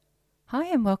Hi,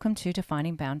 and welcome to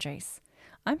Defining Boundaries.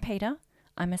 I'm Peter.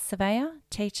 I'm a surveyor,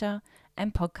 teacher,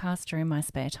 and podcaster in my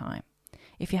spare time.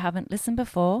 If you haven't listened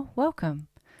before, welcome.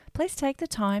 Please take the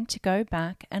time to go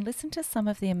back and listen to some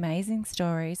of the amazing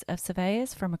stories of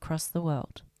surveyors from across the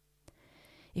world.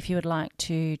 If you would like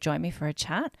to join me for a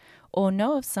chat or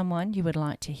know of someone you would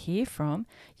like to hear from,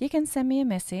 you can send me a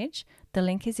message. The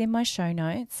link is in my show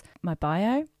notes, my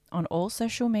bio, on all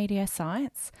social media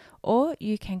sites, or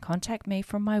you can contact me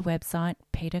from my website,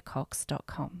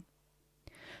 petercox.com.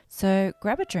 So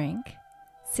grab a drink,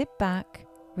 sit back,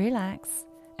 relax,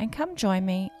 and come join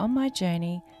me on my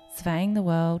journey surveying the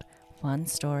world one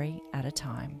story at a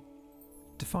time.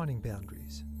 Defining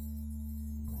Boundaries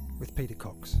with Peter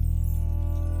Cox.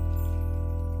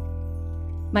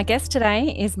 My guest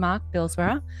today is Mark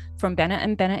Bilsborough from Bennett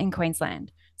and Bennett in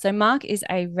Queensland. So Mark is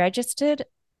a registered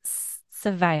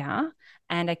surveyor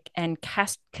and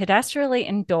cadastrally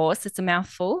endorsed. It's a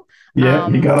mouthful. Yeah,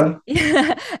 you got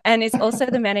it. And is also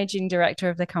the managing director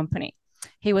of the company.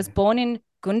 He was born in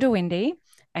Goondiwindi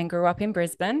and grew up in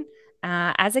Brisbane.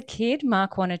 As a kid,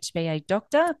 Mark wanted to be a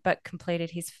doctor, but completed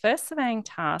his first surveying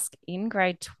task in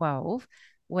grade 12,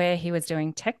 where he was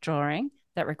doing tech drawing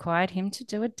that required him to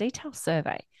do a detail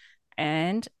survey.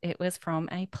 And it was from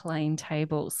a plane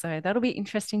table. So that'll be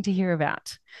interesting to hear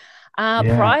about.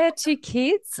 Prior to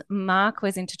kids, Mark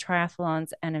was into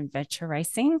triathlons and adventure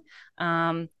racing.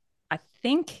 I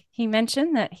think he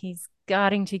mentioned that he's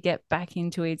starting to get back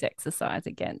into his exercise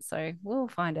again. So we'll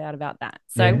find out about that.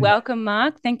 So welcome,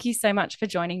 Mark. Thank you so much for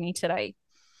joining me today.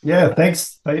 Yeah,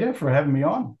 thanks, Peter, for having me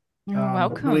on. You're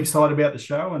welcome. Really excited about the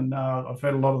show, and I've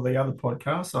heard a lot of the other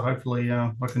podcasts, so hopefully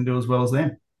I can do as well as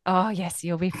them. Oh, yes,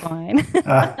 you'll be fine.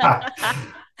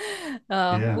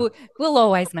 Yeah. We'll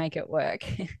always make it work.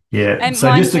 Yeah. And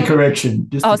so just a correction.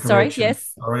 Sorry.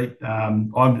 Yes. Sorry.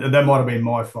 That might have been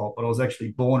my fault, but I was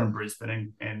actually born in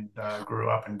Brisbane and grew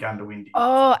up in Goondiwindi.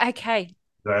 Oh, okay.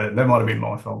 So that might have been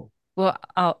my fault. Well,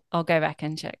 I'll go back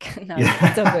and check. No, Yeah.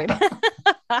 it's all good.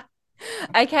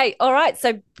 Okay. All right.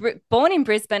 So born in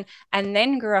Brisbane and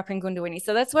then grew up in Goondiwindi.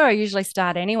 So that's where I usually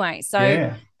start anyway.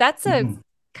 So that's a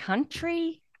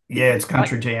country. Yeah, it's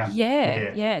country town.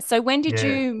 Yeah. So when did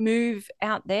you move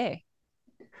out there?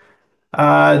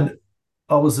 I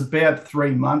was about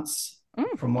 3 months,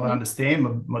 from what I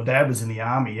understand. My dad was in the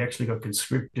army. He actually got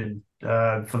conscripted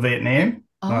for Vietnam.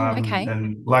 Oh, okay.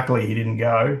 And luckily he didn't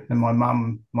go. And my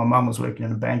mum was working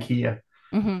in a bank here.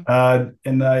 Mm-hmm.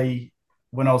 And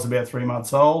when I was about 3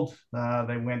 months old,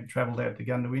 they travelled out to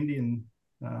Goondiwindi, and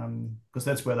because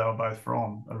that's where they were both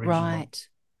from originally. Right.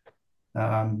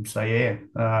 That's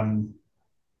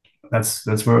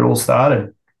where it all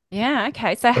started. Yeah.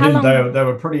 Okay. So how long? They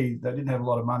didn't have a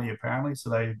lot of money apparently, so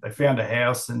they found a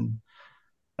house, and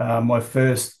my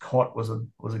first cot was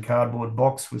a cardboard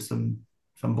box with some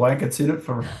blankets in it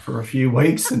for a few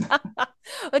weeks. And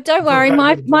well, don't worry,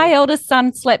 my eldest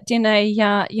son slept in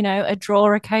a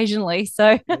drawer occasionally,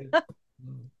 so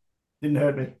didn't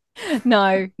hurt me.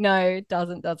 No, it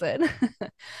doesn't, does it?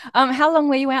 How long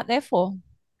were you out there for?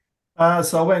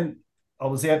 So I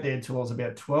was out there until I was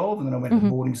about 12, and then I went to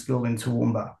boarding school in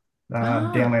Toowoomba,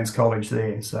 Downlands College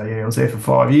there. So I was there for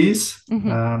 5 years,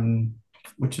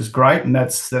 which is great. And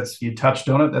that's you touched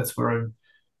on it. That's where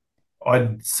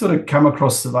I'd sort of come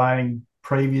across surveying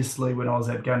previously when I was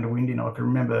at Goondiwindi, and I can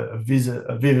remember a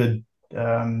vivid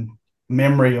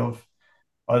memory of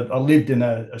I lived in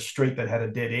a street that had a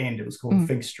dead end. It was called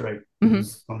Fig Street. It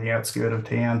was on the outskirt of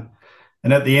town.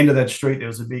 And at the end of that street, there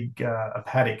was a big a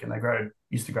paddock, and they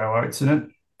used to grow oats in it.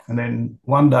 And then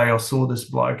one day I saw this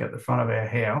bloke at the front of our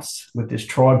house with this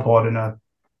tripod and it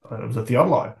was a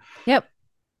theodolite. Yep.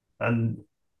 And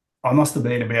I must have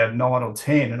been about 9 or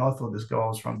 10, and I thought this guy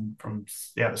was from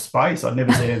outer space. I'd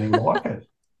never seen anything like it.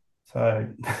 So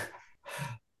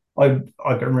I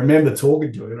can remember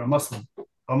talking to him. I must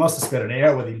have spent an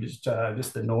hour with him,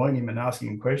 just annoying him and asking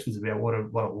him questions about what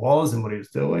it was and what he was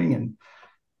doing. And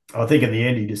I think in the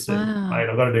end he just said, "Mate,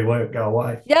 I've got to do work, go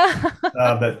away." Yeah.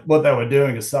 But what they were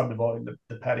doing is subdividing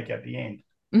the paddock at the end.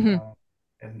 Mm-hmm.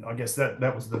 And I guess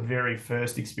that was the very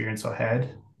first experience I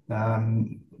had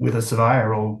with a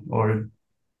surveyor or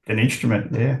an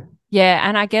instrument. Yeah,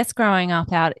 and I guess growing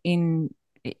up out in,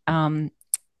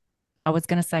 I was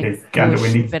going to say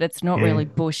bush, but it's not really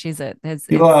bush, is it?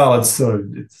 Well,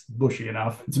 it's bushy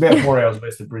enough. It's about 4 hours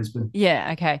west of Brisbane.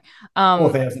 Yeah, okay.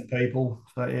 4,000 people.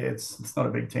 So it's not a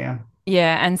big town.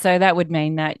 Yeah, and so that would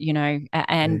mean that,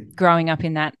 growing up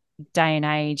in that day and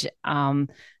age,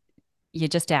 you're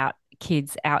just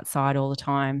kids outside all the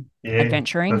time,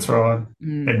 adventuring. That's right.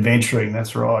 Adventuring,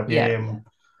 that's right. Yeah.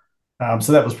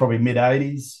 So that was probably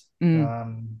mid-'80s.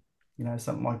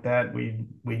 something like that. We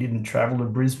didn't travel to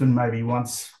Brisbane. Maybe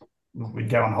once we'd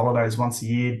go on holidays once a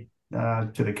year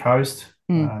to the coast.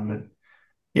 But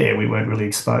yeah, we weren't really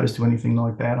exposed to anything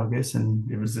like that, I guess. And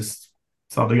it was just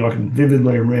something I can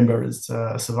vividly remember as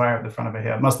a surveyor at the front of a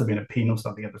house. It must have been a pin or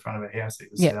something at the front of a house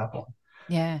that was set up on.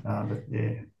 Yeah. But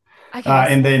yeah. Okay.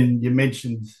 And then you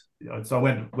mentioned, so I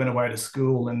went away to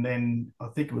school, and then I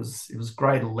think it was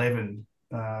grade 11.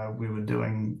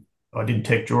 I did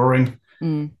tech drawing,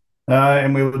 and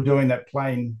we were doing that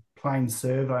plane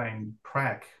surveying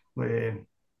prac where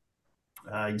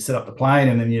you set up the plane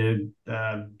and then you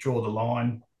draw the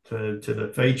line to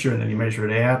the feature, and then you measure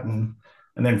it out, and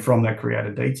then from that create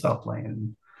a detail plan.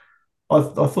 And I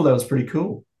thought that was pretty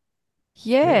cool.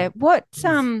 Yeah.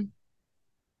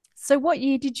 So what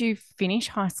year did you finish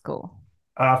high school?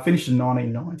 I finished in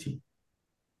 1990.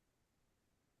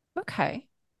 Okay.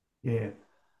 Yeah.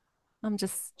 I'm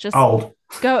just old.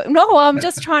 I'm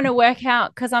just trying to work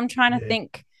out, because I'm trying to Yeah.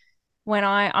 think when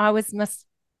I must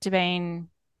have been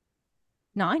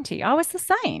 90. I was the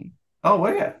same. Oh,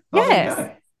 were you? Oh, there you Yes.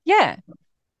 go. Yeah.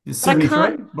 You're But I 73?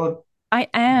 can't. But I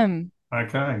am.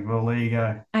 okay, well, there you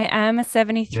go. I am a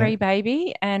 73 Yeah.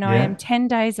 baby, and I Yeah. am 10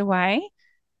 days away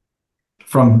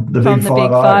From the from big the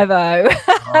big 50.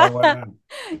 50. Oh, wow.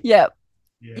 Yep.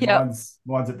 Yeah, Yep.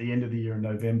 mine's at the end of the year in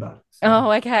November. So,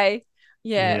 Oh, okay.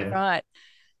 Yeah, yeah. right.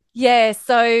 Yeah,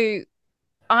 so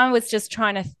I was just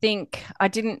trying to think. I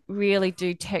didn't really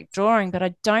do tech drawing, but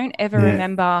I don't ever Yeah.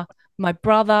 remember my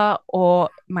brother or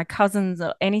my cousins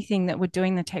or anything that were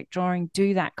doing the tech drawing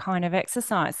do that kind of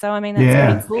exercise. So, I mean, that's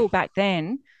Yeah. pretty cool back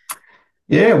then.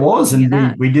 Yeah, it was. Looking And at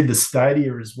that. we did the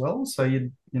stadia as well. So Yeah,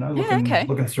 looking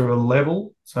okay. through a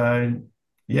level. So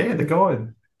yeah, the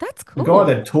That's guy cool.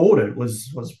 that taught it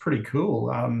was pretty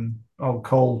cool.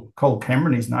 Cole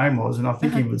Cameron, his name was, and I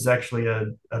think he was actually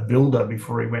a builder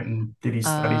before he went and did his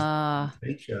studies as a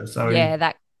teacher. So Yeah,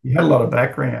 that he had a lot of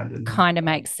background, and kind of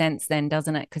makes sense then,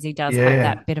 doesn't it? Because he does have yeah,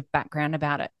 that bit of background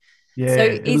about it. yeah, So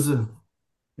it was a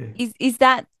yeah. is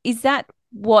that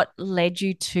what led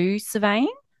you to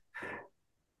surveying?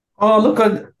 Oh, look,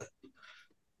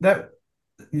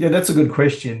 that's a good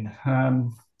question.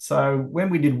 So when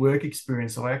we did work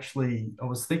experience, I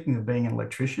was thinking of being an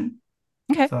electrician.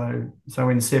 Okay. So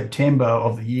in September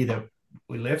of the year that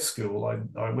we left school,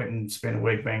 I went and spent a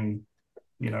week being,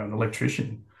 an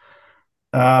electrician.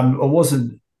 I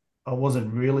wasn't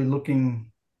really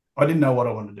looking. I didn't know what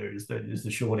I wanted to do. Is the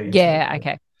short answer. Yeah,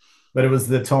 okay. But it was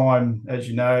the time, as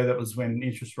you know, that was when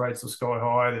interest rates were sky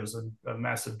high. There was a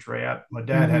massive drought. My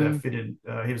dad had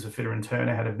he was a fitter and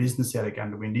turner, had a business out at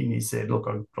Gundawindi, and he said, look,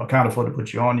 I can't afford to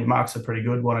put you on. Your marks are pretty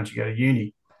good. Why don't you go to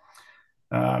uni?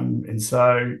 And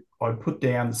so I put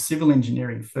down civil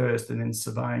engineering first and then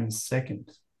surveying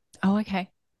second. Oh, okay.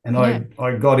 And Yeah.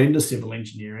 I got into civil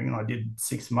engineering and I did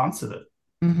 6 months of it.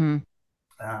 Mm-hmm.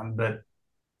 But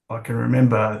I can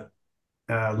remember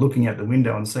looking out the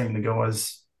window and seeing the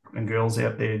guys and girls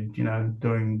out there,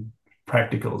 doing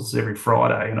practicals every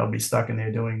Friday, and I'd be stuck in there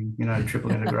doing,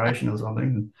 triple integration or something.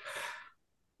 And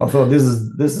I thought, this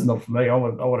is not for me. I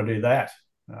want to do that.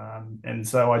 And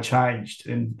so I changed,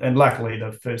 and luckily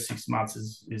the first 6 months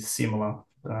is similar,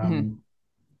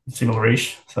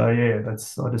 similar-ish. So yeah,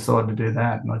 I decided to do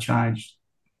that, and I changed.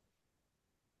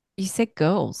 You said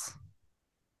girls.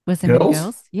 Was there many Girls?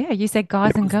 girls? Yeah, you said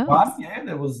guys and girls. One, yeah,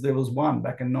 there was one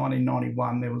back in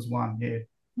 1991. There was one, yeah.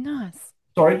 Nice.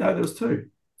 Sorry, no, there was two.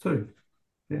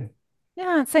 Yeah.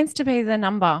 Yeah, it seems to be the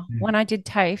number. Yeah. When I did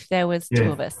TAFE, there was Yeah.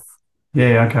 two of us.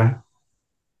 Yeah, okay.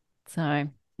 So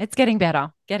it's getting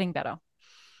better.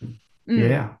 Mm.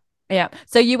 Yeah. Yeah.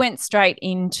 So you went straight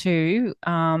into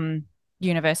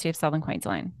University of Southern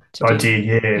Queensland. I did,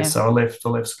 yeah. Yeah. So I left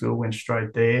school, went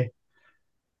straight there.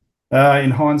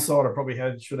 In hindsight, I probably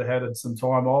should have had some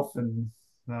time off and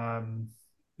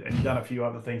done a few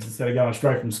other things instead of going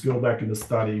straight from school back into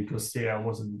study, because I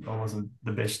wasn't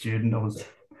the best student. I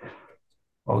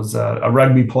was a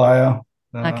rugby player.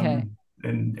 Okay.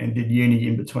 And did uni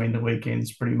in between the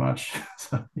weekends pretty much.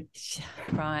 So,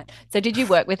 right. So did you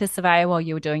work with a surveyor while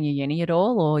you were doing your uni at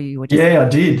all, or you were just... yeah, I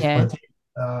did. Yeah.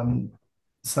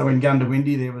 So in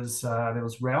Gundawindi there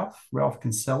was Ralph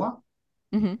Kinsella,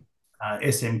 Mm-hmm.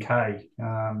 SMK.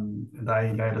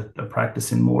 They had a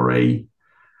practice in Moree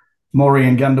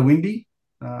and Gundawindi,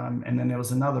 and then there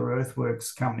was another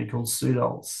earthworks company called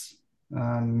Sudolz,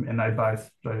 and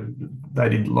they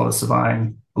did a lot of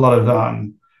surveying, a lot of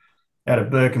out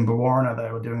of Burke and Bawarrina.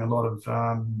 They were doing a lot of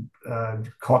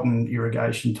cotton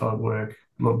irrigation type work,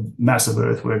 a lot of massive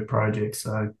earthwork projects.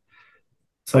 So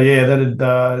So yeah, that'd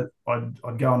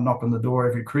I'd go and knock on the door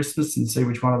every Christmas and see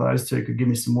which one of those two could give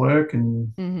me some work.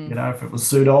 And Hmm. if it was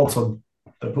Sudoltz,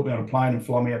 they'd put me on a plane and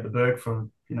fly me out to Berg for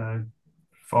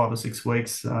 5 or 6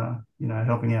 weeks.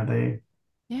 Helping out there.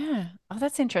 Yeah. Oh,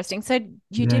 that's interesting. So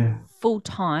you did Yeah, full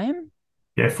time?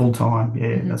 yeah, full time.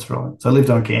 Yeah, Hmm. that's right. So I lived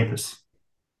on campus.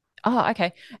 Oh,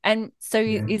 okay. And so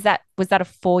Yeah. was that a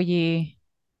 4 year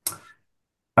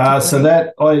So degree?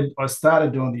 that I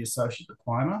started doing the associate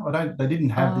diploma. They didn't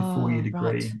have the 4 year Oh,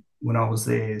 right. degree when I was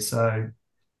there. So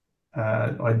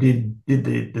I did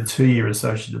the 2 year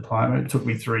associate diploma. It took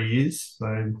me 3 years.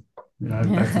 So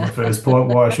back to my first point,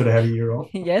 why I should have had a year off.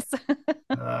 Yes.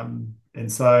 And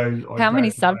so I How many graduated.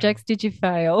 subjects did you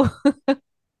fail?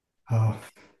 Oh,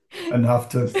 enough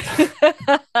to.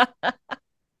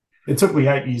 It took me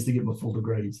 8 years to get my full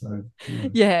degree. So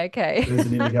Yeah, okay. there's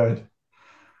an indicator.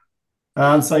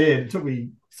 So yeah, it took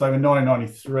me. So in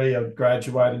 1993, I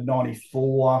graduated.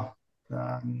 94.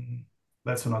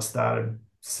 That's when I started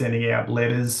sending out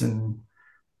letters, and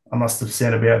I must have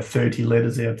sent about 30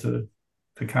 letters out to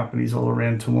companies all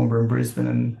around Toowoomba and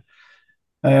Brisbane,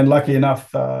 and lucky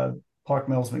enough, Pike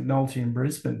Mills McNulty in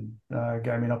Brisbane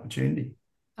gave me an opportunity.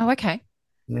 Oh, okay.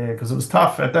 Yeah, because it was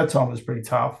tough at that time. It was pretty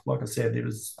tough. Like I said, there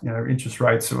was interest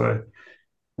rates were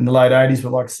in the late 80s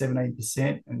were like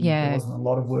 17%, and there Yeah. wasn't a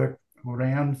lot of work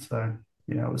around. So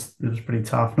it was pretty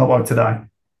tough. Not like today.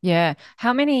 Yeah.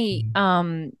 How many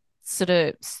Mm. sort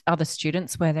of other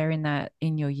students were there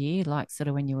in your year, like sort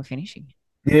of when you were finishing?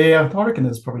 Yeah, I reckon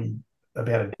there's probably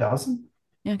about a dozen.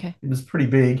 Okay. It was pretty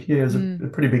big. Yeah, it was a, Mm, a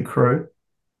pretty big crew.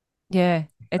 yeah.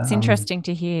 It's Um, interesting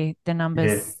to hear the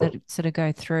yeah, numbers that sort of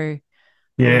go through.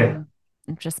 yeah, Um,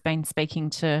 I've just been speaking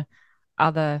to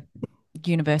other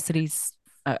universities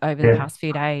over the yeah, past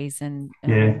few days and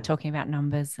yeah, talking about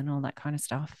numbers and all that kind of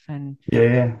stuff. And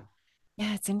yeah,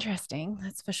 yeah, it's interesting,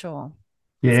 that's for sure.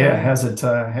 yeah. So, How's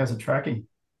it tracking?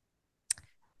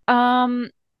 um,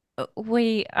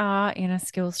 we are in a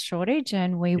skills shortage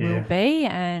and we will Yeah, be,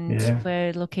 and yeah,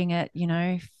 we're looking at,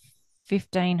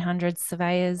 1,500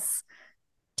 surveyors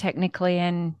technically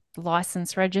and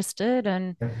license registered.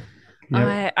 And yeah.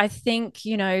 I think,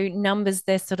 numbers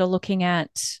they're sort of looking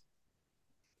at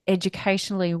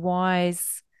educationally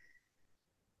wise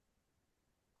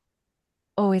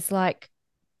always like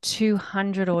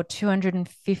 200 or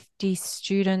 250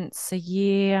 students a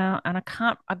year. And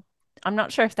I'm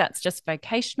not sure if that's just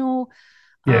vocational,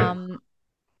 Yeah. um,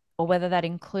 or whether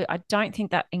I don't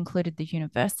think that included the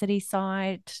university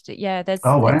side. Yeah,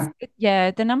 Oh wow.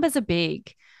 yeah, the numbers are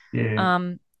big. Yeah,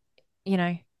 Um, you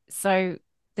know, so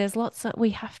there's lots that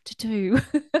we have to do.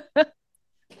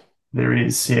 there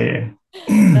is. Yeah.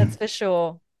 That's for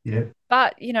sure. Yeah,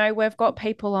 But, we've got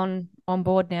people on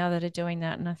board now that are doing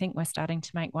that, and I think we're starting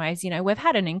to make waves. We've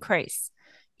had an increase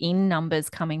in numbers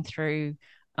coming through,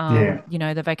 yeah,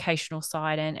 the vocational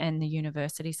side and the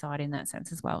university side in that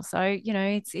sense as well. So,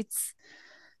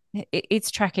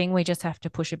 it's tracking. We just have to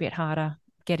push a bit harder,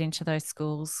 get into those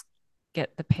schools,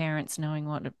 get the parents knowing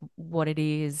what it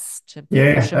is, to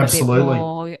push yeah. them a bit Absolutely.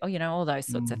 more, all those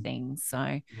sorts of Mm, things.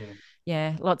 So yeah,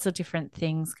 yeah, lots of different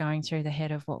things going through the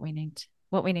head of what we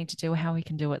need to do, how we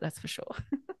can do it, that's for sure.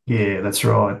 yeah. That's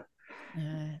right.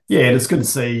 Yeah, Yeah, so and it's good to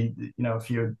see a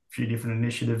few different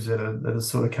initiatives that are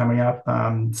sort of coming up.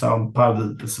 So I'm part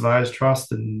of the Surveyors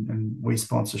Trust, and we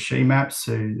sponsor She Maps,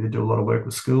 who do a lot of work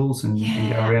with schools and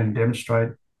go yeah. around and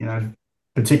demonstrate,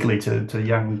 particularly to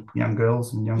young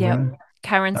girls and young Yep. women.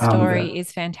 Karen's That story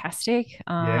is fantastic.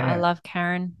 I Yeah, love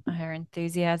Karen, her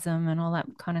enthusiasm and all that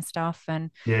kind of stuff. And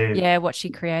yeah, yeah, what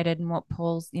she created and what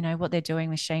they're doing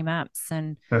with She Maps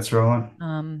and that's right.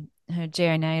 her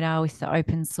GeoNator with the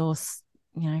open source,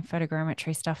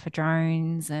 photogrammetry stuff for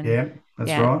drones. And Yeah,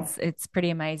 that's yeah, right. it's pretty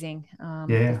amazing, the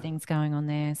Yeah, things going on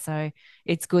there. So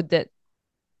it's good that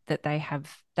they have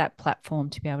that platform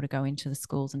to be able to go into the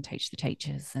schools and teach the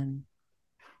teachers and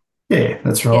yeah,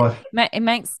 that's get right. it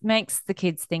makes the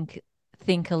kids think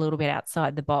a little bit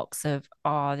outside the box of,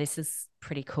 oh, this is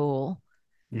pretty cool.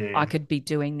 I Yeah. could be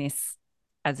doing this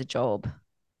as a job.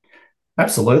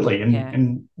 Absolutely, and Yeah,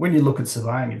 and when you look at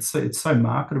surveying, it's so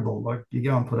marketable. Like you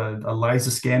go and put a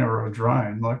laser scanner or a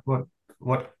drone. Like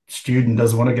what student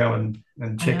doesn't want to go and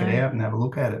I check it know. out and have a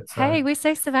look at it? So Hey, we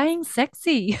say surveying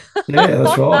sexy. yeah,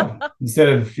 that's right. Instead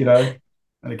of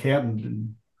an accountant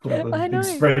and put up a I big know.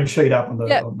 spreadsheet up on the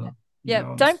Yep. on the Yep.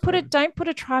 on the screen. Don't put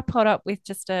a tripod up with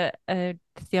just a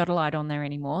theodolite on there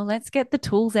anymore. Let's get the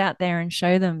tools out there and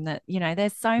show them that,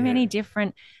 there's so Yeah, many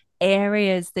different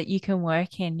areas that you can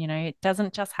work in. It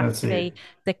doesn't just have That's to be it.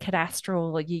 the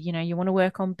cadastral. You want to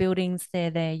work on buildings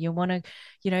there. You want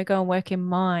to, go and work in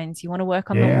mines. You want to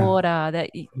work on the Yeah. water.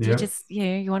 That you Yep. just,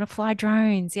 you want to fly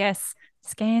drones. Yes,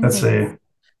 scan That's things. it.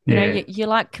 Yeah. You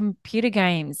like computer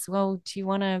games. Well, do you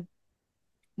want to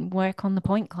work on the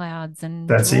point clouds and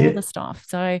That's draw the it. stuff?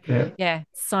 So Yeah. yeah,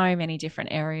 so many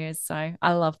different areas. So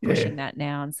I love Yeah. pushing that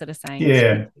now instead of saying to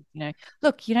Yeah. people,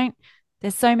 look, you don't,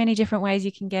 there's so many different ways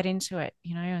you can get into it,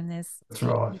 and there's, That's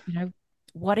right.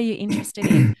 what are you interested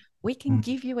in? We can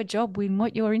give you a job in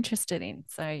what you're interested in.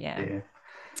 So yeah, Yeah.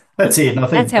 That's it. And I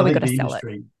that's think how I we got think to the sell it.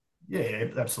 industry,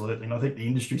 yeah, absolutely. And I think the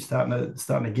industry's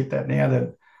starting to get that now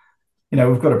that,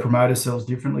 we've got to promote ourselves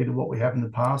differently to what we have in the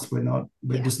past. We're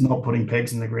Yeah. just not putting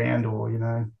pegs in the ground or,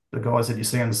 the guys that you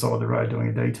see on the side of the road doing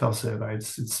a detail survey.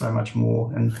 It's so much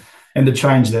more. And to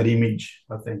change that image,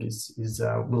 I think is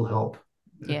will help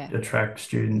Yeah. attract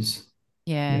students.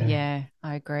 Yeah. Yeah. Yeah.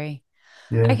 I agree.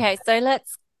 Yeah. Okay. So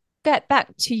let's get back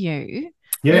to you.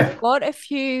 You've Yeah. got a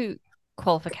few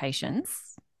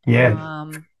qualifications. Yeah.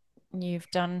 Um, you've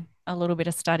done a little bit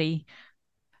of study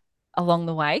along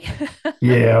the way,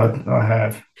 Yeah. I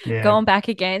have. Yeah. going back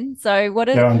again. So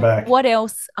Going back. what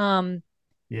else,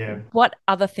 Yeah. what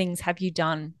other things have you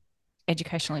done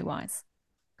educationally wise?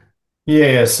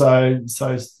 Yeah, so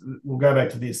we'll go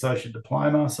back to the associate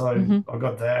diploma. So Mm-hmm. I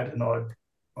got that, and I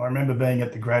remember being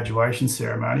at the graduation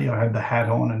ceremony. I had the hat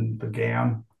on and the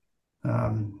gown,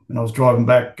 and I was driving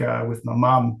back with my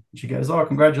mum. She goes, "Oh,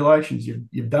 congratulations,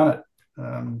 you've done it.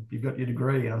 You've got your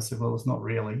degree." And I said, "Well, it's not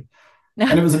really."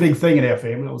 And it was a big thing in our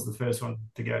family. I was the first one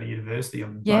to go to university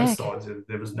on both Yeah. Okay. sides.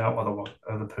 There was no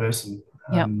other person.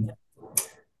 Yep.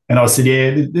 And I said,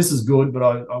 "Yeah, this is good, but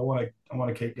I want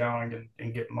to keep going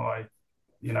and get my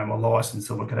my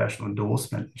license or my cadastral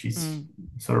endorsement." She's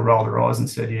sort of rolled her eyes and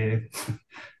said, "Yeah,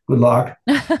 good luck.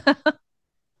 You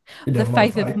The have a lot of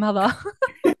faith of faith." mother.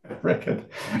 I reckon.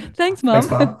 Thanks,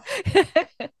 Thanks, mum.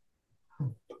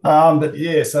 Mum. But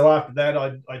yeah, so after that,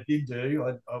 I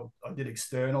did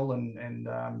external and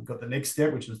got the next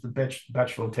step, which was the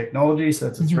Bachelor of Technology. So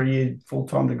it's a 3-year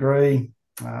full-time degree.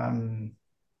 And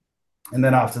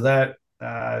then after that,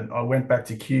 I went back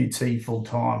to QT full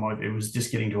time. It was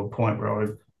just getting to a point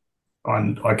where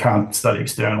I can't study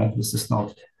external. It's just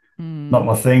not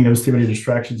my thing. There was too many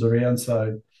distractions around.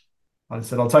 So I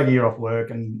said I'll take a year off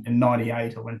work. And in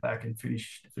 '98, I went back and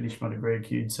finished my degree at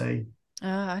QT.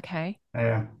 Oh, okay.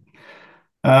 Yeah.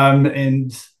 And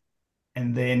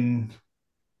then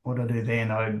what did I do then?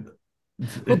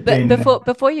 Well, but then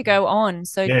before you go on,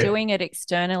 so yeah, doing it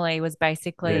externally was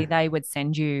basically yeah, they would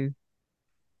send you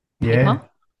yeah. paper.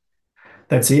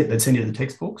 That's it. They send you the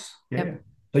textbooks. Yep. Yeah.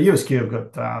 So USQ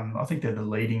have got, I think they're the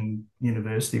leading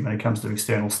university when it comes to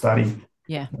external study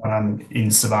Yeah.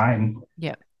 in surveying.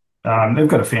 Yep. They've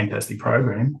got a fantastic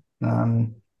program.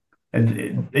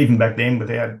 Even back then,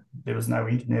 there was no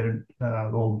internet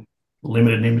or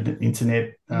limited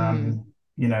internet.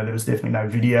 There was definitely no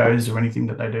videos or anything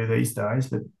that they do these days.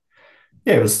 But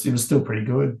yeah, it was still pretty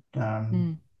good.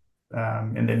 And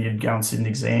then you'd go and sit an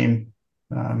exam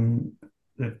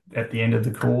at the end of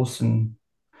the course, and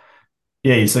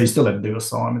yeah, so you still had to do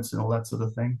assignments and all that sort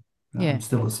of thing. Yeah.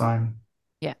 Still the same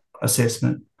Yeah.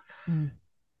 assessment. Mm.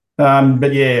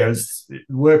 But yeah,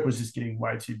 work was just getting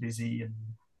way too busy, and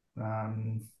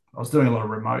I was doing a lot of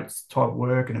remote type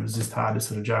work, and it was just hard to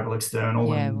sort of juggle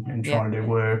external Yeah. and Yeah. trying to do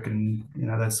work and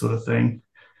that sort of thing.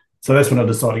 So that's when I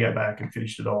decided to go back and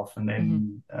finished it off, and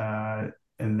then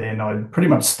I pretty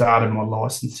much started my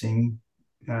licensing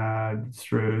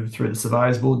through the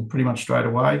Surveyors Board pretty much straight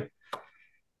away.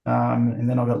 And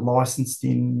then I got licensed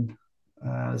in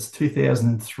it was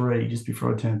 2003, just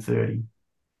before I turned 30.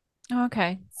 Oh,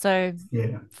 okay. So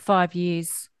Yeah, 5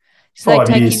 years. So they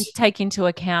 5 years. take into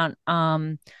account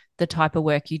the type of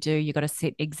work you do. You got to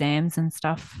sit exams and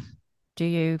stuff. Do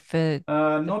you for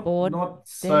the board Not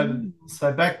then?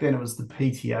 so back then it was the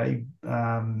PTA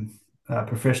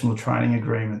professional training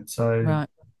agreement. So Right.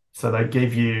 they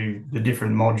give you the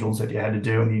different modules that you had to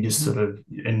do, and you just sort of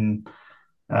you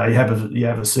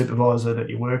have a supervisor that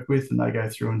you work with, and they go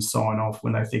through and sign off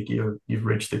when they think you've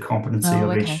reached the competency Oh,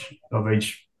 of okay.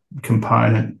 each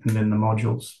component and then the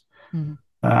modules. Mhm.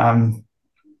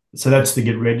 So that's to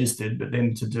get registered, but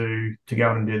then to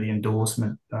go and do the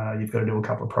endorsement, you've got to do a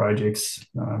couple of projects.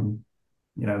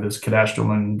 There's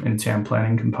cadastral and town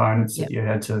planning components that you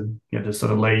had to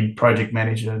sort of lead, project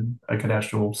manage a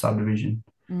cadastral subdivision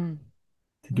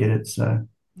to get it. So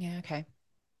Yeah. Okay.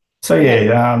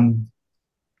 yeah,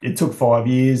 it took 5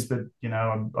 years, but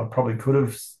I probably could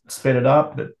have sped it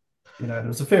up, but there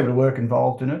was a fair bit of work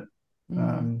involved in it. It's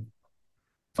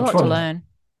a I lot tried to to, learn.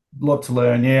 lot to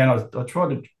learn. Yeah, and I tried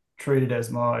to treat it as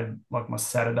my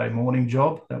Saturday morning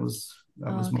job. That Oh,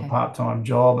 was my okay. part-time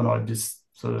job, and I just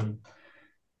sort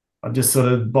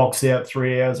of box out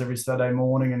 3 hours every Saturday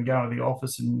morning and go into the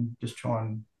office and just try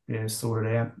and yeah sort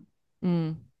it out.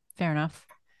 Mm, fair enough.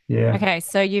 Yeah, Okay,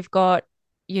 so you've got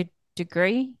your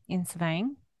degree in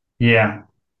surveying, yeah,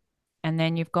 and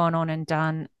then you've gone on and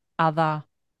done other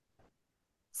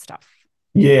stuff,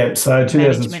 yeah. So management.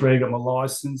 2003 got my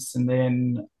license, and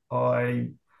then I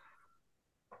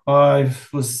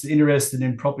was interested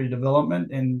in property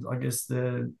development, and I guess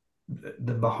the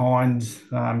behind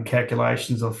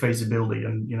calculations of feasibility,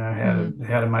 and Hmm.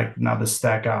 how to make numbers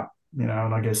stack up. And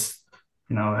I guess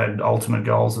I had ultimate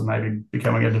goals of maybe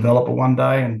becoming a developer one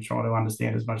day and trying to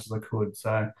understand as much as I could.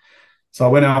 So I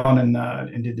went on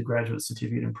and did the graduate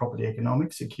certificate in property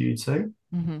economics at QUT,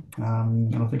 Hmm.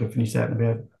 and I think I finished that in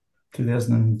about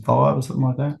 2005 or something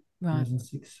like that. Right.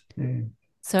 2006. Yeah.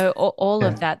 So all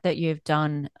of Yeah. that you've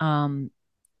done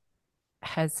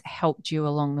has helped you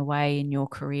along the way in your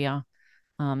career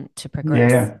to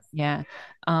progress. Yeah. Yeah.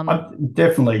 Um, I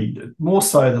definitely more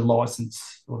so the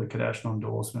license or the cadational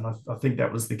endorsement. I think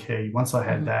that was the key. Once I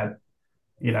had mhm, that,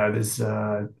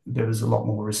 there was a lot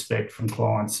more respect from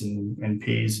clients and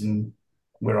peers and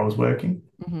where I was working.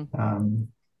 mhm. Um,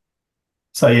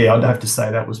 so yeah, I'd have to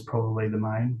say that was probably the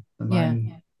Yeah.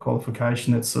 main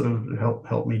qualification that sort of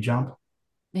helped me jump.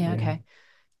 Yeah. Yeah. Okay.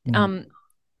 Mm. Um,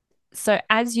 so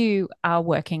as you are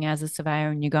working as a surveyor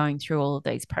and you're going through all of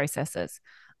these processes,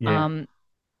 Yeah. um,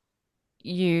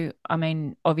 I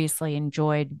mean, obviously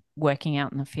enjoyed working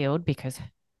out in the field because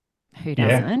who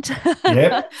Yeah. doesn't?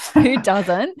 Yeah. Who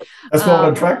doesn't? That's what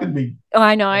Um, attracted me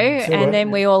I know. to And it.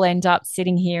 then we all end up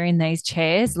sitting here in these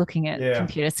chairs looking at Yeah.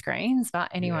 computer screens. But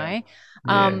Yeah. anyway,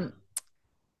 Yeah. um,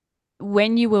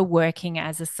 when you were working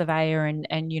as a surveyor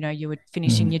and you were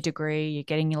finishing Mm. your degree, you're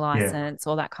getting your Yeah. license,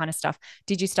 all that kind of stuff,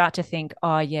 did you start to think,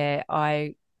 oh yeah,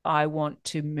 I want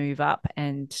to move up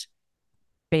and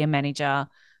be a manager,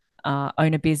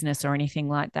 own a business or anything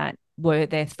like that? Were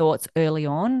there thoughts early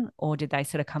on, or did they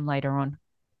sort of come later on?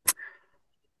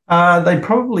 They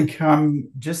probably come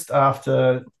just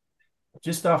after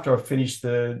I finished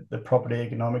the property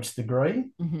economics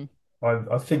degree. Mm-hmm.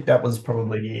 I think that was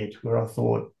probably it, where I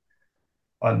thought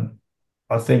I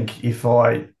I think if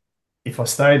I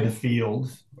stay in the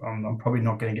field, I'm probably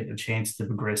not going to get the chance to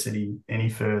progress any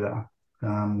further.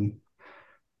 Um,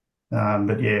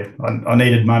 but yeah, I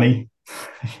needed money.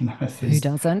 Who There's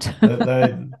doesn't?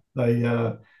 they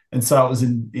and so it was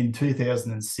in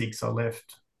 2006. I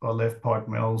left Pike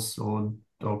Mills or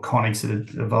Connex. It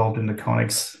had evolved into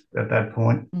Connex at that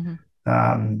point, Mm-hmm.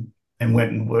 um, and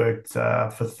went and worked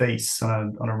for Thiess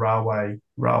on a railway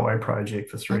project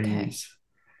for three Okay. years.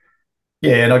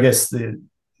 Yeah, and I guess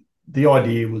the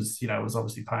idea was, was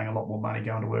obviously paying a lot more money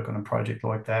going to work on a project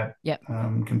like that, Yep.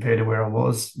 compared to where I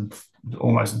was. It's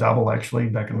almost double actually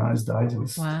back in those days. It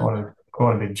was Wow.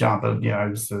 quite a big jump. But, it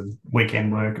was the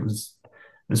weekend work. It was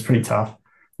pretty tough,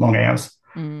 long hours.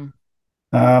 Mm.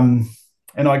 Um,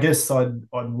 and I guess I'd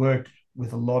worked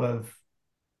with a lot of,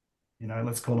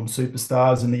 let's call them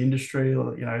superstars in the industry.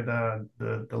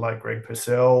 The late Greg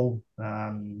Purcell,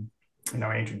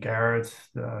 Andrew Garrett,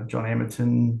 John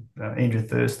Emerton, Andrew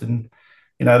Thurston.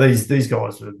 These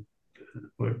guys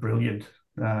were brilliant,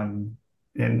 and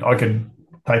I could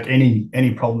take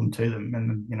any problem to them,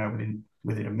 and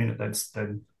within a minute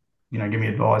they'd give me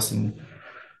advice. And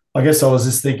I guess I was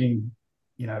just thinking,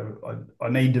 I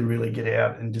need to really get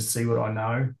out and just see what I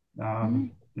know,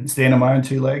 Mm. and stand on my own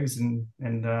two legs, and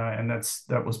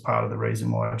that was part of the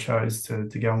reason why I chose to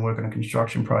go and work on a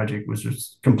construction project, which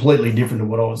was completely different to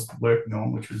what I was working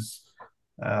on, which was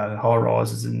high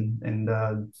rises and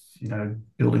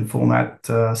building format,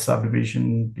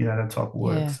 subdivision, that type of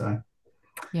work. Yeah.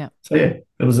 Yeah. So yeah,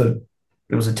 it was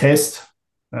a test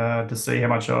to see how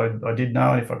much I did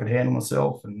know and if I could handle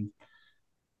myself, and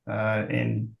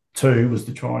two was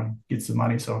to try and get some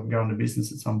money so I can go into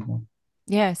business at some point.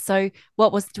 Yeah. So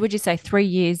would you say 3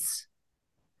 years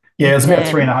Yeah, it with was about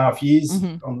three and them? a half years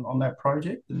Mm-hmm. on that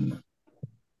project, and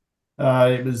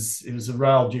it was a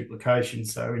rail duplication.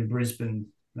 So in Brisbane,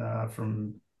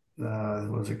 from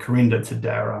was it Corinda to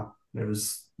Darra, they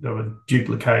were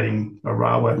duplicating a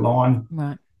railway line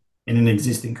Right. in an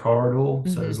existing corridor.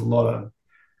 So Mm-hmm.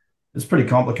 it's pretty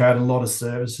complicated. A lot of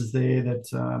services there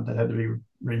that had to be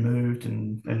removed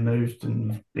and moved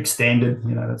and extended,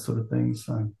 that sort of thing.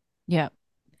 Yeah.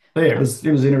 So yeah, it was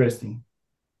interesting.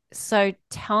 So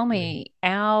tell Yeah. me,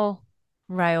 our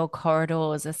rail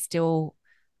corridors are still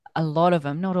a lot of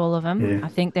them, not all of them. Yeah. I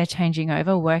think they're changing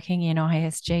over, working in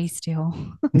ISG still.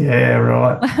 Yeah,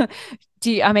 right.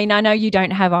 I mean, I know you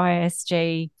don't have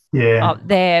ISG Yeah. up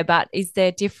there, but is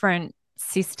there different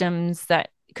systems that,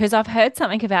 because I've heard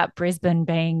something about Brisbane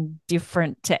being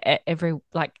different to every,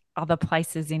 like other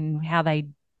places in how they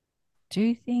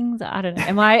do things. I don't know.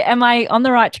 Am I on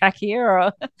the right track here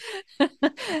or?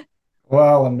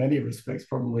 Well, in many respects,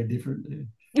 probably different.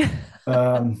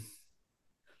 Um,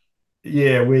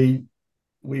 yeah, we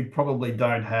probably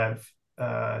don't have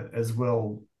as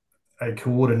well a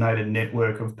coordinated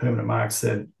network of permanent marks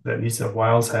that New South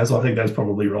Wales has. I think that's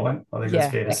probably right. I think that's Yeah.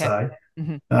 fair to Okay. say.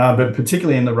 Mm-hmm. But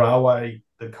particularly in the railway,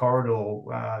 the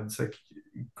corridor, so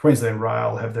Queensland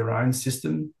Rail have their own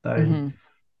system. Mm-hmm.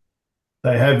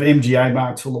 They have MGA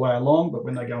marks all the way along, but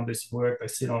when they go and do some work,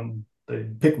 they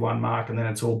pick one mark and then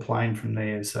it's all plain from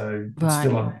there. So it Right.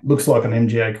 still looks like an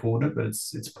MGA coordinate, but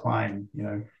it's plain,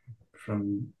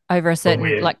 from Over a certain,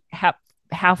 where. like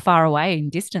how far away in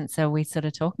distance are we sort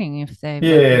of talking if they're working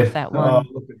Yeah, off that one?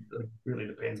 look, it really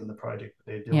depends on the project that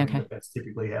they're Yeah. doing, Okay. but that's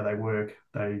typically how they work.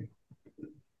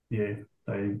 Yeah,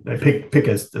 they pick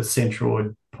a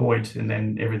centroid point, and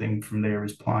then everything from there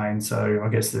is plain. So I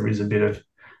guess there is a bit of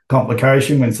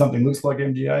complication when something looks like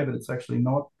MGA, but it's actually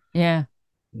not. Yeah.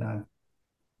 No.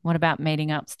 What about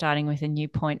meeting up, starting with a new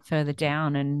point further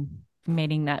down and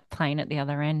meeting that plane at the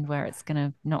other end where it's going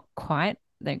to not quite,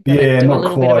 they're going to Yeah, do a not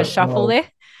little bit of a quite. shuffle Well, there?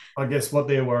 I guess what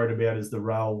they're worried about is the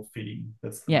rail fitting.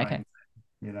 That's the Yeah. main Okay.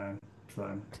 thing.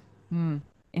 So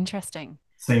Interesting.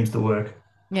 seems to work.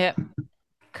 Yeah.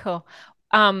 Cool.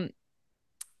 Um,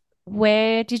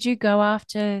 where did you go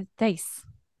after this?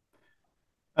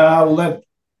 Well,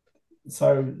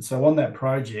 so on that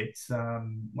project,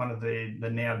 one of the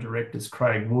now directors,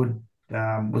 Craig Wood,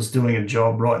 was doing a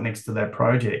job right next to that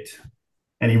project,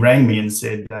 and he rang me and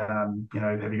said, have you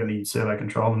got any survey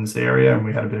control in this area? And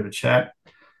we had a bit of a chat.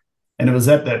 And it was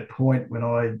at that point when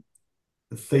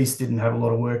the Thiess didn't have a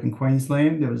lot of work in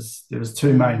Queensland. There was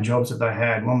two main jobs that they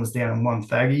had. One was down in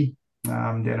Wonthaggi,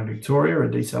 down in Victoria, a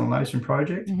desalination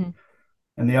project, Mm-hmm.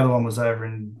 and the other one was over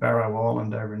in Barrow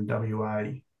Island, over in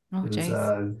WA. Oh, It was geez.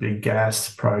 a big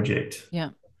gas project.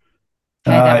 Yeah.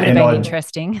 Okay, that would have And been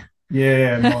interesting.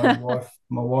 yeah,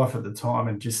 my wife at the time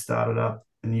had just started up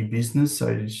a new business, so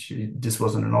it just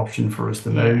wasn't an option for us to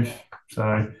move.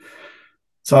 So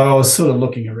I was sort of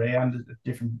looking around at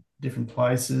different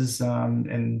places,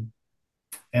 and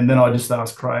then I just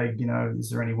asked Craig, is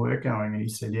there any work going? And he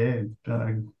said, yeah.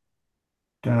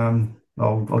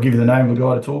 I'll give you the name of the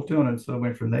guy to talk to, and it sort of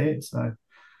went from there. So,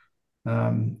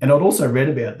 and I'd also read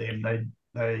about them.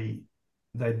 They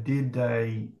did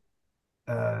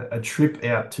a trip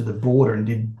out to the border and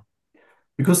did,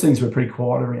 because things were pretty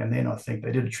quiet around then. I think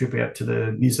they did a trip out to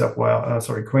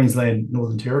the Queensland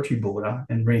Northern Territory border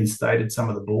and reinstated some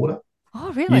of the border.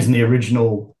 Oh, really? Using the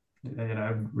original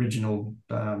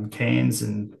cans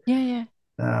and Yeah.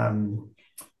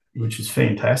 which is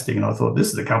fantastic. And I thought,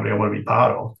 this is a company I want to be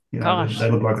part of. Gosh. They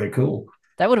look like they're cool.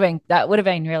 That would have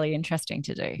been really interesting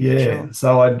to do. Yeah. Sure.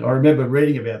 So I remember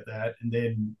reading about that, and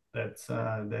then that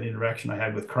interaction I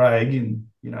had with Craig, and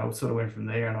sort of went from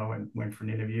there. And I went for an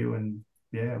interview, and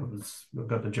yeah, we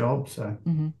got the job. So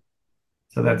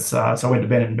that's so I went to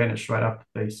Bennett and Bennett straight up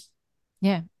the piece.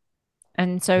 Yeah.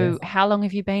 And so how long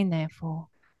have you been there for?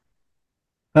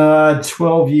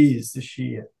 12 years this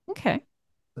year. Okay.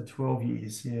 So 12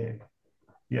 years, yeah.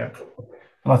 Yeah.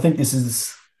 And I think this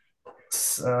is,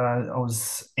 I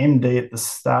was MD at the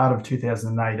start of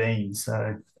 2018.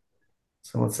 So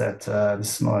what's that?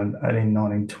 This is my 18,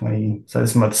 19, 20. So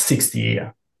this is my 6th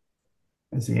year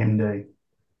as the MD.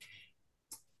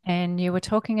 And you were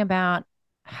talking about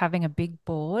having a big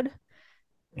board.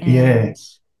 Yeah.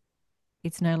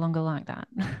 It's no longer like that.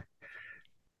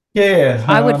 Yeah.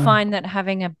 I would find that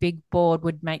having a big board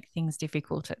would make things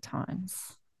difficult at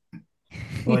times.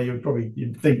 Well,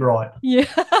 you'd think right. Yeah.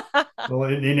 Well,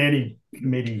 in any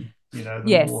committee,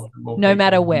 yes. more no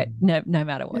matter what. No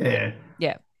matter what. Yeah.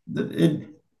 Yeah.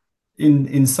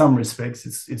 In some respects,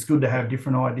 it's good to have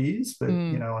different ideas, but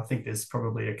I think there's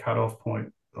probably a cutoff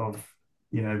point of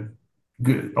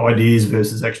good ideas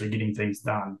versus actually getting things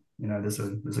done. There's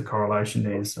a correlation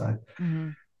there. So,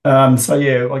 so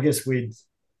yeah, I guess we'd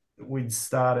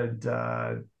started.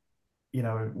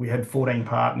 We had 14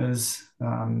 partners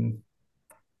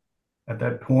at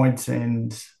that point,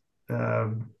 and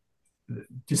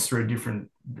just through different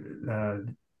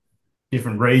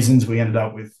reasons, we ended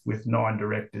up with 9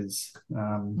 directors.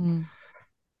 And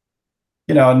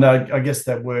I guess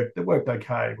that worked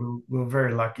okay. We were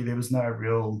very lucky. There was no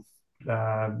real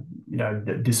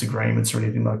disagreements or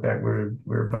anything like that.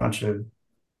 We're a bunch of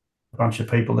bunch of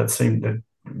people that seem that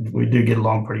we do get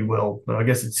along pretty well. But I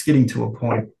guess it's getting to a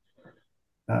point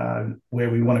where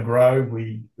we want to grow.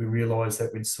 We realised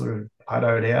that we'd sort of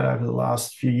plateaued out over the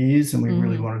last few years, and we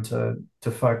really wanted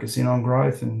to focus in on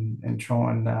growth and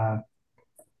try and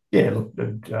get a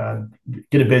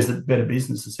better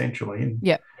business essentially. And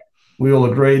Yeah. we all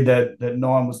agreed that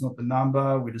 9 was not the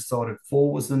number. We decided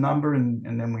 4 was the number, and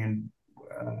then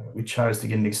we chose to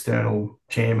get an external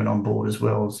chairman on board as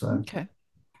well. So Okay.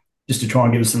 just to try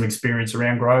and give us some experience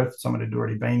around growth, someone who'd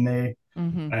already been there,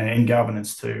 and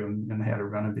governance too, and how to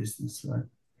run a business. So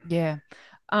Yeah.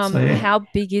 How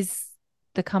big is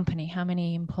the company? How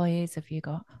many employees have you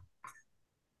got?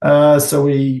 So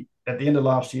we at the end of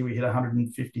last year we hit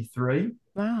 153.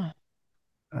 Wow.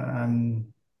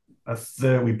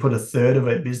 We put a third of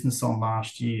our business on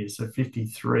last year, so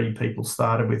 53 people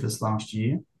started with us last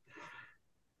year.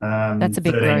 That's a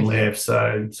big 13 growth. left,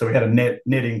 so we had a net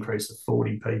increase of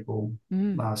 40 people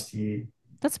last year.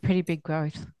 That's pretty big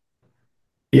growth.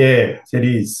 Yeah, it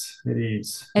is. It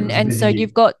is. And so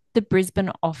you've got the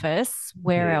Brisbane office.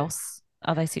 Where else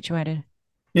are they situated?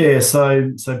 Yeah,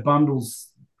 so Bundles,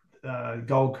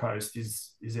 Gold Coast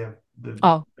is that's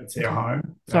our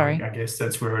home. Sorry. I guess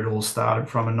that's where it all started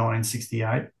from in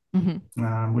 1968.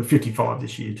 We're 55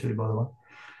 this year too, by the way.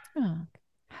 Oh,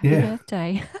 happy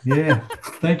birthday. Yeah,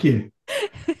 thank you.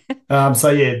 Gold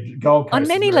Coast on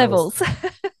many levels,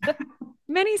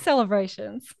 many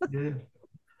celebrations.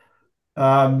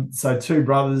 So two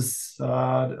brothers.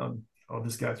 I'll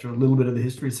just go through a little bit of the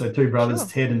history. So two brothers,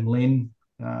 Ted and Lynn.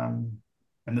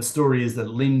 And the story is that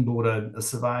Lynn bought a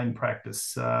surveying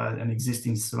practice, an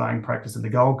existing surveying practice in the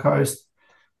Gold Coast,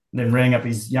 and then rang up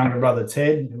his younger brother,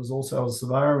 Ted, who was also a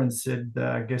surveyor, and said,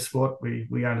 guess what?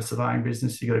 We own a surveying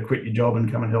business. You got to quit your job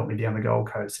and come and help me down the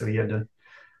Gold Coast. So he had to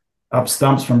up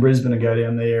stumps from Brisbane and go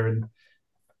down there.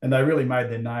 And they really made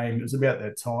their name. It was about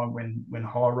that time when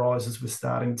high rises were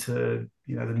starting to,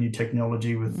 the new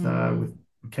technology with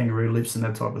kangaroo lifts and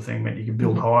that type of thing meant you could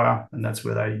build higher, and that's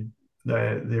where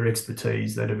their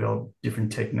expertise. They developed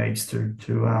different techniques to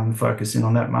focus in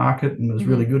on that market, and it was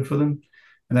really good for them.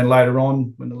 And then later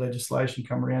on, when the legislation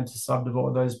come around to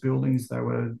subdivide those buildings, they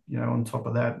were on top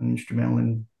of that and instrumental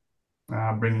in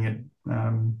bringing it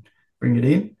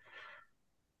in.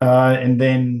 And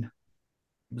then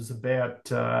it was about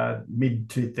mid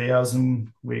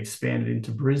 2000 we expanded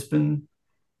into Brisbane,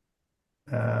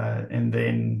 and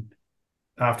then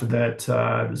after that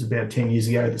it was about 10 years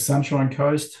ago the Sunshine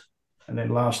Coast. And then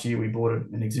last year we bought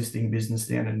an existing business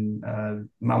down in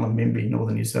Mullumbimby,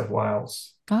 northern New South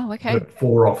Wales. Oh, okay. With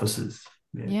 4 offices.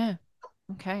 Yeah.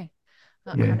 Okay.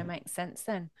 That kind of makes sense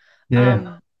then.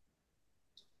 Yeah.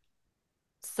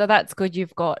 So that's good.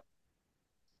 You've got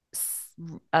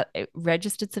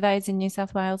registered surveyors in New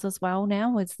South Wales as well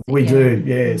now. We do,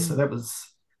 yeah. So that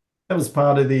was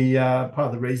part of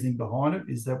the reasoning behind it,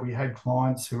 is that we had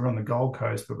clients who were on the Gold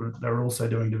Coast, but they were also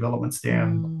doing developments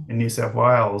down in New South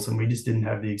Wales, and we just didn't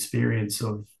have the experience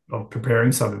of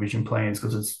preparing subdivision plans,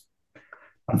 because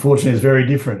unfortunately it's very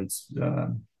different. It's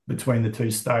between the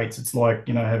two states. It's like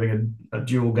having a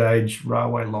dual gauge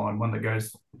railway line,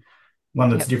 one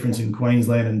that's different in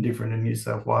Queensland and different in New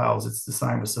South Wales. It's the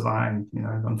same with surveying,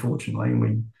 unfortunately,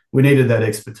 and we needed that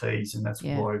expertise, and that's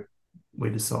why we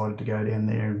decided to go down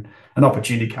there. And an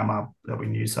opportunity come up that we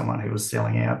knew someone who was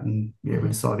selling out, and we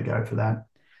decided to go for that.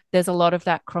 There's a lot of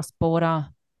that cross-border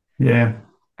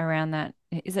around that.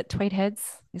 Is it Tweed Heads?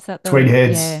 Is that Tweed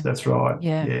Heads? Yeah. That's right.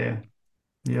 Yeah.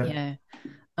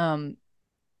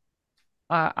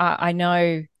 I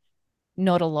know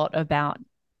not a lot about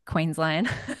Queensland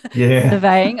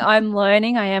surveying. I am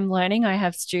learning. I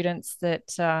have students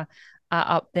that are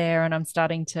up there, and I'm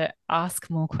starting to ask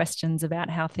more questions about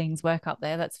how things work up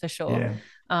there. That's for sure.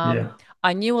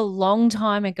 I knew a long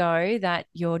time ago that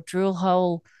your drill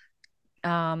hole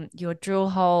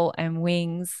and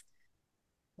wings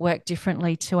work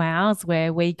differently to ours,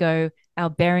 where we go our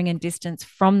bearing and distance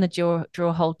from the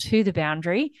drill hole to the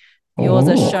boundary. Yours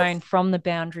are shown from the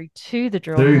boundary to the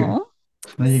drill hole.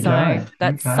 There you go.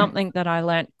 That's something that I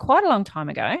learned quite a long time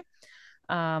ago.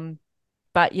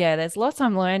 But yeah, there's lots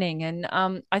I'm learning.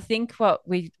 And I think what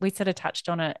we sort of touched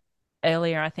on it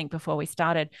earlier, I think before we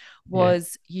started,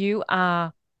 was you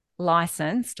are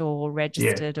licensed or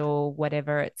registered or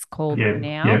whatever it's called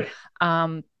now.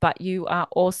 But you are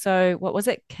also, what was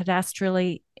it?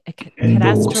 Cadastral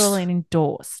and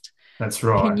endorsed. That's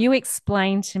right. Can you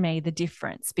explain to me the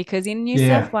difference? Because in New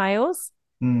South Wales,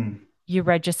 you're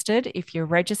registered. If you're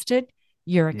registered,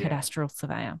 you're a cadastral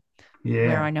surveyor. Yeah.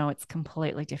 Where I know it's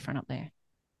completely different up there.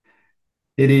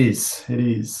 It is.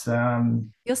 You're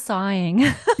sighing.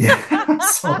 Yeah.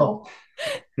 So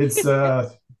it's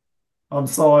I'm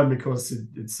sighing because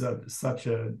it's such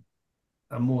a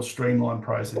more streamlined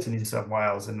process in New South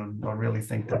Wales, and I really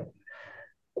think that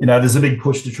there's a big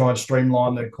push to try and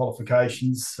streamline the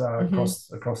qualifications Hmm.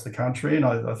 across the country, and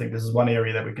I think this is one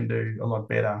area that we can do a lot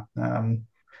better.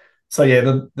 So yeah,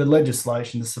 the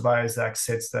legislation, the Surveyors Act,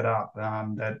 sets that up,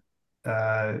 that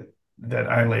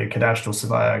only a cadastral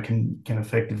surveyor can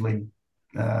effectively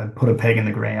put a peg in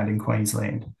the ground in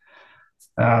Queensland.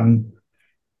 Um,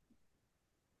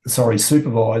 Sorry,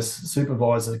 supervise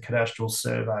a cadastral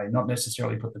survey, not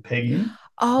necessarily put the peg in,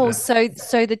 Oh, but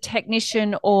so the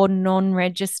technician or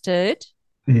non-registered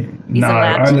is no,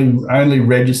 allowed to. only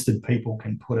registered people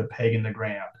can put a peg in the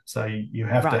ground. So you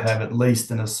have to Right. have at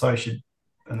least an associate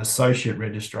Yes.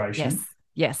 registration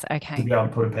Yes. to Okay. be able to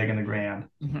put a peg in the ground.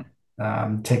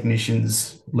 Hmm.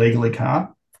 Technicians legally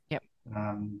can't. Yep.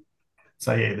 Um,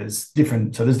 so yeah, there's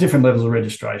different levels of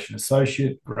registration: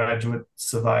 associate, graduate,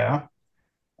 surveyor,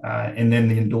 and then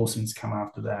the endorsements come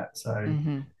after that. So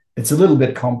Hmm. it's a little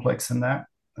bit complex than that,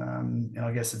 and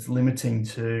I guess it's limiting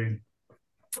to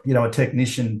a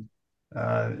technician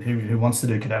who wants to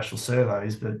do cadastral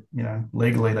surveys, but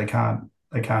legally they can't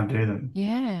do them.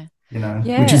 Yeah.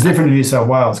 Which is Yeah. different in New South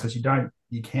Wales because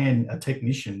a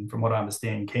technician, from what I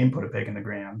understand, can put a peg in the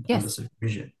ground under Yes.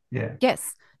 supervision. Yeah,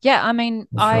 Yes. Yeah. I mean,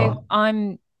 that's right.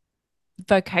 I'm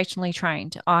vocationally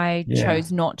trained. I Yeah,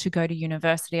 chose not to go to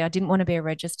university. I didn't want to be a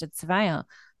registered surveyor.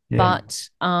 yeah, But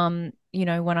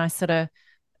when I sort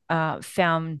of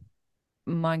found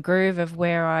my groove of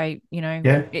where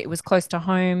yeah, it was close to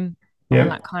home, all yeah,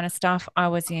 that kind of stuff. I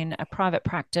was in a private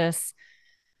practice,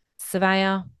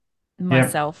 surveyor yeah,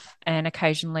 myself, and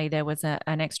occasionally there was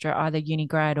an extra either uni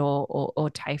grad or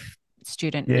TAFE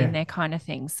student in yeah, there kind of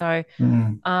thing. So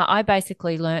mm, I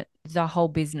basically learnt the whole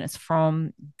business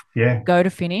from yeah, go to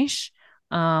finish,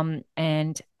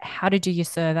 and how to do your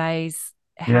surveys,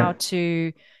 how yeah,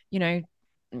 to, you know,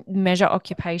 measure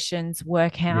occupations,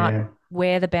 work out yeah,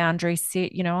 where the boundaries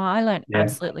sit. I learned yeah,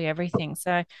 absolutely everything.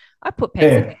 So I put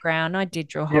pegs in yeah, the ground. I did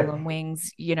drill hole yeah, and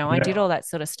wings. I did yeah, all that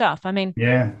sort of stuff. I mean,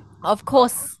 yeah, of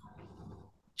course,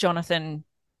 Jonathan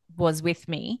was with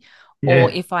me, or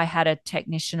yeah, if I had a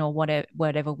technician or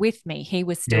whatever with me, he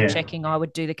was still yeah, checking. I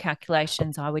would do the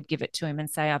calculations. I would give it to him and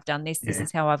say, I've done this. This yeah,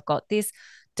 is how I've got this.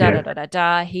 Da da yeah, da da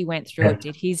da. He went through yeah, it,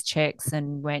 did his checks,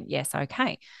 and went, yes,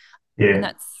 okay, and yeah.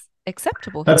 that's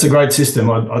acceptable That's here. a great system.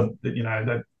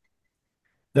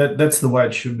 That's the way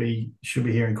it should be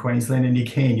here in Queensland. And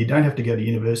you don't have to go to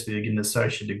university to get an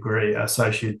associate degree,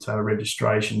 associate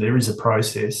registration. There is a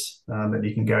process that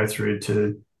you can go through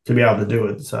to be able to do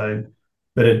it. So,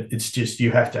 but it's just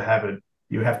you have to have it.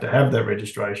 You have to have that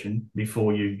registration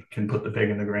before you can put the peg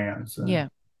in the ground. So, Yeah,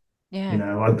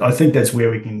 yeah. I think that's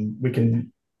where we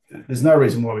can. There's no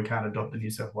reason why we can't adopt the New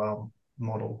South Wales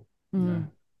model. You know,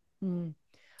 Mm, mm.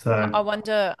 I so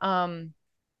wonder.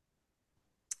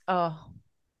 Oh,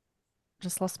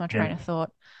 just lost my train yeah. of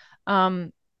thought.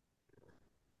 Um,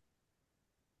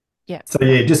 yeah, So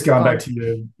yeah, just going back gone.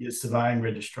 to your surveying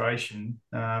registration.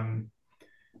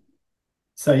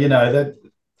 So you know that.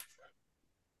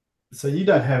 So you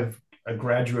don't have a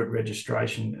graduate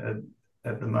registration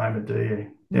at the moment, do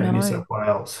you? Down in New No, South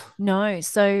Wales. no.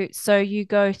 So you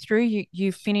go through.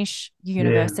 You finish Yeah,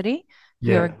 university.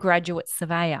 You're a yeah, graduate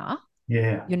surveyor.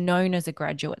 yeah. You're known as a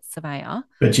graduate surveyor,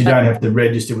 But you but don't have to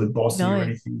register with Bossy or no,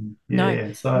 anything. no, Yeah.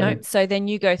 no. So So then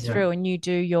you go yeah, through and you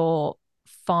do your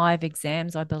 5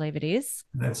 exams, I believe it is,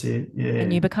 that's it. and Yeah.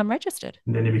 you become registered.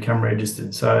 And then you become registered.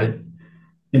 Yep. So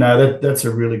that's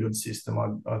a really good system.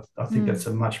 I think Mm. that's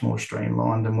a much more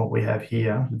streamlined than what we have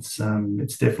here. It's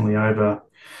definitely over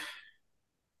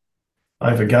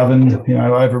governed,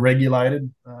 over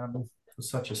regulated for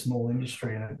such a small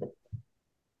industry. And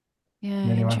Yeah,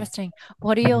 anyway, interesting.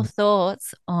 What are your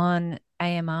thoughts on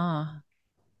AMR?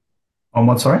 on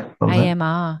what? Sorry, what was that?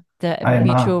 AMR, the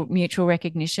AMR. mutual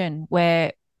recognition,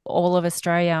 where all of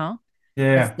Australia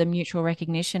has Yeah, the mutual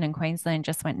recognition, and Queensland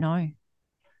just went no.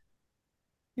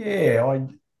 yeah.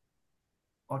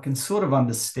 I can sort of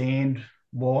understand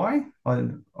why.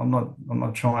 I'm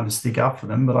not trying to stick up for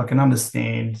them, but I can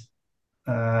understand.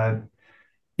 Uh,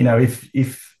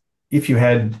 if you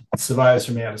had surveyors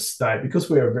from out of state, because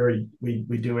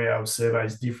we do our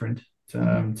surveys different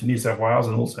Hmm. to New South Wales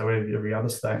and also every other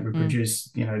state. We Mm. produce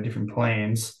different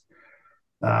plans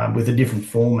with a different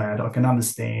format. I can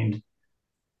understand.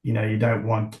 You don't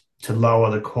want to lower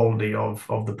the quality of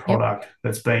the Yep. product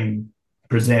that's being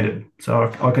presented. So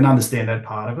I can understand that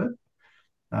part of it.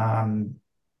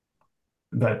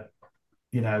 But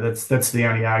that's the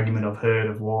only argument I've heard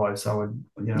of why. So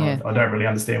Yeah. I don't really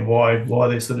understand why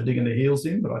they're sort of digging their heels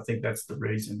in, but I think that's the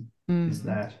reason is Mm.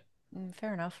 that.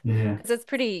 Fair enough. Yeah, Because it's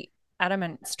pretty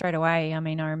adamant straight away. I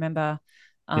mean, I remember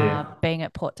yeah. being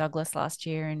at Port Douglas last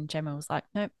year and Gemma was like,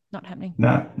 nope, not happening.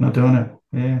 No, not doing it.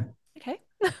 Yeah, Okay.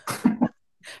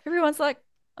 Everyone's like,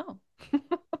 oh.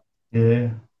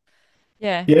 yeah,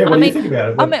 Yeah. yeah. I What do you mean, think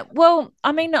about it? I mean, well,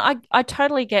 I mean, I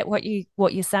totally get what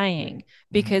you're saying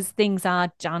because things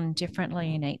are done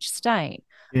differently in each state.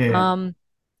 Yeah, Um,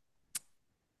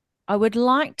 I would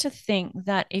like to think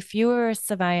that if you were a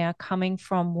surveyor coming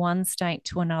from one state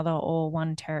to another or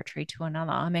one territory to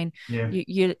another, I mean, yeah,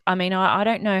 I mean, I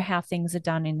don't know how things are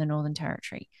done in the Northern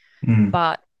Territory, mm,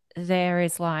 but there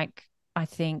is like, I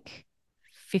think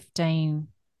 15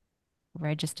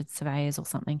 registered surveyors or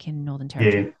something in Northern yeah.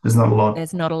 Territory. There's not a lot.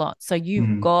 There's not a lot. So you've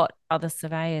Mm, got other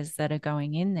surveyors that are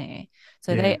going in there.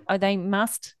 So yeah, they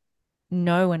must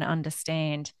know and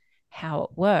understand how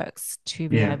it works to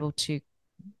be yeah, able to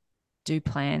do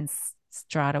plans,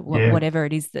 strata, yeah, whatever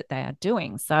it is that they are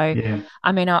doing. So, yeah,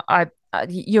 I mean,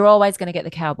 you're always going to get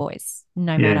the cowboys,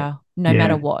 yeah, no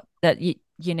matter yeah, what.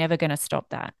 You're never going to stop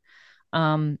that.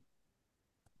 Um,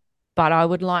 but I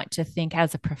would like to think,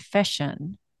 as a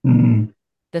profession, mm,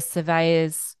 the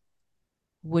surveyors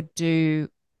would do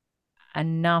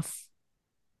enough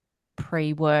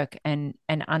pre-work and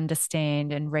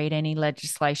understand and read any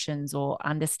legislations or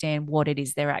understand what it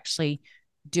is they're actually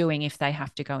doing if they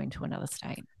have to go into another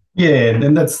state. yeah.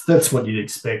 And that's what you'd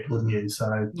expect, wouldn't you?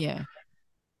 So, Yeah.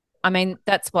 I mean,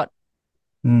 that's what,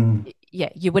 mm, yeah,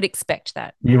 you would expect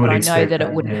that. you But would I know expect that it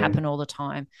that. wouldn't Yeah, happen all the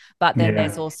time. But then yeah,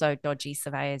 there's also dodgy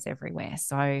surveyors everywhere.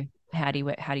 So how do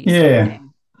you stop yeah.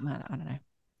 them? I don't know.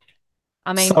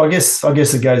 I So mean, I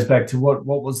guess it goes back to what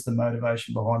was the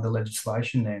motivation behind the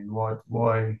legislation then?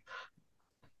 Why?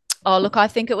 oh, look, I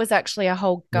think it was actually a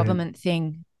whole Yeah, government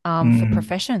thing for mm,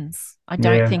 professions. I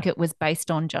don't yeah. think it was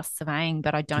based on just surveying,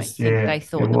 but I don't Just think yeah, they it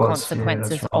thought the was. Yeah,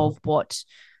 that's consequences right. of what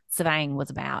surveying was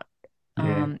about,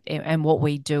 Yeah, and what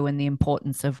we do and the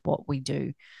importance of what we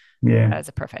do yeah, as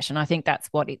a profession. I think that's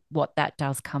what that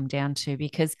does come down to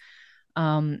because,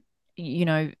 um, you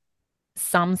know,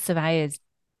 some surveyors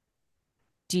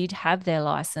did have their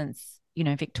license,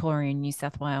 Victoria and New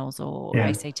South Wales or yeah,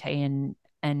 ACT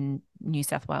and New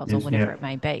South Wales or yes, whatever yeah, it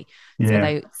may be. So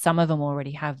yeah, some of them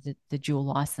already have the dual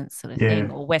license sort of yeah.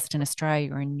 thing, or Western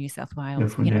Australia or in New South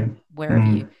Wales, Definitely, yeah. wherever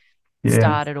you Mm, yeah,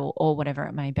 started or whatever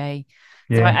it may be.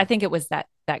 So yeah, I think it was that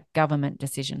government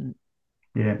decision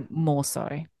yeah, more so.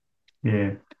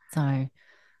 yeah, So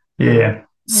yeah.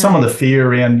 Some of no, the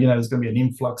fear around, there's going to be an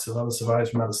influx of other surveyors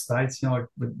from other states. Like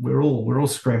we're all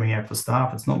screaming out for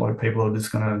staff. It's not like people are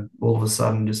just going to all of a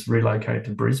sudden just relocate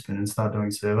to Brisbane and start doing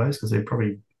surveys because they're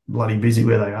probably bloody busy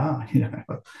where they are.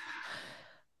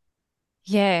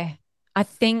 yeah, I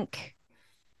think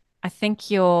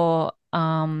your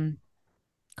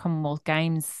Commonwealth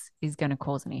Games is going to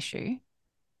cause an issue.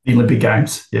 The Olympic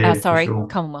Games, yeah, for Sorry, sure.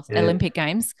 Commonwealth Yeah, Olympic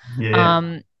Games. yeah.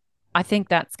 Um, I think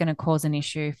that's going to cause an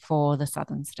issue for the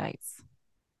southern states.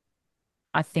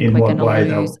 I think In we're what going to way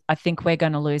lose. though? I think we're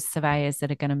going to lose surveyors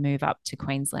that are going to move up to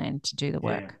Queensland to do the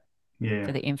Yeah, work yeah,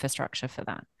 for the infrastructure for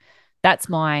that. That's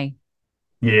my.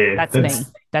 yeah. That's me.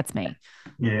 That's me.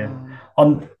 Yeah.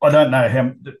 I don't know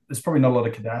how. There's probably not a lot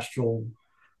of cadastral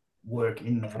work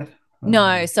in that.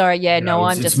 No, sorry. Yeah, no,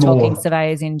 I'm It's just talking more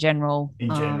surveyors in general.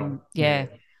 in general. Yeah. Yeah,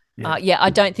 yeah, Yeah, I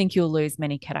don't think you'll lose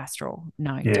many cadastral.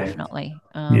 No, yeah, definitely.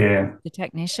 yeah, The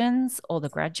technicians or the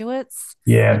graduates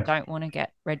that yeah, don't want to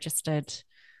get registered.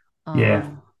 yeah.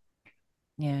 Um,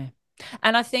 yeah.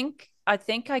 And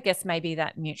I guess maybe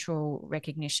that mutual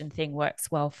recognition thing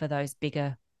works well for those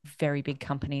bigger, very big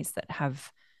companies that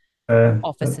have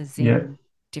offices Yeah, in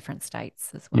different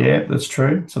states as well. yeah. That's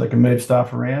true. So they can move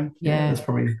staff around. Yeah, Yeah. that's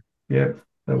probably yeah.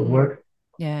 That would Mm, work.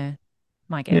 yeah.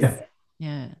 My guess. Yeah,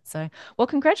 Yeah. So, well,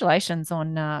 congratulations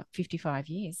on 55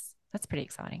 years. That's pretty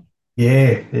exciting.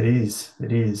 yeah. It is.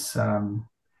 It is. I'm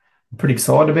pretty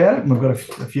excited about it. And we've got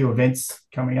a few events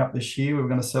coming up this year. We're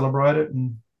going to celebrate it,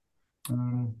 and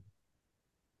um,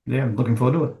 yeah, I'm looking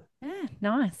forward to it. Yeah,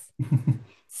 nice.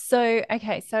 So,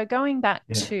 okay, so going back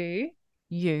Yeah, to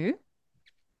you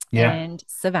yeah, and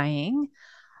surveying,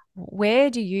 where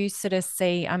do you sort of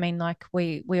see, I mean, like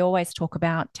we always talk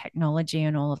about technology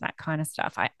and all of that kind of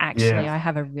stuff. I yeah.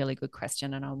 have a really good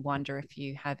question and I wonder if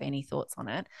you have any thoughts on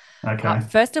it. Okay.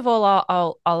 First of all,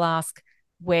 I'll ask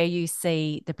where you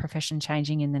see the profession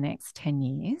changing in the next 10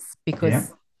 years Yeah,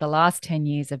 because the last 10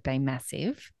 years have been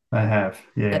massive. I have.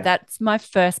 Yeah, That's my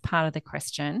first part of the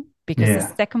question because the yeah.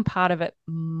 second part of it,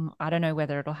 I don't know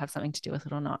whether it'll have something to do with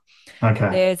it or not. Okay.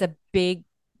 There's a big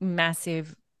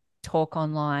massive talk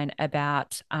online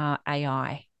about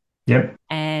AI Yep.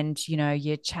 and,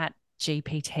 your chat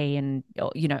GPT and,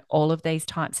 all of these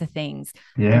types of things.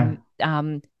 Yeah.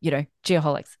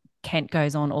 Geoholics, Kent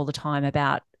goes on all the time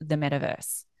about the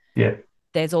metaverse. Yeah.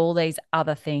 There's all these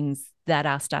other things that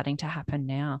are starting to happen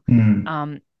now.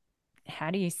 Mm.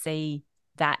 How do you see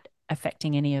that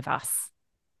affecting any of us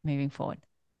moving forward?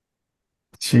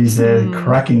 She's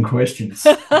cracking questions.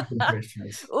 Cracking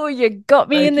questions. Oh, you got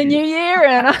me in Thank the you. new year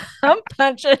and I'm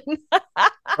punching.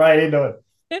 Right into it.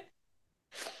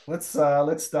 Let's start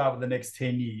with the next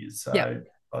 10 years. Yeah.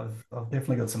 So I've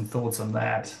definitely got some thoughts on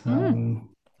that.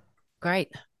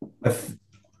 Great.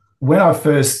 When I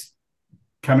first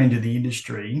come into the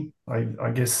industry,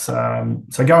 I guess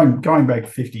so going back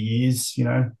 50 years,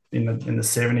 in the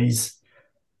 70s,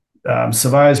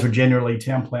 surveyors were generally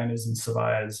town planners and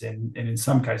surveyors, and in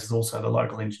some cases also the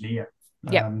local engineer.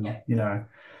 Yeah.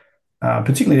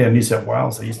 Particularly in New South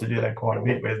Wales, they used to do that quite a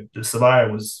bit, where the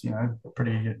surveyor was,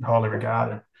 pretty highly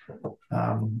regarded.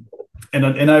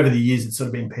 And over the years, it's sort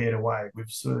of been pared away. We've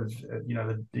sort of,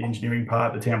 the engineering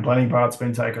part, the town planning part's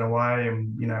been taken away,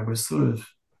 and we're sort of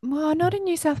Well, not in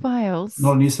New South Wales.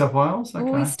 not in New South Wales.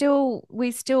 Okay,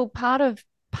 we still part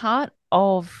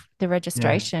of the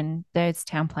registration. There's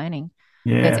town planning.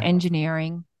 There's yeah,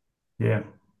 engineering, yeah,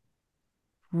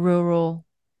 rural,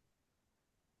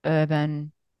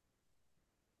 urban.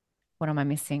 What am I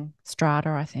missing? Strata,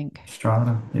 I think.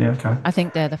 strata. Yeah, okay, I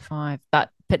think they're the five,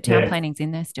 but town yeah, planning's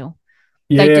in there still.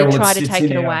 They yeah. did Well, try to take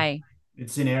it away.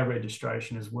 it's in our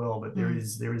registration as well, but there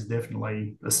is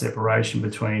definitely a separation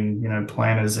between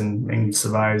planners and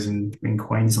surveyors in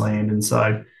Queensland, and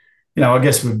so I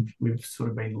guess we've sort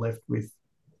of been left with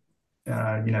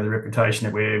the reputation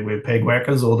that we're peg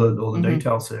whackers or the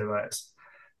detail surveys.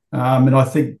 And I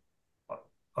think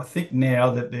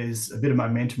now that there's a bit of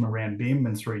momentum around BIM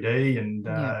and 3D and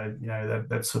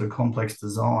that sort of complex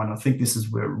design, I think this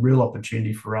is a real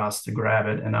opportunity for us to grab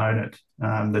it and own it,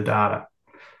 the data.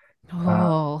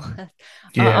 Oh,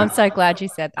 Yeah, I'm so glad you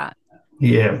said that.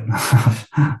 yeah.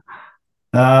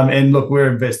 And look,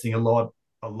 we're investing a lot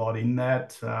in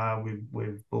that.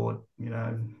 We've bought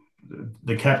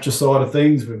the capture side of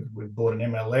things. We've bought an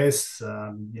MLS.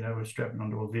 We're strapping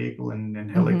onto a vehicle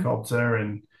and helicopter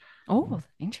and. Oh,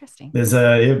 interesting.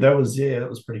 That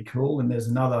was pretty cool. And there's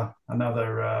another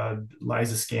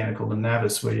laser scanner called the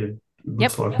Navis, where it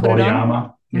looks like body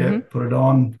armor. Yeah, put it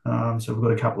on. So we've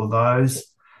got a couple of those.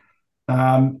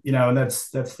 And that's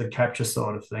the capture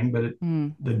side of thing. But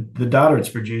the data it's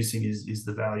producing is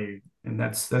the value, and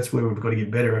that's where we've got to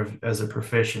get better as a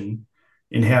profession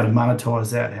in how to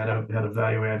monetize that, how to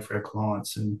value add for our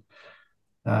clients, and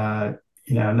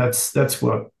and that's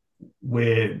where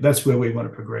we want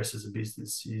to progress as a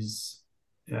business is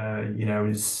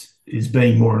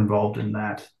being more involved in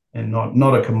that, and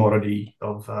not a commodity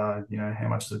of how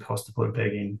much does it cost to put a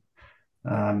peg in,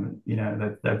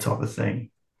 that type of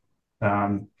thing.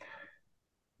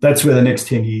 That's where the next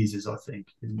 10 years is, I think,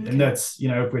 and that's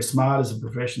if we're smart as a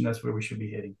profession, that's where we should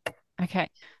be heading. Okay.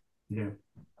 Yeah.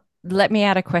 Let me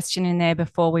add a question in there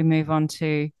before we move on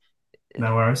to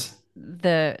no worries.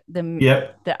 The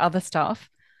other stuff.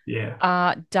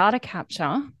 Yeah. Data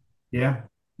capture. Yeah.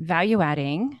 Value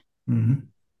adding. Mm-hmm.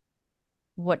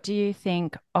 What do you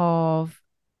think of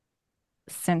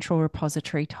central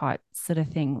repository type sort of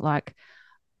thing? Like,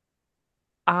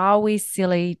 are we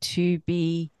silly to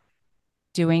be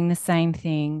doing the same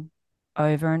thing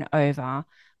over and over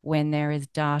when there is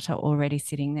data already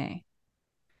sitting there?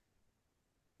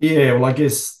 Yeah, well, I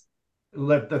guess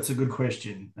that's a good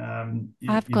question.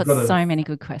 I've got so many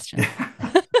good questions.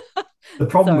 The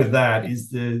problem with that is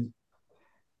the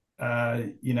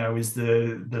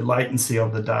latency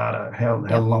of the data.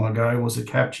 How long ago was it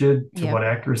captured? To what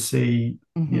accuracy?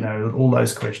 All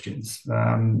those questions.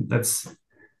 That's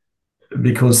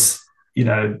because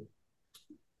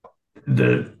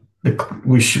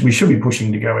we should be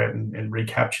pushing to go out and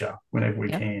recapture whenever we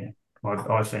can.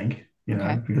 I think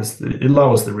because it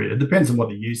lowers the risk. It depends on what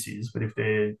the use is, but if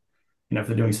they're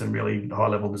doing some really high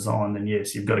level design, then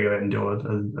yes, you've got to go out and do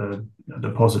a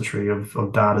depository of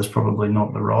data is probably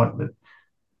not the right. But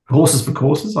horses for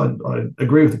courses, I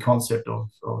agree with the concept of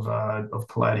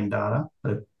collating data,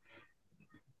 but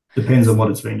depends on what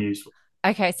it's being used for.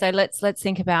 Okay, so let's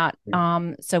think about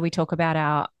so we talk about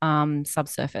our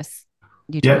subsurface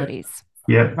utilities.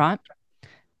 Yeah. Right.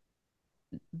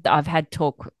 I've had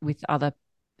talk with other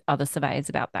surveyors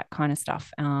about that kind of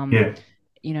stuff. And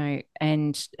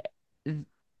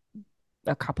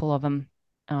a couple of them,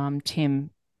 Tim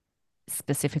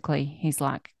specifically, he's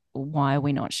like, why are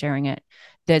we not sharing it?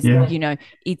 There's,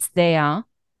 it's there.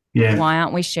 Yeah. Why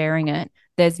aren't we sharing it?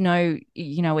 There's no,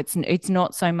 it's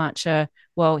not so much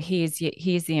well, here's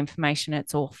the information,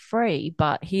 it's all free,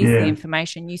 but here's the Yeah.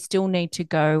 information. You still need to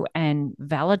go and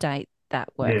validate that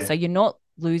work. Yeah. So you're not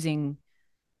losing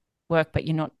work, but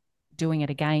you're not doing it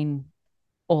again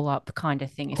all up kind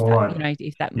of thing, if All that, right.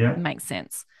 if that Yeah. makes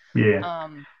sense. Yeah.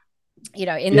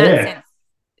 In that Yeah.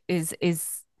 sense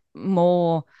is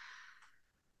more,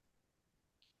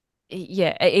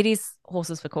 yeah, it is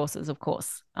horses for courses, of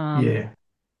course. Yeah.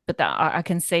 But that I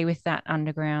can see with that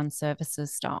underground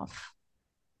services stuff.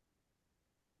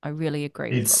 I really agree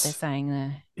with what they're It's saying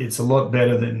there. it's a lot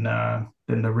better than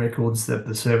the records that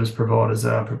the service providers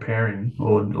are preparing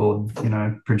or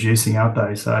producing, aren't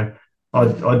they? So I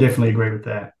definitely agree with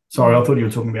that. Sorry, I thought you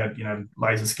were talking about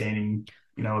laser scanning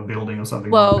a building or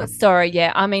something like Well, that. sorry,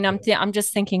 yeah. I mean, I'm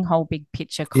just thinking whole big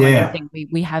picture kind of Yeah. thing.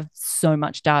 We have so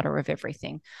much data of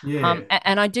everything, Yeah.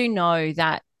 and I do know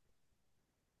that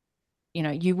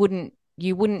you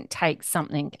wouldn't take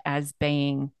something as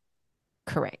being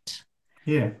correct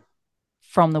Yeah.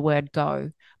 from the word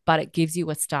go, but it gives you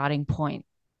a starting point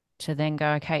to then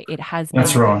go, okay, it has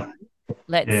That's been right. done.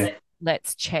 Let's Yeah.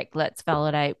 let's check, let's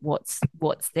validate what's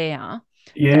there.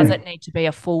 Does Yeah. it need to be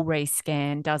a full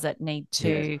rescan? Does it need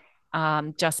Yeah.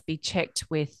 to just be checked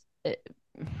with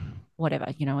whatever,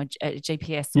 a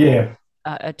GPS or Yeah.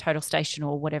 a total station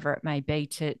or whatever it may be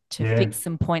to Yeah. fix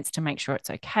some points to make sure it's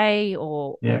okay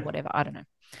or Yeah. whatever. I don't know.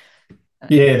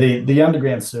 Yeah, the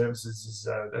underground services is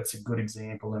that's a good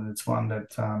example, and it's one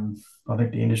that I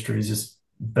think the industry has just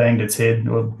banged its head,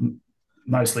 or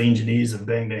mostly engineers have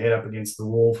banged their head up against the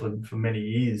wall for many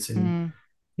years. And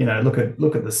look at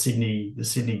the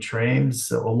Sydney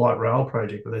trams or light rail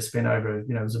project where they spent over it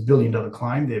was $1 billion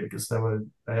claim there because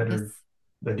Yes,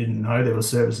 they didn't know there were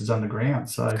services underground.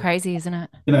 it's So crazy, isn't it?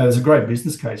 there's a great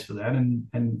business case for that. And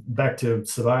back to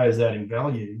surveyors adding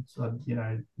value. So,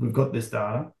 we've got this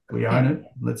data, we Yeah. own it.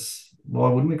 Why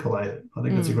wouldn't we collate it? I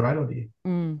think that's a great idea.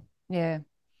 Yeah.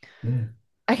 Yeah.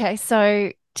 Okay,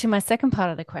 so to my second part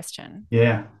of the question,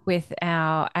 Yeah. with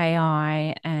our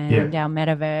AI and Yeah. our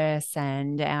metaverse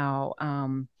and our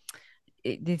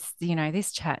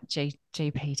this chat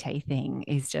GPT thing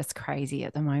is just crazy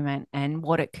at the moment, and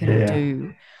what it can Yeah.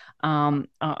 do. I'm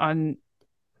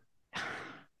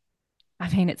I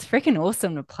mean, it's freaking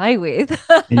awesome to play with.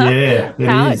 Yeah, it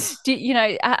How is.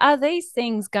 are these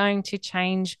things going to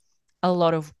change a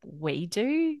lot of we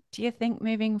do you think,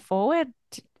 moving forward?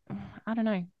 I don't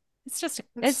know. It's just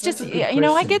That's a good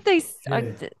I get question. these.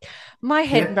 Yeah. My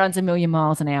head Yeah. runs a million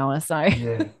miles an hour, so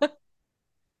Yeah.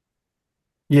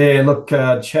 Yeah, look,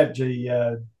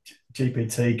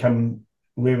 GPT come.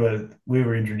 We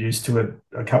were introduced to it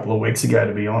a couple of weeks ago.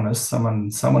 To be honest,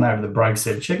 someone over the break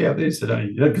said, "Check out this."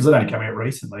 Because it only came out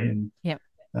recently, and yeah,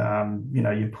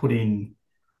 you put in,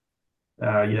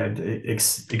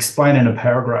 explain in a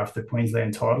paragraph the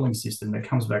Queensland titling system. That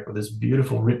comes back with this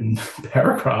beautiful written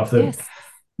paragraph that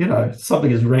yes,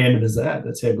 something as random as that.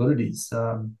 That's how good it is.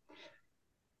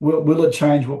 Will it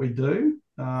change what we do?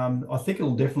 I think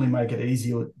it'll definitely make it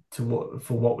easier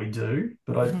for what we do,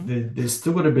 but there's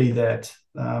still got to be that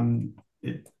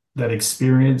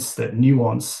experience, that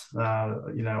nuance,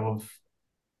 of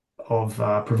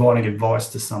providing advice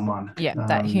to someone. yeah,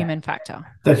 that human factor.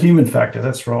 That human factor.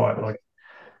 That's right.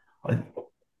 Like,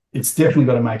 it's definitely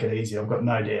got to make it easier. I've got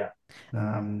no doubt.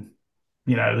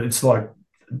 It's like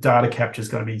data capture is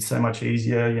going to be so much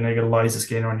easier. You got a laser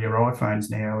scanner on your iPhones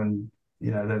now, and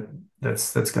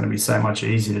that's going to be so much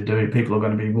easier to do. People are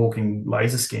going to be walking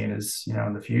laser scanners,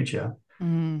 in the future.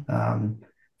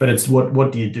 But it's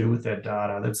what do you do with that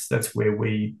data? That's where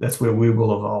we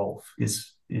will evolve.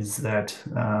 Is that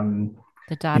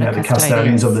The data the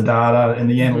custodians of the custodians. data and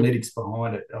the analytics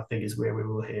behind it, I think, is where we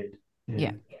will head.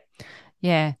 Yeah.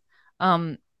 Yeah.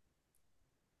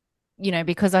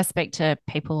 Because I speak to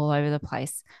people all over the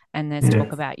place, and there's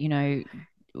talk about,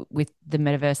 with the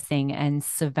metaverse thing and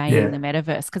surveying the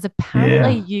metaverse, because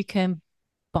apparently Yeah. you can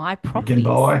buy You can properties.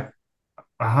 buy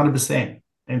 100%,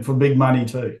 and for big money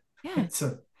too. Yeah.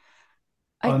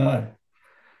 I know.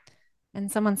 And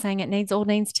someone's saying it all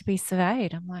needs to be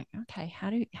surveyed. I'm like, okay, how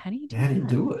do you do How do you that?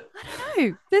 do it? I don't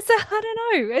know. I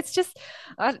don't know. It's just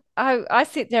I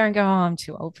sit there and go, oh, I'm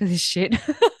too old for this shit.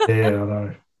 Yeah, I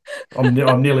know.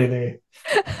 I'm nearly there.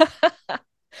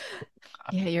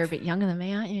 Yeah, you're a bit younger than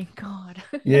me, aren't you? God.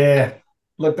 Yeah.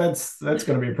 Look, that's going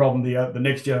to be a problem the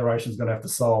next generation is going to have to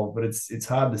solve, but it's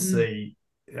hard to see.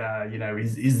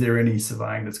 Is there any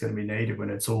surveying that's going to be needed when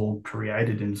it's all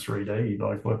created in 3D?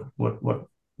 Like,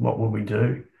 what will we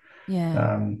do?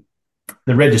 Yeah.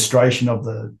 The registration of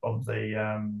the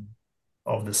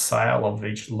sale of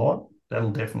each lot that'll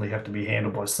definitely have to be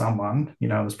handled by someone.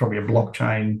 There's probably a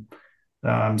blockchain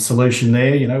solution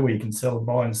there, where you can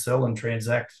buy and sell and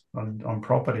transact on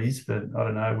properties, but I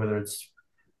don't know whether it's,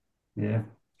 yeah,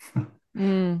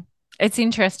 It's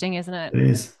interesting, isn't it? it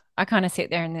is. I kind of sit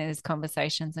there in these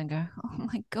conversations and go, oh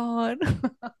my God.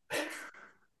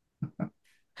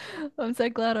 I'm so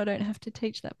glad I don't have to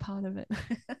teach that part of it.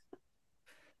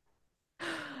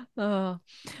 Oh,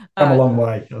 Come a long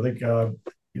way. I think,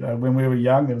 when we were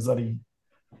young, there was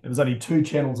only two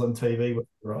channels on TV when we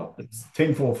were up. It's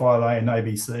 10:45 and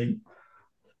ABC.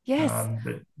 yes.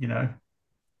 But in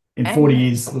And 40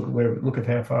 years, look at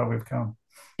how far we've come.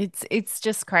 it's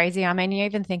just crazy. I mean, you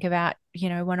even think about,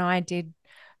 when I did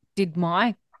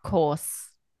my course,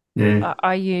 Yeah,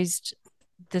 I used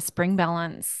the spring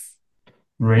balance in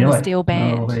a really. steel Oh,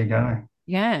 band. there you go.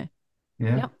 Yeah.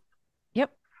 Yeah, Yep. Yep.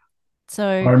 I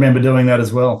So remember doing that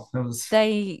as well. It was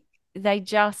they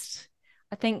just,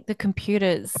 I think the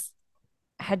computers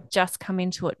had just come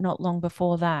into it not long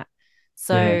before that. yeah.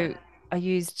 So I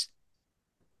used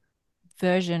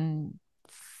version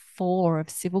 4 of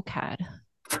Civil CAD.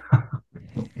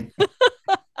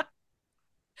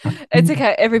 It's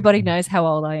okay. Everybody knows how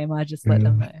old I am. I just let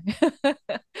them know.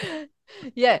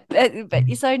 Yeah. But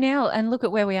so now, and look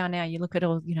at where we are now. You look at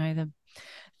all,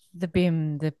 the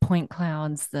BIM, the point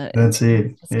clouds, That's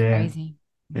it. it's Yeah, crazy.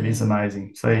 it is Yeah.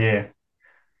 amazing. So Yeah. yeah,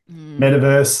 Mm.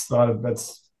 metaverse.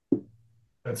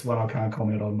 That's one I can't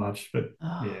comment on much, but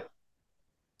Oh, yeah,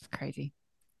 it's crazy.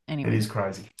 it Anyway. is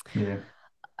crazy. Yeah.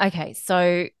 Okay,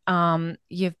 so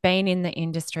you've been in the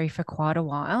industry for quite a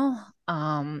while.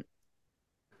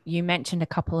 You mentioned a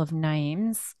couple of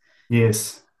names,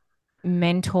 Yes,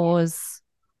 mentors.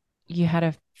 You had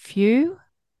a few.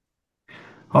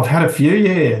 I've had a few.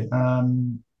 Yeah.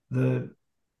 The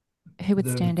Who would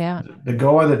the stand out? the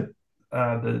guy that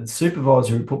the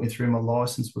supervisor who put me through my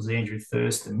license was Andrew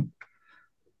Thurston,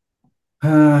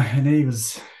 and he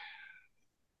was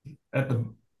at the.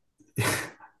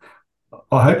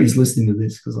 I hope he's listening to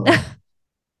this because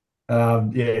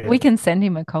yeah. We can send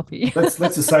him a copy. Let's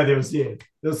just say there was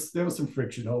some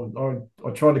friction.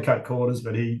 I tried to cut corners,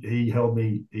 but he held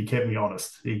me. He kept me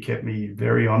honest. He kept me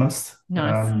very honest.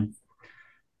 Nice.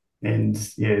 And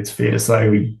yeah, it's fair to say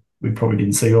we probably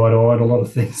didn't see eye to eye on a lot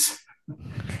of things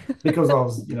because I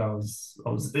was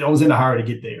in a hurry to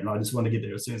get there, and I just wanted to get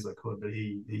there as soon as I could. But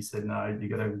he said, no, you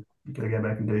got to go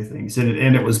back and do things,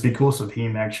 and it was because of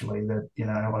him actually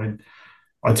that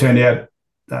I turned out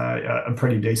a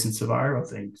pretty decent surveyor, I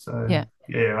think. So Yeah.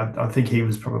 yeah, I think he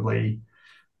was probably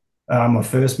my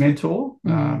first mentor,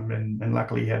 Mm. and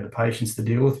luckily he had the patience to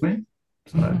deal with me.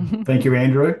 So thank you,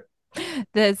 Andrew.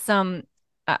 There's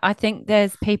I think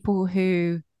there's people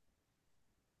who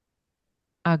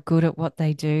are good at what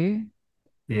they do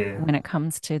Yeah, when it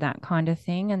comes to that kind of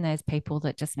thing, and there's people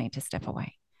that just need to step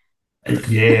away.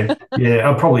 yeah.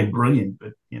 I'm probably brilliant,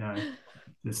 but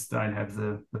just don't have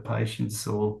the patience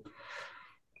or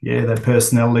that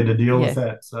personality to deal with Yeah.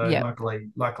 that. So Yeah. luckily,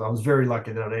 I was very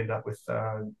lucky that I'd end up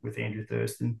with Andrew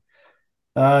Thurston.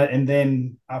 And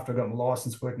then after I got my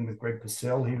license working with Greg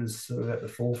Purcell, he was sort of at the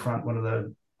forefront, one of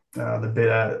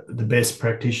the best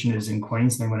practitioners in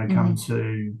Queensland when it comes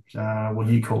to well,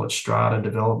 you call it strata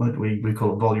development, we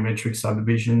call it volumetric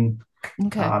subdivision,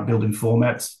 Okay. building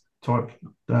formats type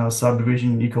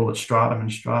subdivision. You call it stratum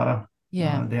and strata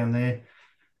Yeah. down there,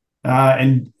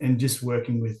 and just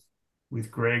working with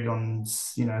Greg on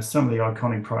some of the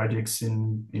iconic projects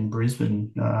in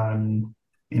Brisbane.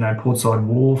 Portside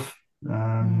Wharf.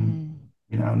 Mm.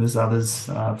 And there's others,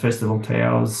 Festival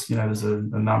Towers. There's a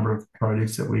number of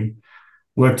projects that we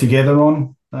work together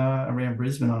on around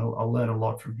Brisbane. I learned a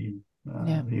lot from him.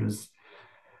 Yeah. He was,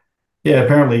 yeah,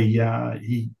 apparently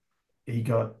he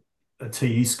got a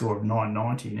TE score of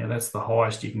 990. Now that's the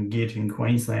highest you can get in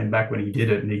Queensland back when he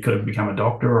did it, and he could have become a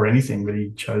doctor or anything, but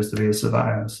he chose to be a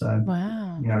surveyor. So,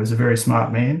 Wow. he's a very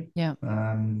smart man. Yeah.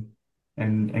 And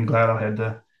glad I had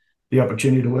the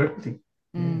opportunity to work with him.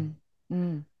 Yeah. Mm.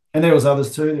 Mm. And there was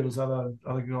others too. There was other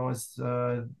guys,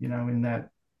 in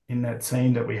that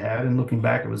team that we had. And looking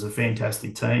back, it was a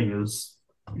fantastic team. It was,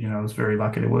 I was very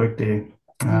lucky to work there.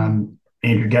 Mm.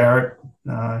 Andrew Garrett,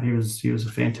 he was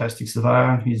a fantastic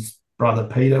surveyor. His brother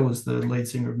Peter was the lead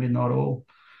singer of Midnight Oil.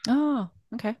 Oh,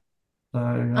 okay. So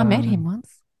I met him once.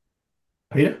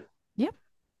 Peter, Yep.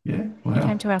 yeah, He came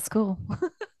wow, to our school.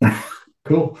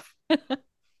 cool.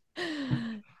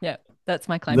 Yeah, that's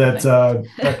my claim to That fame.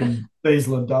 back in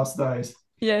diesel and dust days.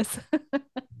 Yes.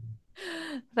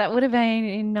 That would have been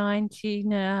in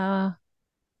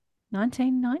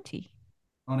 1990.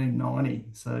 1990.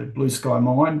 So Blue Sky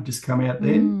Mine just come out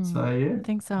then. So I yeah,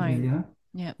 think so. there you go.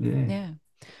 Yeah. Yeah. Yeah.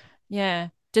 Yeah.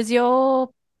 Does your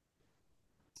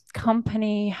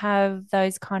company have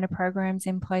those kind of programs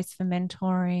in place for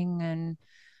mentoring and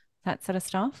that sort of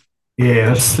stuff?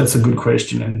 Yeah, that's a good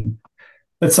question, and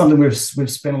that's something we've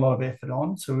spent a lot of effort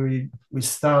on. So we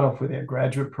start off with our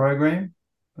graduate program.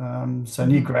 So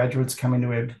new Mm-hmm. graduates come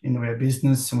into our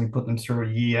business, and we put them through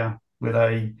a year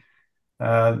where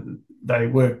uh, they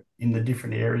work in the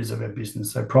different areas of our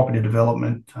business. So property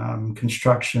development,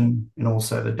 construction, and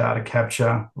also the data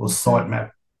capture or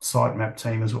Mm-hmm. site map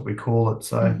team is what we call it.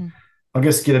 So Mm-hmm. I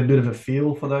guess get a bit of a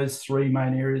feel for those three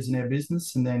main areas in our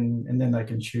business, and then they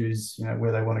can choose,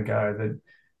 where they want to go.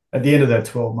 At the end of that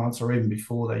 12 months or even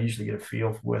before, they usually get a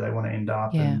feel for where they want to end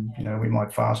up, Yeah. and we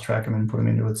might fast track them and put them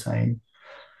into a team.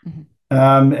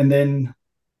 Mm-hmm. And then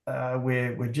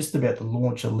we're just about to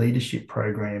launch a leadership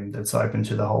program that's open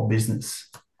to the whole business.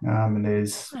 And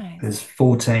Nice. there's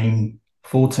 14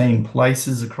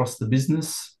 places across the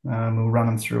business. We'll run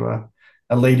them through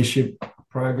a leadership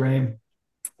program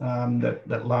that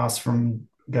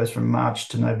goes from March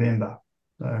to November.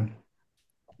 So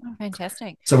Oh,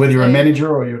 fantastic. so whether you're a So, manager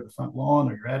or you're at the front line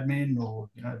or you're admin or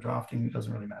drafting, it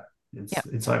doesn't really matter. It's yep.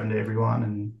 it's open to everyone,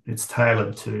 and it's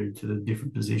tailored to the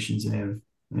different positions in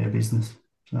our business.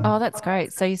 So Oh, that's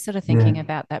great. So you're sort of yeah, thinking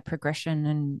about that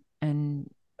progression and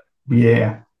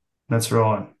yeah, that's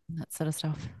right. that sort of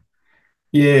stuff.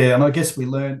 Yeah, and I guess we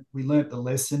learned the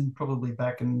lesson probably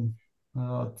back in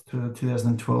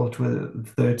 2012 to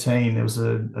 13. There was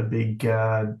a big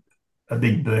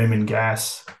boom in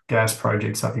gas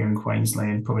projects up here in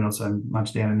Queensland. Probably not so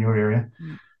much down in your area.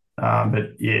 Mm.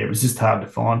 But yeah, it was just hard to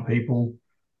find people.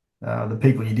 The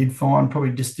people you did find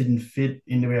probably just didn't fit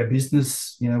into our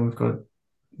business. We've got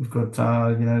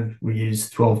we use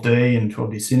 12D and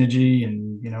 12D Synergy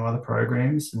and other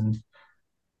programs, and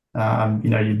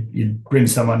you'd bring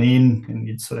someone in and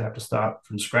you'd sort of have to start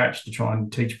from scratch to try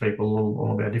and teach people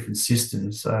all about different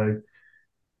systems. So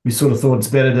we sort of thought it's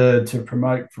better to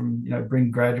promote from,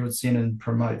 bring graduates in and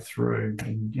promote through.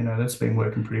 And, that's been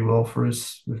working pretty well for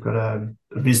us. We've got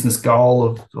a business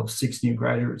goal of 6 new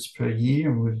graduates per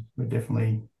year, and we're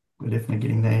definitely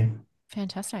getting there.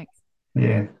 Fantastic.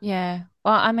 Yeah. Yeah.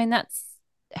 Well, I mean, that's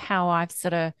how I've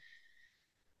sort of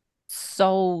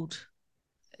sold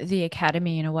the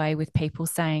academy in a way, with people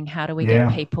saying, how do we get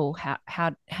Yeah. people?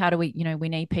 How do we, we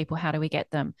need people, how do we get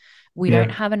them? We don't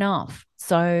Yeah. have enough.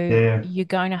 So Yeah. you're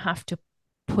going to have to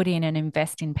put in and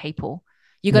invest in people.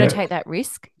 You got to Yeah. take that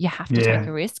risk. You have to take Yeah.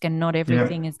 a risk, and not Yeah.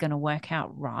 everything is going to work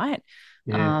out right.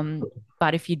 Yeah.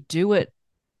 But if you do it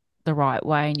the right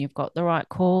way and you've got the right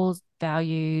calls,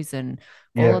 values, and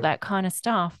all of Yeah. that kind of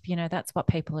stuff, that's what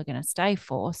people are going to stay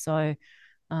for. So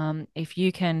if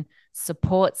you can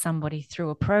support somebody through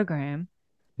a program,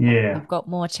 Yeah. you've got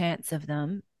more chance of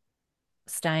them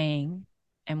staying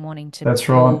and wanting to That's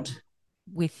right. build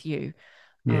with you.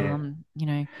 Yeah. You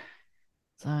know,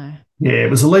 so Yeah, it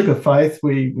was a leap of faith.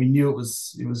 We knew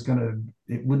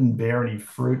it wouldn't bear any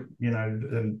fruit,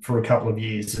 for a couple of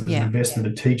years. It was an yeah,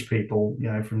 investment to teach people,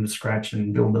 from the scratch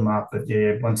and build them up. But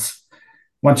yeah, once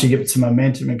you get some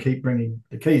momentum and keep bringing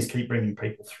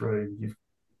people through.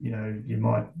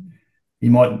 You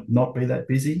might not be that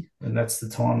busy, and that's the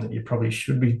time that you probably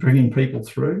should be bringing people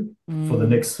through for the mm,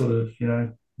 next sort of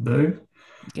boom.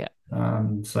 yeah,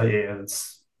 So yeah,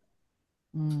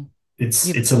 mm, it's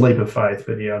you, it's a leap of faith,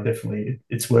 but yeah, definitely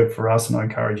it's worked for us, and I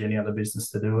encourage any other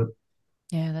business to do it.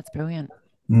 yeah, that's brilliant.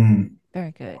 Mm,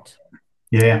 Very good.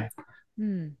 yeah.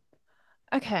 Mm,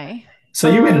 okay. So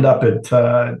you ended up at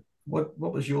what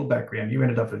was your background? You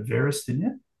ended up at Verus, didn't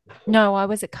you? No, I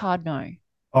was at Cardno.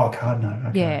 Oh, Cardno.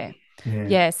 Okay. Yeah, Yeah.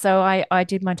 yeah. So I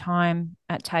did my time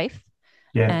at TAFE,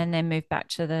 Yeah. and then moved back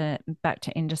to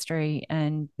industry,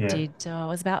 and Yeah. did I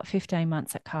was about 15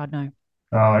 months at Cardno.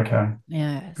 Oh, okay.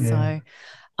 Yeah. Yeah. So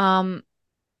um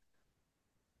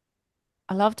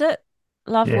I loved it.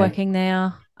 Loved Yeah. working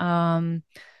there.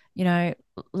 You know,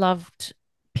 loved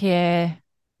Pierre,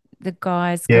 the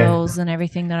guys, Yeah. girls, and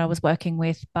everything that I was working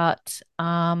with. But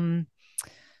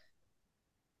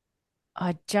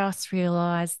I just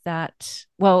realized that,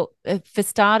 well, for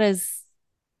starters,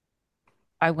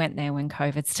 I went there when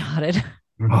COVID started.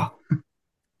 Oh,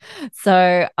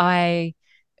 So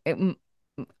it,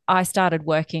 I started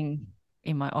working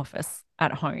in my office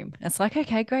at home. It's like,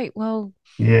 okay, great. Well,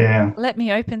 yeah. let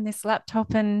me open this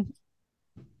laptop and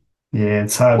Yeah.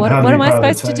 It's hard what hard to what be am I part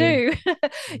of supposed the to team. do?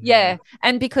 Yeah. Yeah.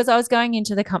 And because I was going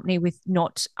into the company with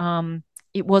not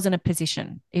it wasn't a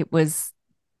position. It was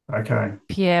Okay.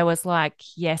 Pierre was like,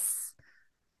 yes,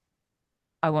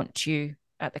 I want you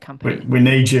at the We company. we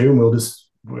need you, and we'll just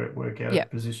work out a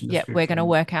Yep. position to Yep. We're going to strictly.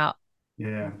 work out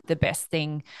Yeah. the best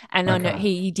thing. And I know Okay.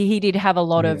 he did have a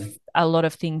lot Yeah.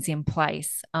 of things in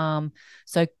place.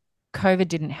 So COVID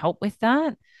didn't help with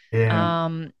that. Yeah.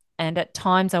 And at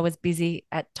times I was busy.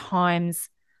 At times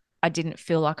I didn't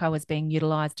feel like I was being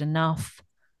utilized enough.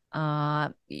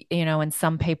 And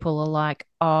some people are like,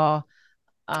 oh,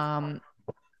 um,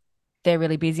 they're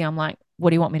really busy. I'm like, what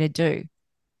do you want me to do?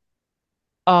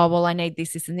 Oh, well, I need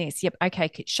this, this, and this. Yep. Okay.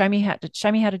 Show me how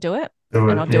to do it, Do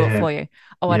and I'll it. do it for Yeah. you.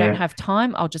 Oh, I don't Yeah. have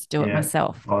time. I'll just do it Yeah.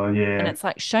 myself. Oh, And yeah. it's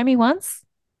like, show me once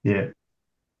Yeah.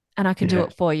 and I can do Yeah.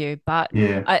 it for you. But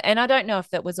Yeah. I don't know if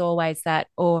that was always that,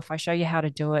 or if I show you how to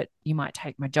do it, you might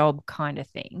take my job kind of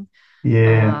thing.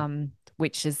 Yeah.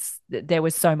 Which is there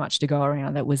was so much to go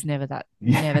around. That was never that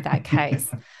Yeah.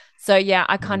 case. So yeah,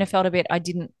 I kind of felt a bit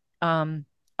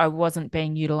I wasn't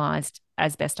being utilized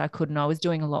as best I could. And I was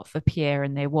doing a lot for Pierre.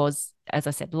 And there was, as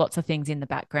I said, lots of things in the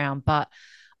background, but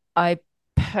I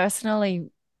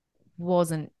personally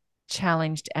wasn't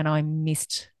challenged, and I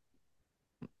missed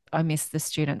the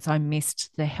students. I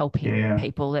missed the helping Yeah.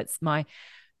 people.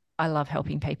 I love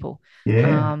helping people.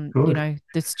 Yeah. Good.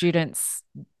 The students,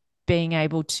 being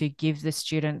able to give the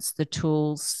students the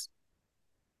tools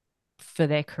for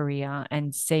their career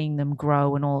and seeing them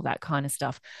grow and all that kind of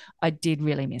stuff. I did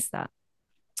really miss that.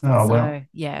 Oh, well. So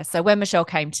yeah. So when Michelle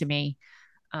came to me,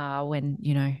 when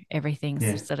everything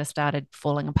Yeah. sort of started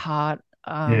falling apart,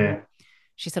 Yeah.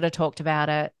 she sort of talked about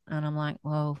it, and I'm like,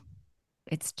 well,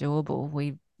 it's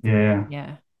doable. Yeah.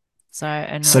 Yeah. So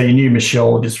and So you knew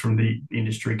Michelle just from the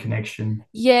industry connection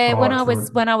yeah, prior to it.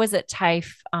 when I was at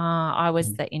TAFE, I was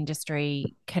Mm. the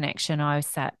industry connection. I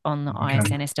sat on the Okay.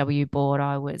 ISNSW board.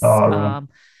 Oh, right.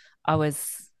 I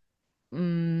was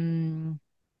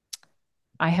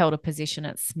I held a position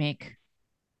at SMIC,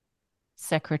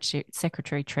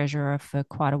 secretary treasurer for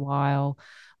quite a while,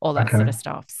 all that sort Okay. of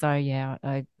stuff. So yeah,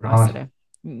 I sort Right. of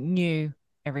knew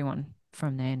everyone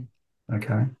from then.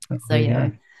 Okay. Oh, So there you yeah,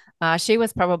 go. she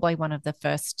was probably one of the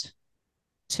first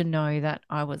to know that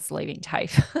I was leaving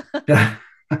TAFE. Yeah.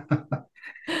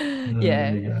 There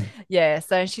Yeah. you go. Yeah.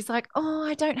 So she's like, oh,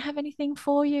 I don't have anything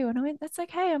for you. And I went, that's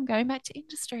okay. I'm going back to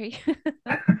industry.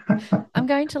 I'm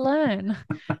going to learn.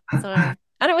 So, and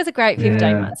it was a great 15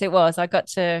 Yeah. months. It was. I got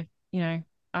to,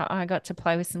 I got to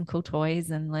play with some cool toys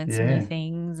and learn some new Yeah.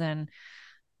 things and,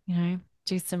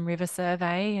 do some river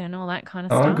survey and all that kind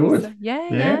of Oh, stuff. So good. yeah,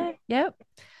 Yeah. yeah, yep,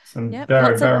 Some yep.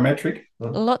 barometric. Oh,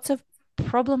 Lots of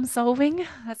problem solving,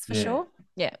 that's for yeah. sure.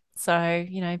 Yeah. So,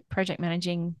 project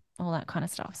managing, all that kind of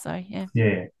stuff. So yeah,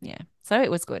 Yeah. yeah. So it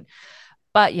was good.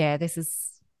 But yeah, this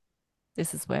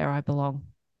is where I belong.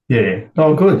 Yeah. Yeah.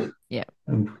 Oh, good. Yeah.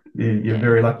 You're Yeah.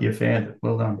 very lucky you found it.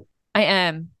 Well done. I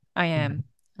am. I am.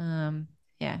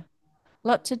 Yeah.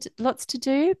 Lots to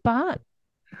do, but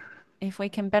if we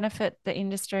can benefit the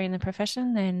industry and the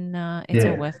profession, then it's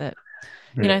all Yeah. worth it.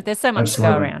 Yeah. There's so much to go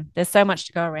Absolutely. around. There's so much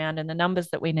to go around, and the numbers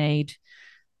that we need,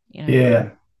 Yeah.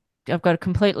 I've got a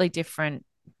completely different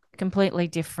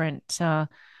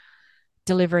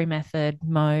delivery method,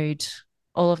 mode,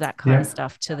 all of that kind of Yeah.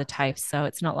 stuff to the TAFE. So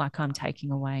it's not like I'm taking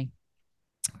away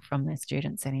from their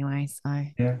students anyway. So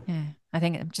Yeah. yeah, I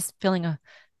think I'm just filling a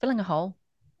hole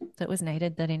that was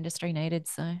needed, that industry needed.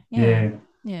 So yeah, Yeah.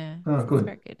 yeah, Oh, it's very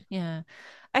good. good. Yeah.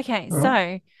 Okay, All right. so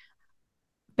Mm.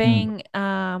 being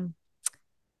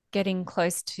getting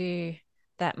close to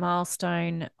that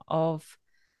milestone of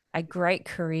a great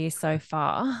career so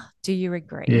far, do you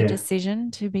regret your Yeah.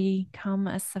 decision to become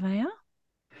a surveyor?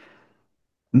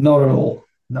 Not at all.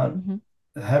 No,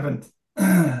 Mm-hmm. haven't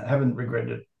haven't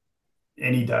regretted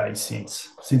any day since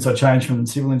I changed from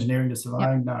civil engineering to Yep.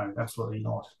 surveying. No, absolutely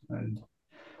not. And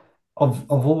I've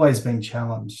always been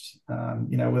challenged.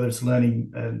 Whether it's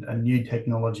learning a new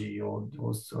technology or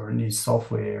a new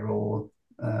software or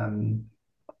and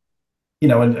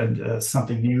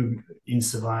something new in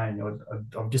surveying.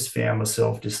 I've just found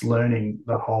myself just learning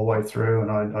the whole way through,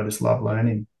 and I just love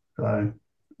learning. So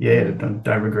yeah, Mm.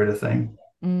 don't regret a thing.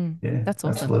 Yeah, That's awesome.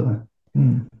 absolutely.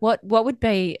 Mm. What would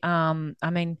be I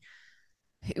mean,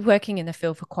 working in the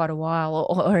field for quite a while,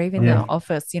 or even the Yeah.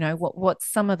 office, what's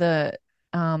some of the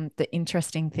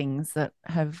interesting things that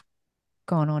have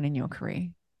gone on in your career?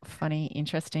 Funny,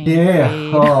 interesting, Yeah.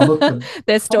 weird. Oh, look,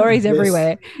 There's probably stories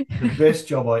everywhere. the best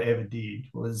job I ever did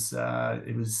was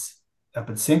it was up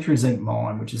at Century Zinc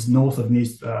Mine, which is north of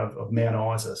of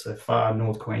Mount Isa, so far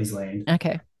North Queensland.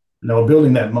 Okay. And they were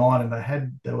building that mine, and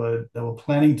they were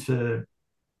planning to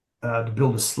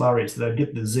build a slurry. So they'd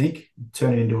get the zinc,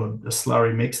 turn it into a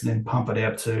slurry mix, and then pump it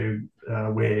out to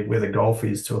where the Gulf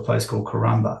is, to a place called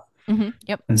Karumba. Mm-hmm.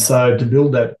 Yep. And so to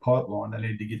build that pipeline, they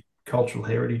needed to get cultural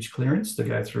heritage clearance to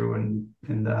go through and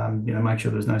make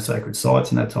sure there's no sacred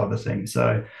sites and that type of thing.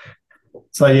 So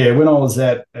yeah, when I was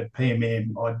at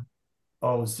PMM,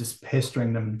 I was just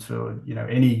pestering them to,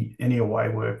 any away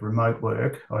work, remote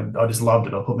work. I just loved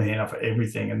it. I put my hand up for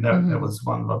everything, and that was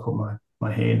one that I put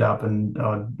my hand up, and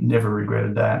I never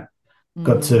regretted that.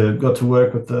 Got to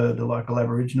work with the local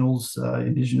Aboriginals,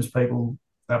 Indigenous people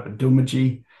up at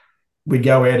Dulmiji. We'd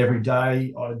go out every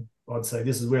day. I'd say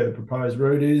this is where the proposed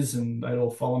route is, and they'd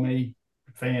all follow me,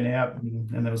 fan out,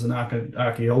 and there was an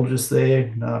archaeologist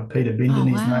there, Peter Binden,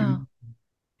 his name,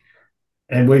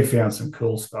 and we found some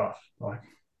cool stuff. Like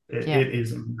it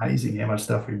is amazing how much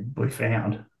stuff we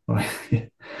found. Like,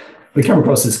 we come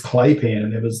across this clay pan,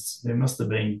 and there must have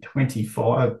been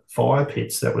 25 fire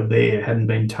pits that were there, hadn't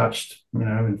been touched,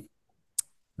 and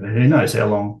who knows how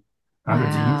long,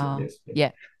 hundreds of years, I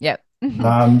guess. Yeah.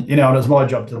 And it was my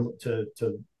job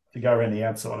to go around the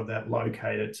outside of that,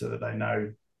 locate it so that they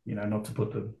know, not to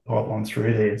put the pipeline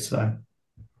through there. So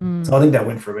I think that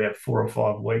went for about 4 or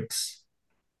 5 weeks.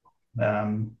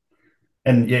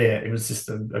 And yeah, it was just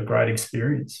a great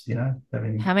experience,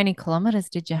 How many kilometers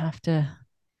did you have to?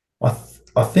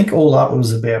 I think all up it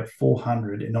was about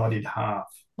 400, and I did half.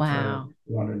 Wow.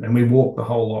 So 200, and we walked the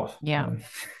whole lot. Yeah.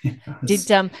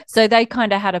 So they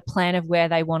kind of had a plan of where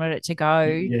they wanted it to go.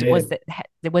 Yeah.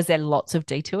 Was there lots of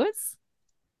detours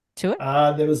to it?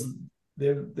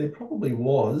 There probably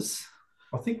was.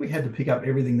 I think we had to pick up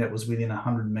everything that was within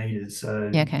 100 meters. So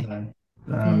yeah, okay.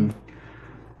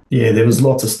 Yeah, there was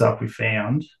lots of stuff we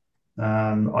found.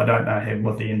 I don't know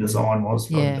what the end design was,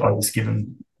 but I was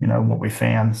given, what we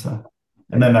found. So,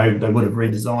 and then they would have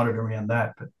redesigned it around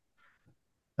that. But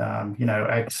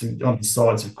actually on the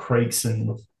sides of creeks,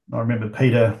 and I remember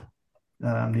Peter,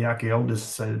 the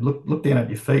archaeologist, said, "Look down at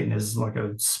your feet, and there's like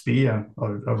a spear,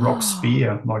 a rock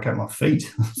spear, like at my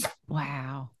feet."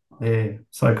 Wow. Yeah,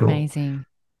 so cool. Amazing.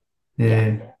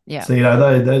 Yeah. So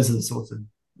those are the sorts of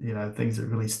things that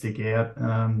really stick out.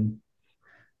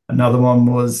 Another one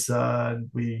was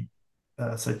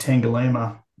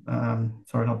Tangalooma,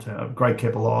 Great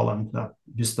Keppel Island,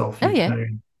 just off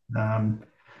Yeppoon.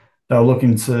 They were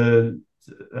looking to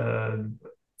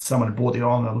someone had bought the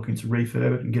island. They were looking to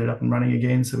refurb it and get it up and running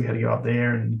again. So we had to go up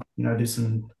there and do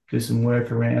some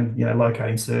work around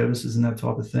locating services and that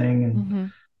type of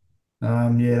thing.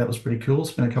 And that was pretty cool.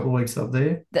 Spent a couple of weeks up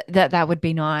there. That would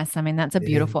be nice. I mean, that's a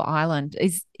beautiful island.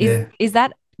 Is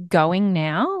that going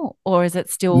now, or is it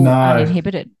still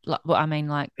uninhibited?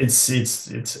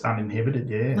 It's uninhibited.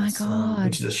 Yeah. My God,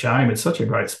 which is a shame. It's such a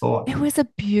great spot. It was a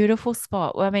beautiful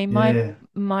spot. I mean,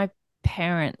 my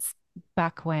parents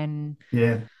back when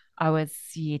I was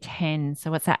year 10,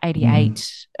 so what's that,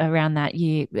 88, around that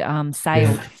year,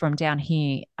 sailed from down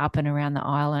here up and around the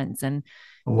islands. And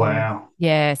wow.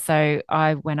 So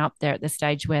I went up there at the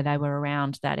stage where they were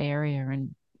around that area,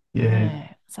 and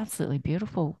it's absolutely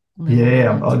beautiful.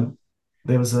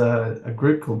 There was a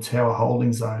group called Tower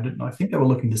Holdings owned it, and I think they were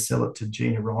looking to sell it to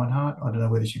Gina Reinhardt. I don't know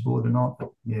whether she bought it or not, but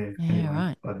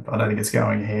anyway, right. I don't think it's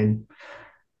going ahead.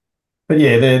 But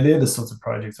they're the sorts of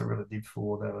projects I really did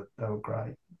for. They were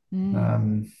great.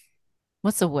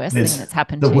 What's the worst thing that's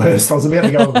happened to you? The worst. I was about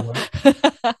to go to the worst.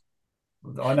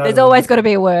 I know there's always got to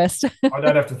be a worst. I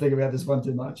don't have to think about this one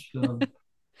too much.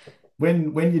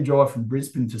 When you drive from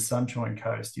Brisbane to Sunshine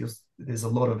Coast, there's a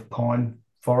lot of pine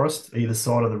forest either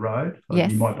side of the road.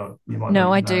 Yes. You might not.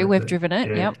 No, I do. We've driven it.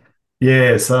 Yeah. Yep.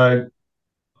 Yeah. So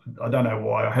I don't know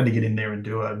why I had to get in there and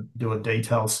do a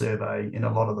detail survey in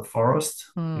a lot of the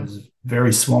forest. It was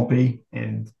very swampy,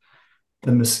 and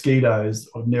the mosquitoes.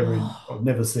 I've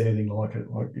never seen anything like it.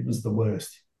 Like, it was the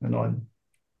worst. And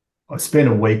I spent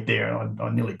a week there, and I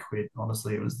nearly quit.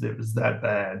 Honestly, it was that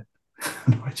bad.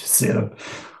 I just said,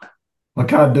 I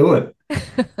can't do it.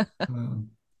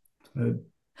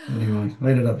 Anyway, I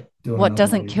ended up doing. What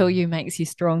doesn't kill you makes you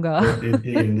stronger. It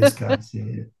did in this case,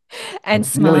 yeah. And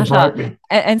smarter.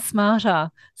 And smarter.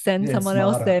 Send someone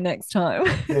else there next time.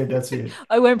 Yeah, that's it.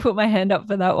 I won't put my hand up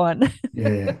for that one.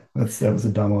 Yeah, that was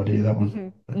a dumb idea, that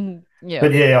one. Yeah.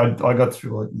 But I got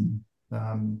through it.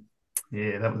 And,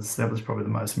 that was probably the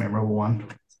most memorable one.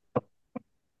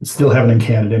 Still haven't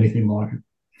encountered anything like it.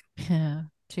 Yeah,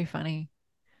 too funny.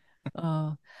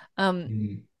 Oh,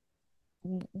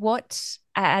 what,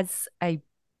 as a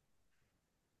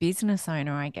business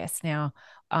owner, I guess now,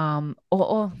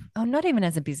 or not even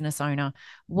as a business owner,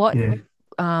 what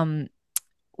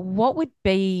would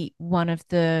be one of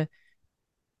the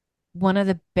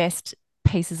best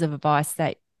pieces of advice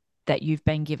that you've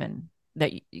been given,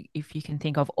 that if you can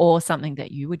think of, or something that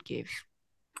you would give?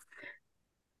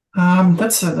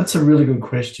 That's a really good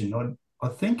question. I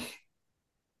think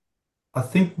I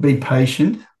think be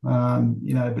patient,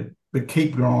 but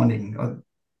keep grinding.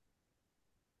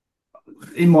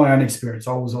 In my own experience,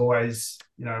 I was always,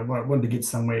 wanted to get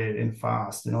somewhere in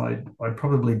fast, and I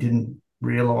probably didn't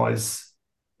realize,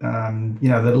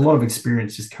 that a lot of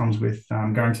experience just comes with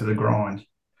going to the grind.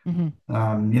 Mm-hmm.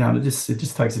 It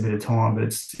just takes a bit of time, but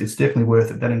it's definitely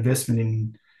worth it. That investment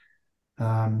in,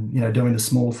 doing the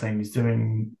small things,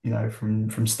 doing,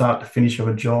 from start to finish of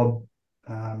a job,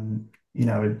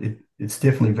 it's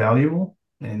definitely valuable.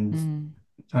 And Mm.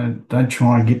 don't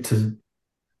try and get to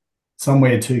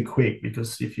somewhere too quick,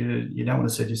 because if you don't want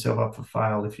to set yourself up for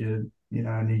fail. If and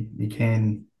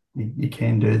you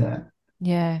can do that.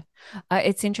 Yeah.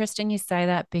 It's interesting you say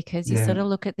that because you Yeah, sort of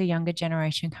look at the younger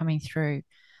generation coming through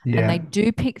and they yeah,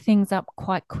 do pick things up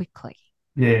quite quickly.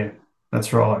 yeah.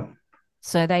 That's right.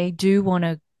 So they do want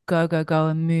to go, go, go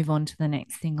and move on to the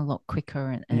next thing a lot quicker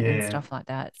and Yeah, stuff like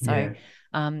that. So yeah,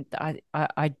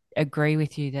 I agree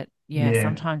with you that, yeah, yeah,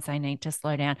 sometimes they need to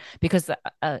slow down because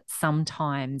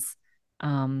sometimes,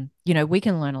 we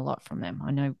can learn a lot from them.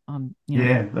 I know,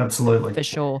 yeah. Absolutely. for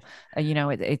sure,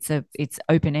 it's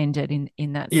open ended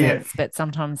in that Yeah, sense, but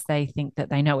sometimes they think that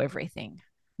they know everything.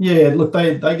 yeah. Look,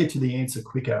 they get to the answer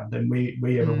quicker than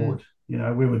we ever Mm, would.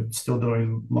 We were still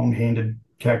doing long-handed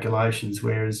calculations,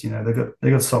 whereas they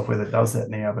got software that does that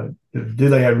now. But do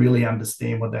they really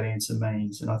understand what that answer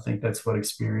means? And I think that's what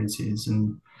experience is.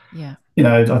 And yeah.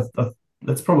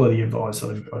 that's probably the advice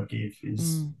I'd give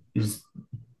Mm, is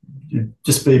you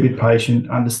just be a bit patient,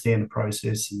 understand the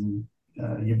process, and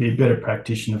you'll be a better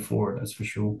practitioner for it. That's for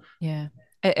sure. yeah.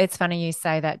 It's funny you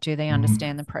say that. Do they Mhm.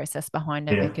 understand the process behind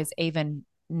it? Yeah, Because even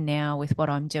now with what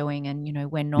I'm doing,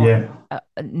 and we're yeah,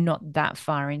 not that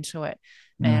far into it,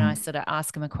 and I mm, sort of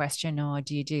ask them a question. Oh,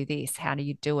 do you do this? How do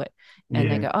you do it? And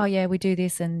they yeah, go, oh yeah, we do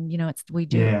this, and we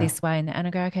do it yeah. this way. And I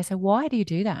go, okay, so why do you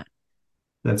do that?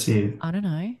 That's it. I don't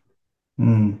know.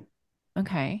 Mm,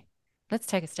 Okay, let's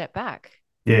take a step back.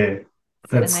 yeah,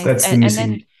 And that's they that's the and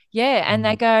then missing. yeah, and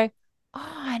they Mm, go,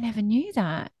 oh, I never knew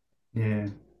that. yeah,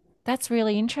 That's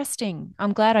really interesting.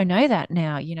 I'm glad I know that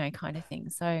now, kind of thing.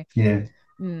 So, yeah,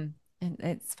 and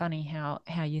it's funny how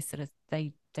you sort of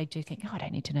they do think, oh, I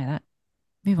don't need to know that.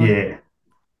 Move on. yeah.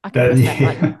 I can That press that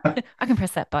button. yeah, I can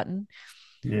press that button.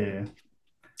 yeah,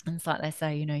 And it's like they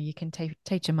say, you can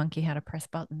teach a monkey how to press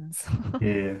buttons.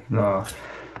 yeah. No.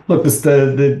 Look,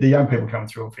 the young people coming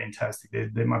through are fantastic.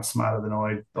 They're much smarter than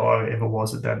I ever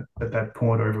was at that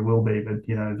point, or ever will be. But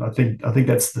I think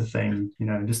that's the thing.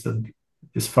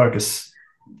 Just focus.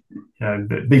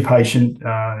 Be patient,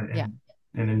 Yeah.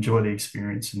 and enjoy the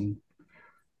experience. And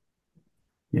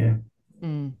yeah,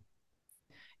 Mm.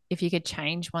 If you could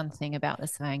change one thing about the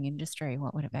surveying industry,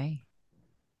 what would it be?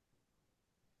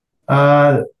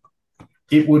 uh,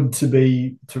 it would to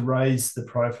raise the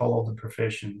profile of the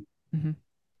profession. Hmm.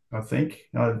 I think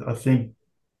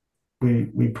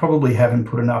we probably haven't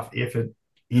put enough effort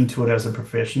into it as a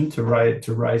profession to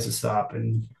raise us up.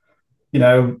 And you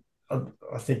know,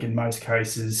 I think in most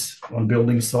cases on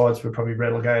building sites, we're probably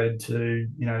relegated to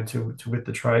with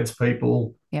the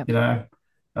tradespeople. Yep.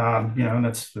 And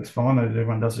that's fine.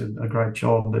 Everyone does a great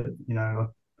job, but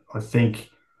I think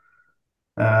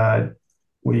uh,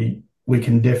 we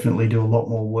can definitely do a lot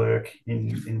more work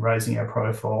in raising our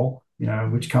profile.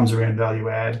 Which comes around value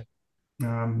add,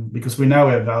 because we know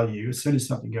our value. As soon as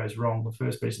something goes wrong, the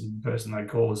first person they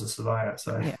call is a surveyor.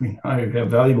 So Yeah. we know how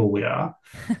valuable we are.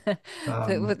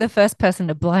 The first person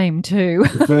to blame too.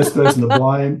 The first person to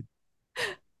blame.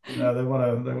 They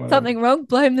want to. Something wrong,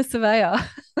 blame the surveyor.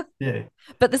 Yeah,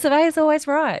 But the surveyor's always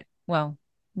right. Well,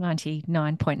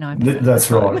 99.9% of the that's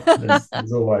time. right. There's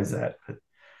always that.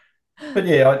 But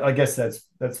yeah, I guess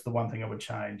that's the one thing I would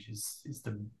change is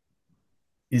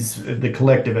the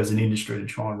collective as an industry to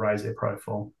try and raise their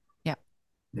profile. Yeah.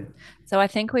 Yeah. So I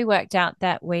think we worked out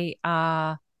that we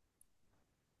are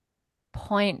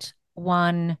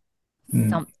 0.1 Mm.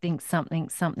 something, something,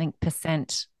 something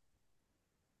percent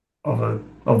Of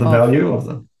the of value of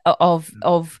the.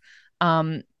 of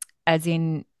um as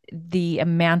in the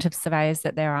amount of surveyors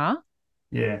that there are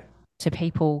Yeah, to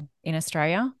people in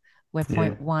Australia. We're zero yeah,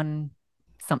 point 0.1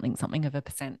 something something of a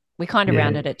percent. We kind of yeah,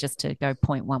 rounded it just to go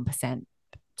 0.1%.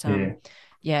 yeah,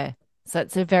 Yeah. So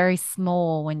it's a very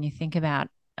small when you think about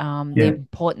the yeah,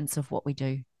 importance of what we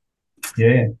do.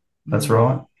 yeah. That's Mm,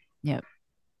 right. yeah.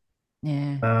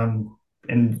 Yeah. Um,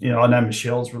 and I know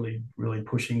Michelle's really, really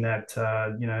pushing that,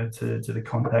 to the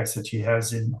contacts that she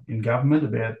has in government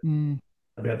Mm,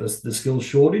 about the skills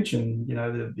shortage, and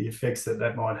the effects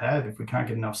that might have if we can't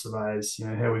get enough surveyors.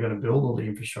 How are we going to build all the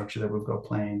infrastructure that we've got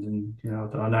planned? And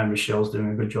I know Michelle's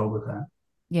doing a good job with that.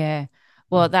 yeah.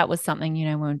 Well, that was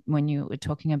something, when you were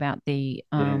talking about the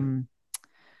town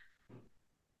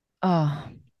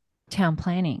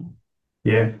planning,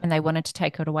 Yeah. and they wanted to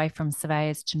take it away from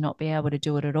surveyors to not be able to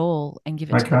do it at all and give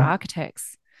it to the Okay.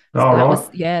 architects. So All that right. was,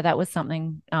 that was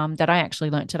something that I actually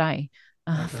learnt today.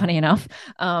 Okay. Funny enough,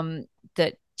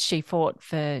 that she fought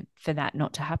for that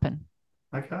not to happen.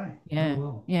 Okay. Yeah, Oh,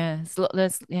 well. yeah.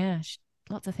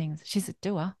 Lots of things. She's a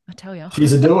doer, I tell you.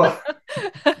 She's a doer.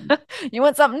 You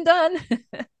want something done?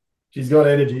 She's got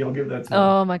energy. I'll give that to her.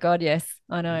 Oh my God, yes,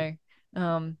 I know.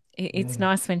 It's Yeah.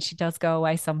 nice when she does go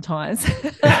away sometimes.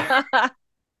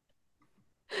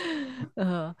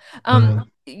 Uh,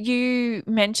 you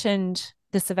mentioned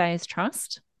the Surveyors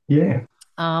Trust. Yeah.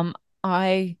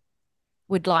 I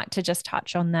would like to just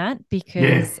touch on that Yeah.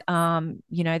 because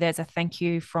there's a thank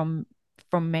you from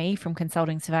me, from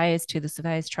Consulting Surveyors, to the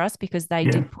Surveyors Trust, because they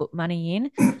Yeah. did put money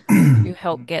in to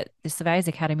help get the Surveyors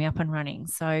Academy up and running.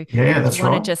 So Yeah, do that's you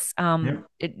want to right. just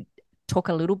talk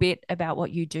a little bit about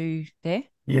what you do there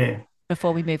Yeah.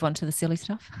 before we move on to the silly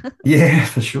stuff? Yeah,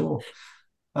 for sure.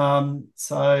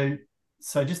 So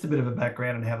just a bit of a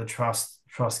background on how the trust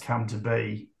come to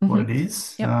be what it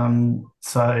is. Yep.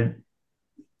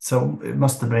 So it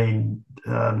must have been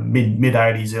mid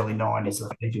 80s, early 90s,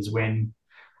 I think, is when.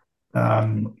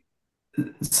 Um,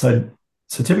 so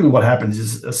typically what happens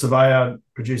is a surveyor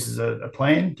produces a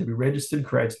plan to be registered,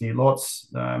 creates new lots.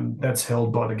 That's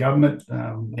held by the government,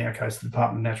 in our case, the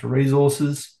Department of Natural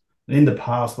Resources. And in the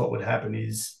past, what would happen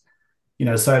is,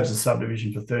 say it's a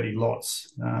subdivision for 30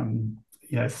 lots,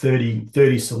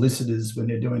 30 solicitors, when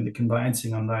they're doing the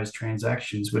conveyancing on those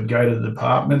transactions, would go to the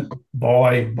department,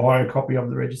 buy a copy of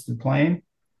the registered plan,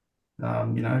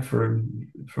 for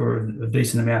a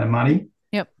decent amount of money.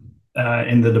 Yep.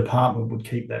 And the department would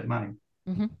keep that money.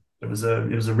 Mm-hmm. It was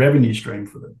a revenue stream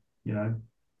for them,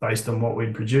 based on what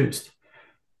we'd produced.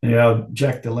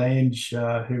 Jack Delange,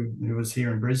 who was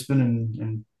here in Brisbane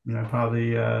and part of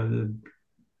the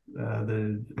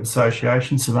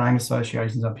association, surveying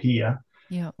associations up here.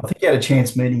 Yeah. I think he had a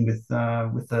chance meeting with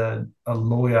a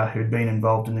lawyer who'd been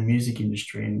involved in the music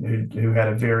industry and who had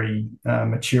a very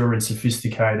mature and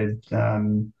sophisticated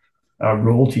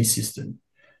royalty system.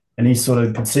 And he sort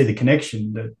of could see the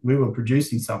connection that we were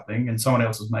producing something and someone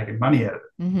else was making money out of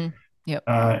it. Mm-hmm. Yep.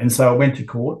 And so I went to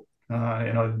court,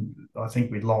 and I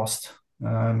think we lost,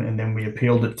 and then we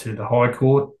appealed it to the High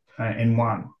Court and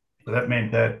won. So that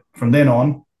meant that from then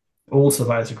on, all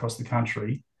surveyors across the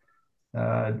country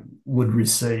would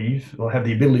receive or have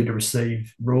the ability to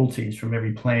receive royalties from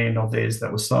every plan of theirs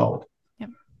that was sold. Yep.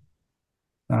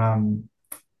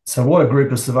 So what a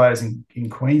group of surveyors in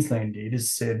Queensland did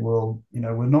is said, well,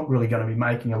 we're not really going to be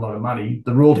making a lot of money.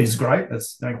 The royalty is great.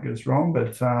 Don't get us wrong.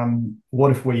 But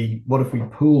what if we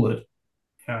pool it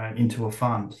into a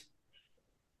fund?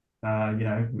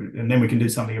 And then we can do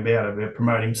something about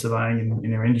promoting surveying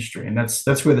in our industry. And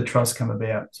that's where the trusts come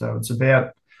about. So it's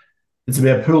about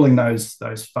pooling those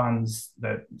funds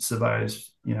that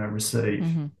surveyors, receive.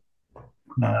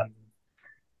 Mm-hmm.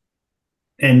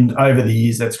 And over the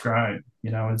years, that's grown.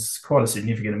 It's quite a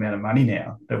significant amount of money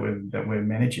now that we're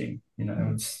managing.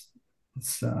 It's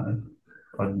I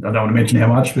don't want to mention how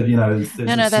much, but no,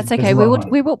 that's okay.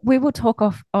 We will talk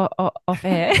off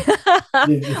air.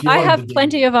 I have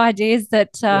plenty of ideas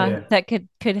that that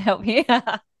could help here.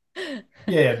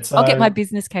 Yeah, I'll get my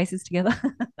business cases together.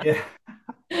 Yeah.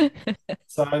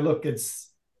 So look,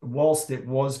 whilst it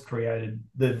was created,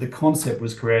 the concept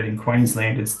was created in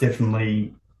Queensland. It's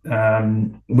definitely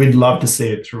we'd love to see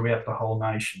it throughout the whole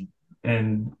nation,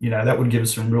 and that would give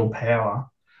us some real power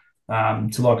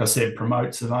to, like I said,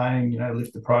 promote surveying.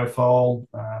 Lift the profile,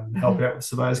 help out with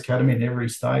Surveyors Academy in every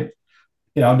state.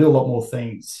 And do a lot more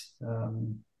things.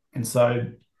 And so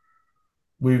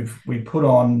we put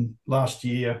on last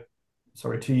year.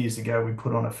 Sorry, 2 years ago, we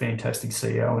put on a fantastic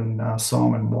CEO in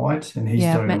Simon White, and he's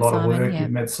doing a lot of work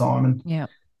with Matt Simon. Yeah.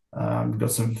 We've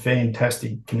got some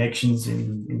fantastic connections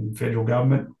in federal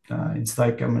government, in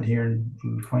state government here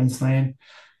in Queensland.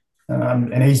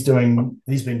 And he's been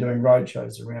doing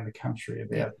roadshows around the country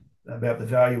about the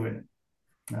value in it.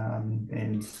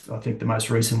 And I think the most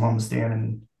recent one was down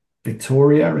in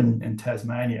Victoria and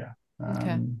Tasmania,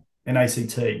 and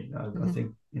ACT. I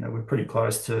think, we're pretty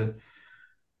close to,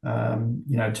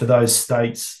 to those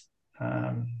states,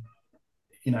 coming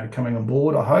on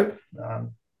board, I hope,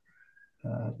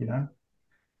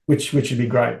 which would be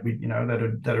great.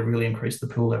 That'll really increase the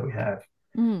pool that we have.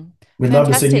 We'd love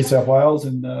to see New South Wales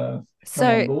and come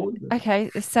on board. Okay,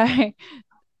 so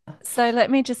let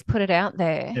me just put it out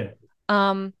there. Yeah.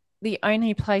 The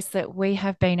only place that we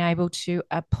have been able to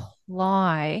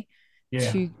apply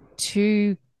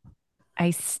to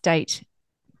a state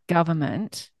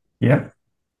government Yeah.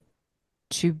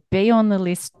 to be on the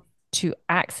list to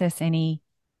access any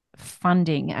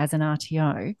funding as an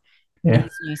RTO Yeah.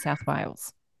 is New South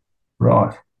Wales.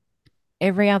 Right.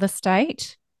 Every other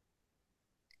state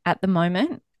at the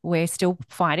moment, we're still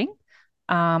fighting.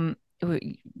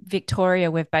 Victoria,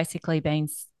 we've basically been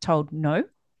told no,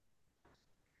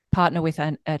 partner with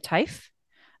a TAFE.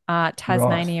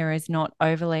 Tasmania Right. is not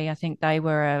overly, I think they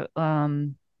were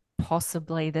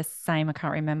possibly the same, I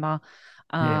can't remember.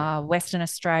 Yeah. Western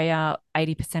Australia,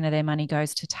 80% of their money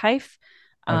goes to TAFE.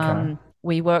 Okay.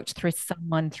 We worked through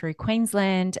someone through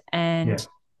Queensland Yeah. and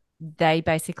they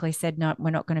basically said, no,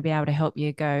 we're not going to be able to help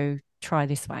you, go try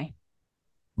this way.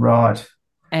 Right.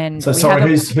 And So sorry,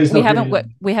 who's not giving you?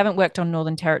 we haven't worked on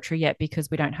Northern Territory yet because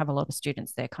we don't have a lot of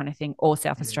students there, kind of thing, or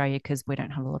South Yeah. Australia because we don't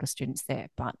have a lot of students there.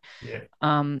 But Yeah.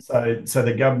 um, So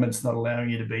the government's not allowing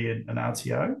you to be an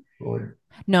RTO, or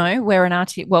no, we're an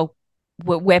RTO. Well,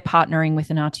 we're partnering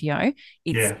with an RTO.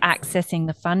 It's yeah. accessing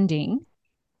the funding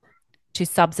to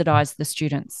subsidise the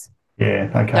students.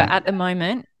 Yeah. So Okay. at the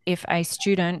moment, if a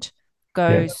student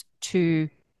Yeah. goes to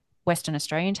Western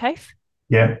Australian TAFE,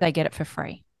 Yeah. they get it for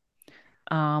free.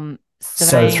 So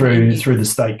Surveying and through the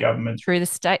state government. through the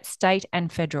state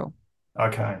and federal.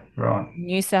 Okay. Right.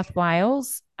 New South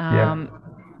Wales, Yeah.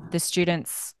 the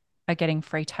students are getting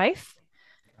free TAFE,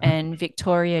 and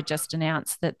Victoria just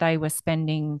announced that they were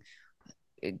spending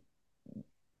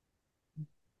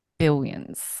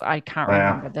billions. I can't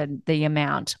Wow. remember the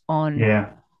amount on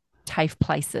Yeah. TAFE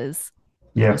places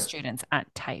Yeah. for students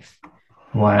at TAFE.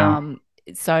 Wow.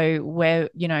 So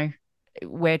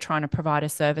we're trying to provide a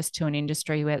service to an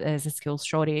industry where there's a skills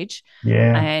shortage,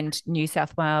 Yeah. and New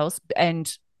South Wales,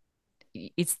 and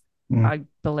it's I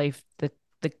believe the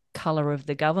colour of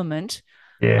the government,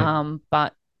 Yeah.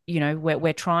 but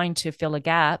we're trying to fill a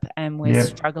gap and we're Yeah.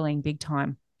 struggling big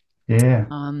time. Yeah.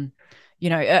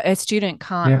 A student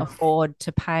can't Yeah. afford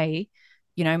to pay.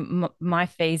 My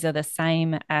fees are the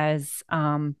same as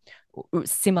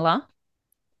similar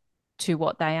to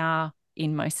what they are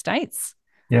in most states.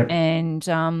 Yeah. And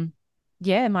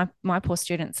my poor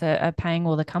students are paying,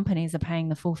 or the companies are paying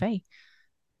the full fee.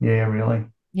 Yeah. Really.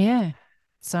 Yeah.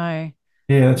 So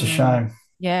Yeah. That's a shame.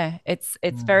 yeah, it's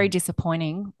very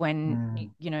disappointing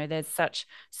when there's such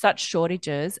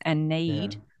shortages and Yeah.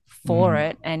 need for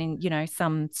it, and in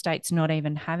some states not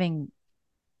even having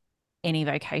any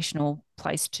vocational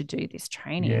place to do this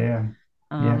training, Yeah.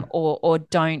 Yeah. or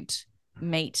don't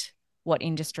meet what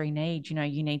industry needs.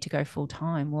 You need to go full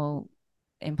time. Well,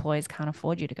 employers can't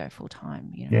afford you to go full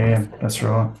time. Yeah. That's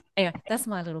right. Anyway, that's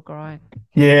my little gripe.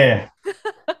 Yeah.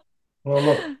 Well,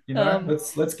 look, Um,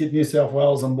 let's get New South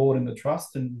Wales on board in the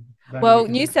trust, and maybe we Well,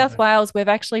 can New do South something. Wales, we've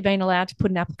actually been allowed to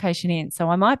put an application in. So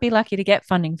I might be lucky to get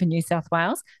funding for New South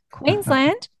Wales.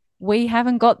 Queensland, we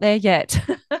haven't got there yet.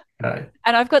 Okay.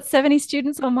 And I've got 70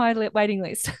 students on my waiting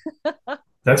list.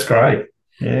 That's great.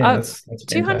 Yeah, that's fantastic.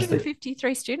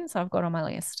 253 students I've got on my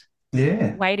list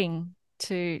Yeah. waiting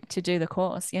to do the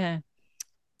course. Yeah.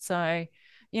 So,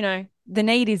 the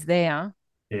need is there.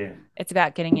 Yeah. It's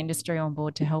about getting industry on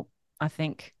board to help, I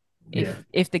think, Yeah.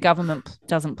 if the government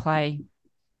doesn't play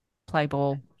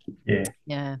ball. Yeah.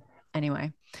 Yeah.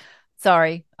 Anyway,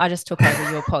 sorry, I just took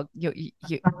over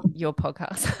your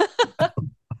podcast.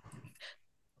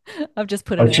 I've just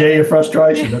put it. I share your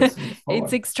frustration.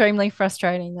 It's extremely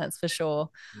frustrating, that's for sure.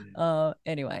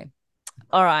 Anyway,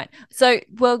 all right. So,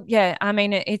 well, yeah. I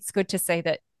mean, it's good to see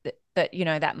that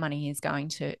that money is going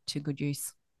to good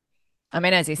use. I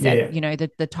mean, as you said,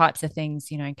 the types of things,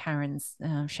 Karen's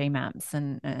she-maps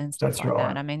and stuff That's like right.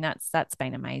 that. I mean, that's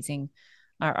been amazing.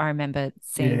 I remember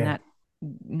seeing that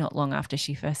not long after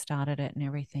she first started it and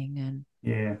everything. And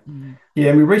yeah,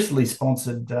 and we recently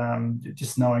sponsored,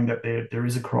 just knowing that there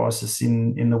is a crisis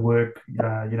in the work.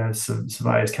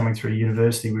 Surveyors coming through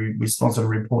university. We sponsored a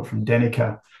report from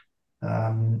Danica.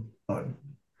 I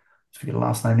forget her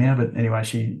last name now, but anyway,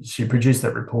 she produced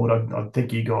that report. I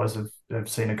think you guys have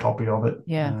seen a copy of it.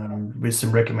 Yeah. With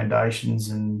some recommendations,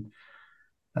 and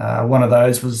one of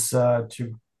those was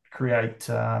to create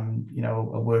a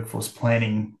workforce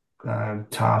planning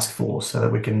task force so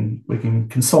that we can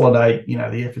consolidate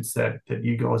the efforts that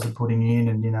you guys are putting in,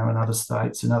 and in other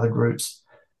states and other groups,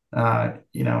 and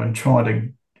try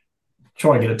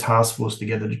to get a task force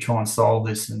together to try and solve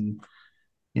this. And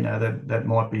that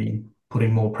might be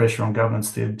putting more pressure on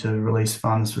governments to release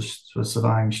funds for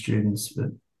surveying students.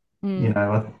 But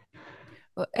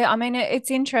I mean, it's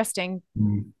interesting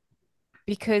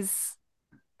because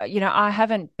I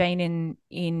haven't been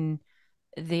in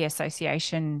the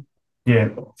association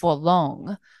for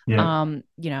long. Yeah.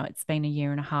 It's been a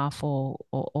year and a half or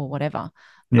whatever.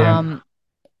 Yeah.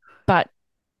 but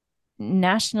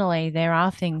nationally, there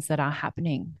are things that are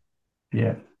happening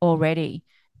Yeah. already,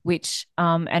 which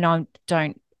and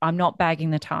I'm not bagging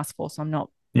the task force. I'm not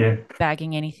Yeah.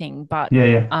 bagging anything, but Yeah.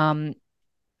 Yeah.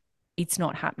 it's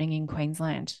not happening in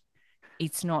Queensland.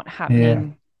 It's not Yeah.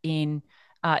 happening in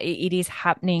it is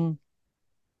happening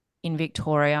in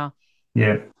Victoria.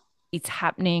 Yeah. It's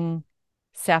happening.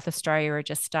 South Australia are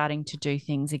just starting to do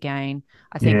things again.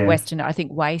 I think Yeah.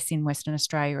 WACE in Western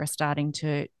Australia are starting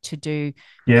to do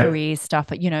Yeah. career stuff.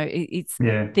 But it's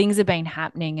Yeah. things have been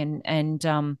happening, and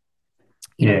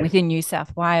Yeah. within New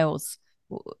South Wales,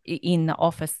 in the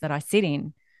office that I sit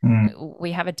in, Mm.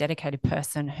 we have a dedicated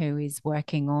person who is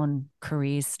working on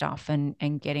career stuff and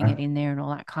getting it in there and all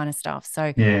that kind of stuff.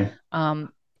 So, Yeah.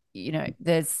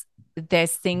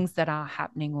 there's things that are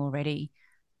happening already,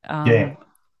 Yeah.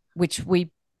 which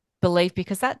we believe,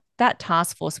 because that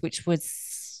task force, which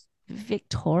was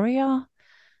Victoria,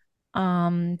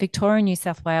 New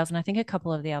South Wales, and I think a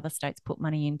couple of the other states put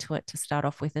money into it to start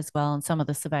off with as well, and some of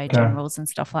the surveyor Okay. generals and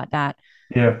stuff like that,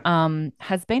 Yeah.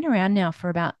 has been around now for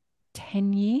about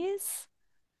 10 years,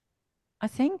 I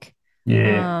think.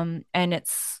 Yeah. And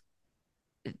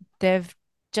they've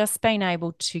just been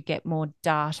able to get more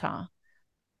data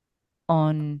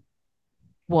on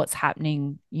what's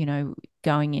happening,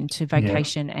 going into Yeah.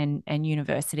 vocation and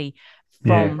university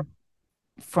Yeah.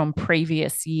 from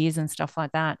previous years and stuff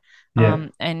like that. Yeah.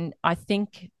 And I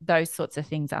think those sorts of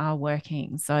things are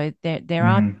working. So there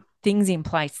are Mm. things in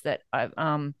place that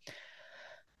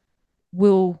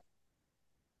will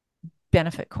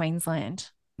benefit Queensland.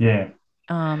 Yeah.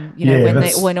 When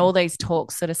That's. when all these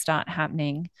talks sort of start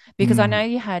happening, because I know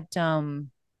Mm. you had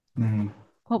Mm.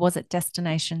 what was it,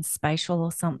 Destination Spatial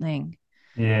or something,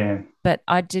 Yeah. but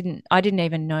I didn't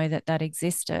even know that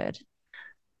existed,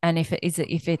 and if it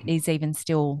is even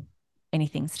still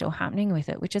anything still happening with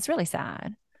it, which is really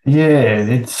sad. Yeah.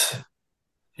 It's.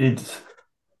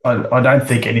 I don't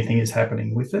think anything is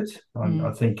happening with it. I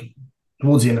Mm. think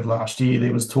towards the end of last year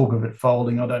there was talk of it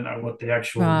folding. I don't know what the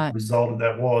actual Right. result of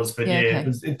that was, but Yeah. yeah,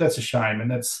 Okay. that's a shame, and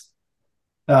that's.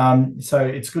 So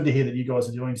it's good to hear that you guys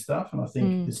are doing stuff, and I think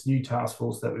Mm. this new task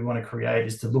force that we want to create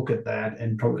is to look at that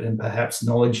and probably and perhaps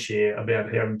knowledge share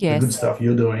about how the good Yes. stuff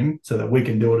you're doing, so that we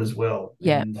can do it as well.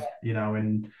 Yeah.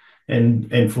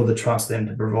 And for the trust then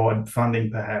to provide funding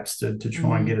perhaps to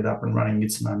try and Mm. get it up and running,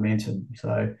 get some momentum.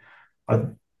 So I,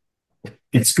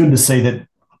 it's good to see that.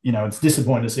 It's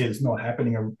disappointing to see it's not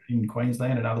happening in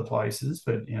Queensland and other places,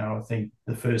 but I think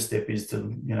the first step is to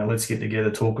let's get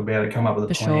together, talk about it, come up with a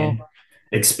For sure. plan,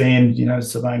 expand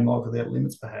surveying life without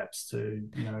limits perhaps to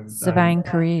Surveying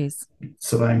careers.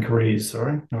 surveying careers.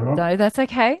 Sorry, all right. No, that's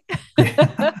okay.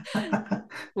 Yeah.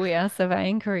 We are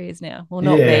surveying careers now. Well,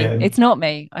 not me. Yeah. It's not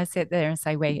me. I sit there and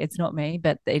say we. It's not me,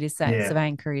 but it is Yeah.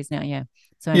 surveying careers now. Yeah.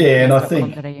 Yeah, and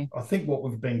Surveyingcareers.com.au. I think what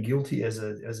we've been guilty as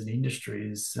an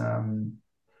industry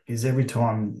is every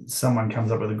time someone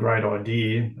comes up with a great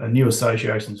idea, a new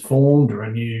association's formed or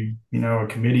a new a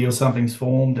committee or something's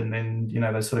formed, and then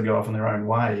they sort of go off on their own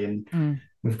way, and Mm.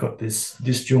 we've got this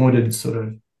disjointed sort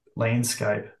of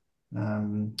landscape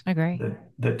Agree.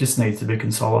 that just needs to be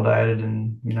consolidated,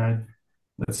 and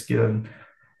let's get them.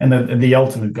 And the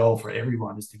ultimate goal for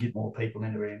everyone is to get more people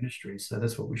into our industry. So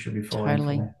that's what we should be fighting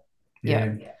Totally. for.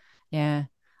 Yeah. Yeah. Yeah.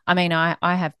 I mean, I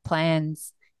have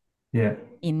plans Yeah.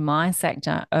 in my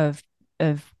sector of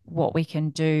what we can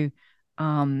do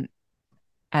um,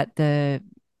 at the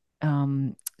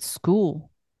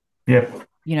school. Yeah.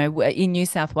 In New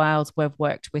South Wales, we've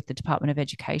worked with the Department of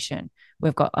Education.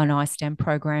 We've got an iSTEM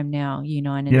program now, year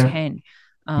 9 and Yeah. 10,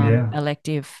 Yeah.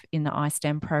 elective in the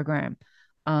iSTEM program.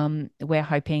 We're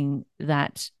hoping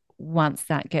that once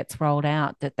that gets rolled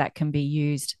out, that can be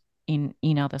used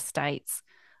in other states.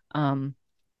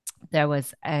 There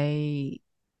was a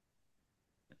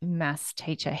maths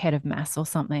teacher, head of maths or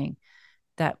something,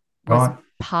 that was Right.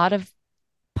 part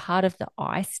of the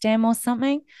iSTEM or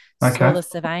something, saw Okay. the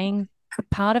surveying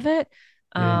part of it.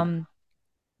 Yeah.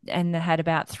 And they had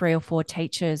about 3 or 4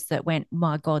 teachers that went,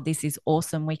 my God, this is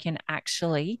awesome. We can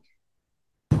actually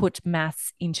put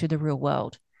maths into the real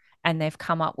world. And they've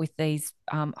come up with these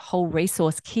whole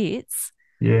resource kits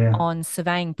Yeah. on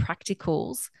surveying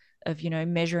practicals of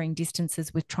measuring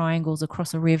distances with triangles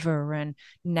across a river and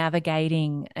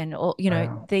navigating and all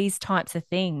Wow. these types of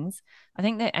things. I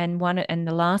think that, and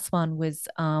the last one was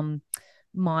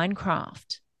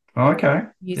Minecraft, Okay.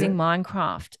 using Yeah.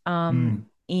 Minecraft Mm.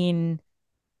 in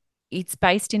it's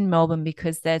based in Melbourne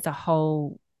because there's a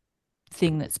whole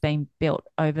thing that's been built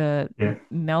over Yeah.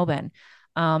 Melbourne.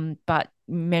 But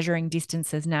measuring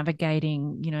distances,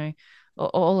 navigating,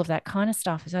 all of that kind of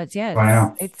stuff. So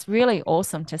Wow. it's really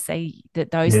awesome to see that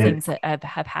those Yeah. things that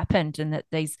have happened, and that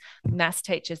these maths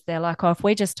teachers, they're like, oh, if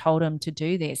we just told them to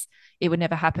do this, it would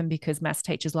never happen, because maths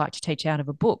teachers like to teach out of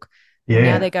a book. And now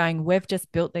Yeah. they're going, we've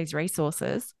just built these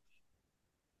resources.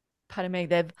 Pardon me,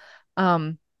 they've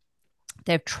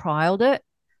trialed it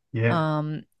Yeah.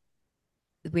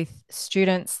 with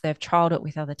students, they've trialed it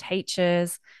with other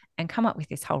teachers, and come up with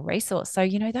this whole resource. So,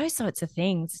 those sorts of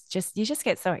things, you just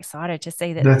get so excited to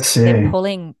see that That's they're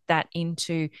pulling that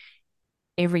into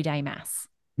everyday maths.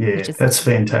 yeah, that's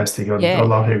fantastic. I Yeah,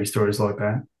 love hearing stories like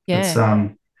that. It's yeah.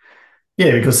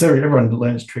 yeah, because everyone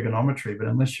learns trigonometry, but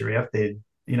unless you're out there,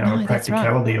 a No, that's right.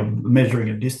 practicality of measuring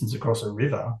a distance across a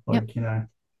river, Yep.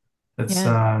 that's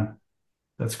Yeah.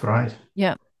 that's great.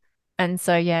 Yeah. And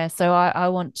so, so I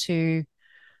want to,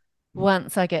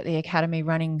 once I get the academy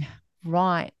running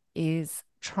right, is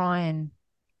try and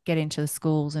get into the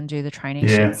schools and do the Yeah.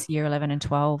 traineeships, year 11 and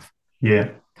 12. Yeah.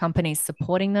 Companies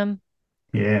supporting them.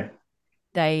 Yeah.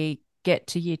 They get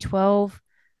to year 12.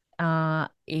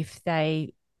 If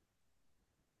they're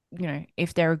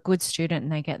a good student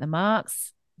and they get the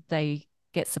marks, they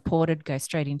get supported, go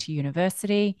straight into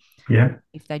university. Yeah.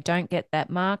 If they don't get that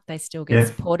mark, they still get Yeah.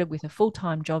 supported with a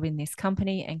full-time job in this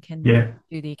company and can Yeah.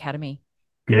 do the academy.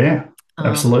 Yeah. And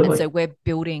Absolutely. so we're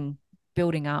building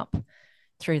up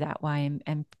through that way,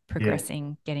 and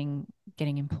progressing, getting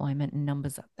employment and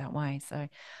numbers up that way. So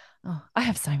I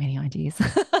have so many ideas.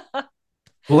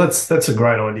 Well, that's a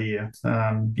great idea.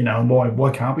 And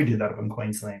why can't we do that up in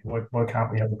Queensland? Why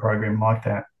can't we have a program like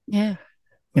that? Yeah.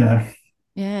 You know,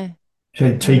 Yeah.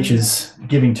 teachers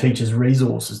giving teachers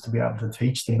resources to be able to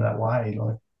teach them that way.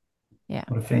 Like, yeah,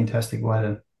 what a fantastic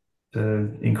way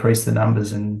to increase the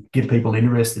numbers and get people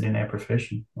interested in our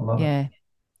profession. I love it.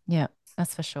 Yeah,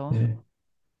 that's for sure. Yeah.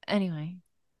 Anyway,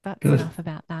 that's Good. enough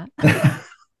about that.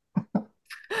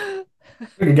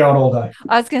 We can go on all day.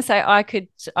 I was going to say I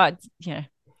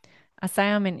say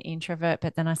I'm an introvert,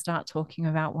 but then I start talking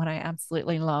about what I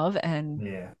absolutely love,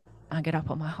 and I get up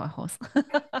on my high horse.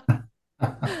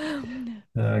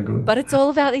 Good. But it's all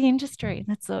about the industry.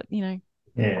 That's all, Yeah.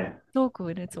 It's all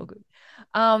good. It's all good.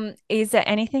 Is there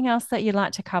anything else that you'd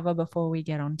like to cover before we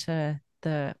get on to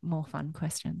the more fun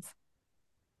questions?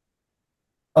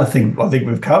 I think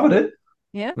we've covered it.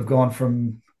 Yeah. We've gone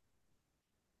from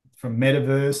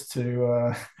metaverse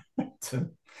to to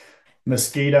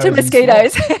mosquitoes. To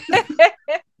mosquitoes.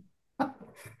 I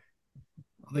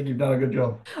think you've done a good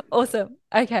job. Awesome.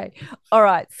 Okay. All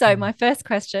right. So my first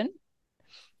question,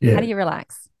 how do you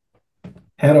relax?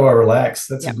 How do I relax?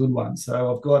 That's a good one.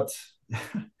 So I've got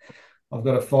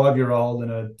a 5-year-old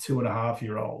and a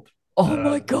 2.5-year-old. Oh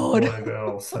my God. Boy,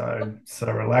 girl. So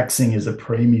relaxing is a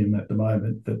premium at the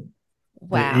moment. But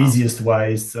wow. The easiest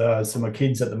way is so my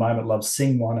kids at the moment love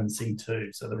Sing 1 and Sing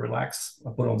 2. So the relax,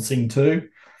 I put on Sing 2.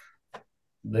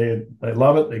 They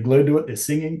love it. They're glued to it. They're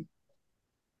singing.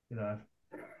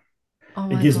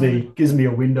 It gives me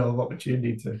a window of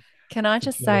opportunity to. Can I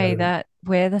just say that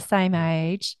we're the same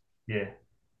age? Yeah.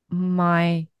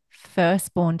 My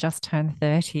firstborn just turned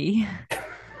 30,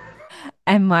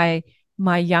 and my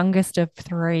youngest of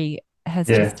 3 has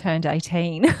just turned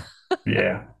 18.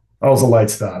 Yeah, I was a late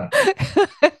starter.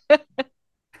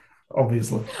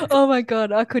 Obviously. Oh my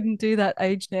God, I couldn't do that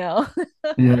age now.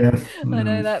 Yeah. I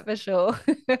know that for sure.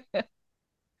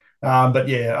 But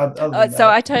yeah, so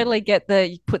I totally get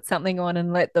you put something on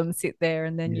and let them sit there,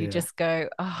 and then you just go,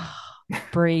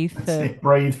 breathe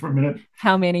for a minute.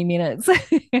 How many minutes?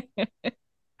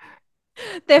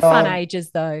 They're fun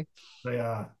ages though. They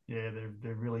are. Yeah,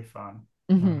 they're really fun.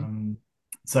 Mm-hmm.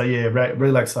 So yeah,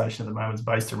 relaxation at the moment is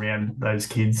based around those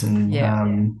kids, and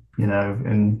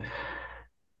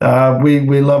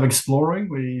we love exploring.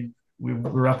 We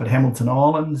were up at Hamilton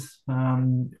Island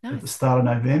at the start of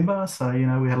November, so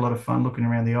we had a lot of fun looking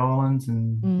around the islands,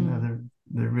 and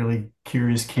they're really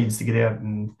curious kids to get out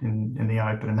in the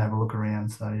open and have a look around.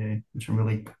 So yeah, which I'm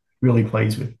really really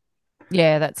pleased with.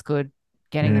 Yeah, that's good.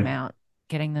 Getting them out,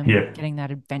 getting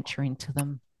that adventure into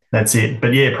them. That's it.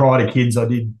 But yeah, prior to kids, I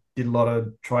did a lot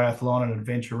of triathlon and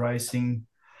adventure racing.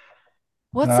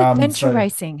 What's adventure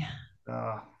racing?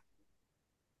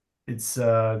 It's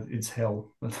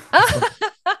hell.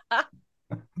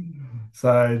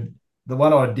 So the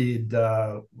one I did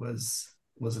was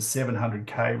a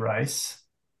 700K race.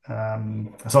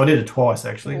 So I did it twice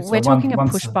actually. We're talking a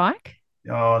push bike?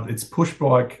 It's push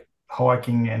bike,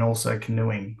 hiking, and also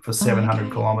canoeing for 700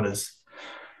 kilometers.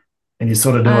 And you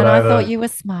sort of do it over. I thought you were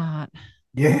smart.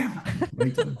 Yeah, me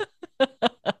too.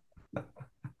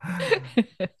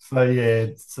 So yeah,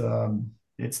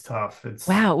 it's tough.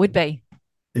 Wow, it would be.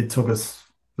 it took us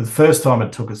the first time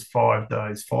it took us 5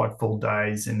 days, 5 full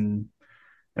days, and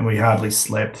we hardly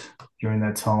slept during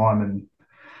that time. And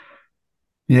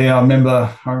yeah, I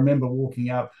remember walking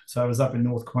up. So I was up in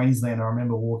North Queensland. I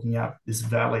remember walking up this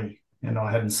valley, and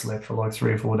I hadn't slept for like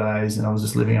 3 or 4 days, and I was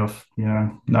just living off,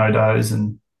 no dose,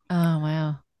 Oh,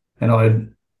 wow. and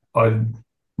I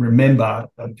remember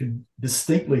I could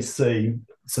distinctly see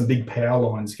some big power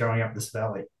lines going up this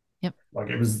valley. Yep. Like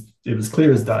it was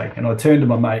clear as day. And I turned to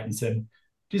my mate and said,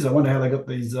 "Geez, I wonder how they got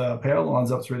these power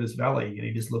lines up through this valley." And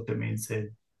he just looked at me and said,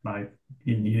 "Mate,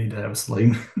 you need to have a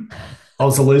sleep." I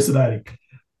was hallucinating.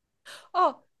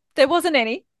 Oh, there wasn't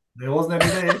any. There wasn't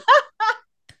any there,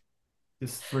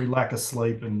 just through lack of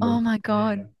sleep Oh and my yeah.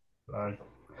 God. So,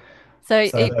 So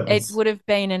so it that it was would have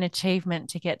been an achievement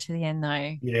to get to the end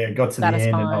though. yeah. Got to the end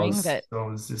and I Satisfying, was but I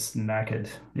was just knackered.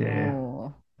 Yeah,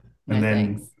 oh, and no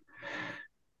thanks. then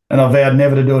and I vowed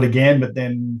never to do it again. But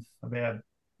then about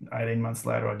 18 months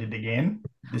later, I did it again.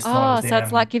 This time it was Oh, so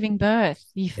it's like down. giving birth.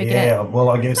 You forget. Yeah, well,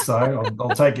 I guess so.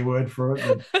 I'll take your word for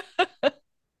it.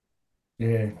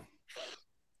 Yeah,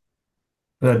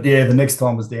 but yeah, the next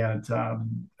time was down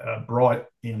at Bright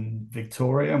in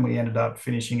Victoria, and we ended up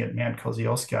finishing at Mount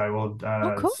Kosciuszko.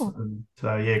 Oh, cool.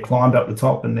 So yeah, climbed up the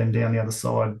top and then down the other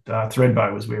side.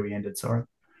 Thredbo was where we ended. Sorry.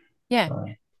 Yeah. So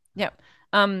Yep.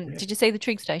 yeah. Did you see the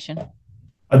trig station?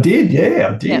 I did. Yeah,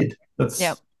 I Yep. did. That's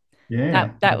Yep. yeah,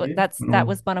 I did. That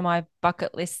was one of my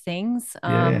bucket list things.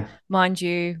 Yeah. Mind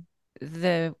you,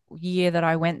 the year that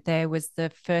I went there was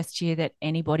the first year that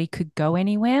anybody could go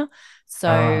anywhere.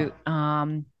 So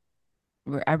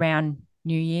around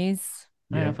New Year's,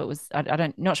 I don't know Yeah. if it was I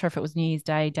don't not sure if it was New Year's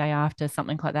Day, day after,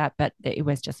 something like that, but it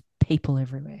was just people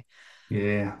everywhere.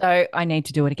 Yeah. So I need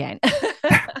to do it again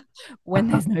when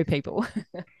there's no people.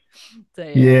 So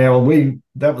yeah. Yeah. Well, we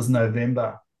that was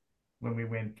November when we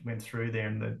went through there,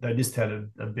 and they just had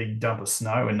a big dump of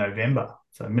snow in November,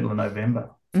 so middle of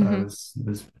November. So Mm-hmm. it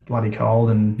was bloody cold,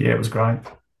 and yeah, it was great.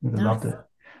 We loved Nice. it.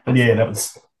 But yeah, that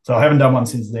was so. I haven't done one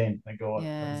since then. Thank God,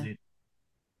 that was Yeah. it.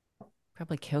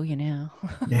 Probably kill you now.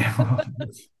 Yeah.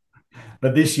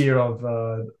 But this year, I've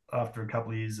after a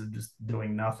couple of years of just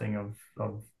doing nothing,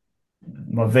 I've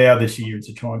my vow this year is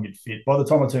to try and get fit. By the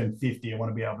time I turn 50, I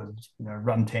want to be able to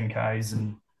run 10Ks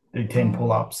and do 10 Oh,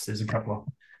 pull-ups. There's a couple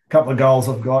of goals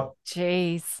I've got.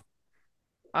 geez.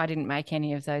 I didn't make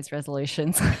any of those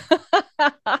resolutions.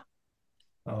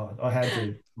 I had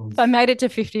to. If I made it to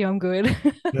 50, I'm good.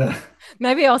 Yeah.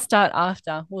 Maybe I'll start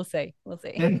after. We'll see. We'll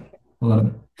see. Yeah.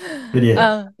 But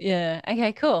yeah. Yeah.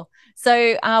 Okay, cool.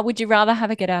 So would you rather have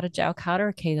a get out of jail card or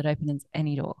a key that opens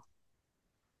any door?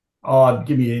 Oh,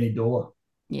 give me any door.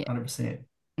 Yeah. 100%.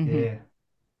 Mm-hmm. Yeah.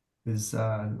 There's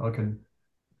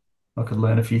I could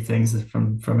learn a few things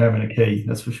from having a key,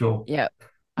 that's for sure. Yep.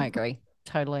 I agree.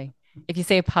 Totally. If you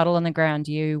see a puddle on the ground,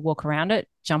 do you walk around it,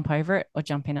 jump over it, or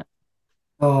jump in it?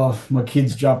 Oh, my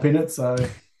kids jump in it, so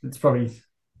it's probably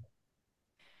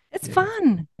It's yeah.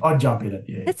 fun. I'd jump in it,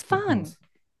 yeah, It's of fun. course.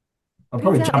 I'd Brings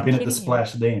probably out the jump in it kid to in you.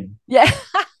 splash then. Yeah.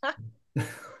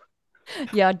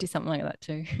 Yeah, I'd do something like that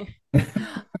too.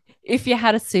 If you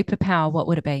had a superpower, what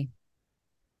would it be?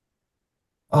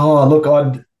 Oh, look,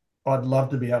 I'd love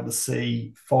to be able to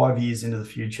see 5 years into the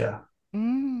future.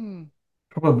 Mm,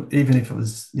 Probably even if it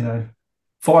was,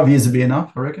 5 years would be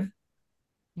enough, I reckon.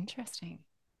 interesting.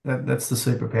 That's the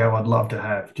superpower I'd love to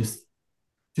have, just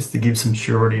to give some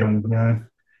surety on,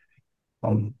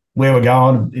 on where we're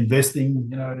going,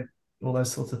 investing, all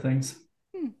those sorts of things.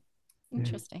 Hmm, Yeah.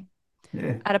 interesting.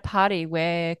 Yeah. At a party,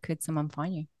 where could someone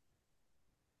find you?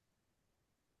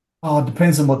 Oh, it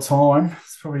depends on what time.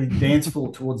 It's probably dance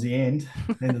floor towards the end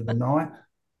of the night.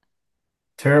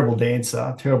 Terrible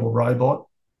dancer, terrible robot.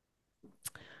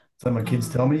 So my kids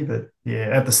Oh, tell me, but yeah,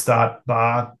 at the start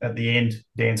bar, at the end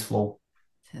dance floor.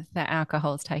 the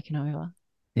alcohol's taken over.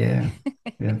 Yeah,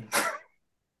 yeah.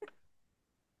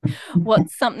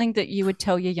 What's something that you would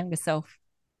tell your younger self?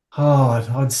 Oh,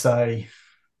 I'd say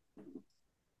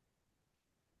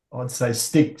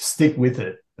stick with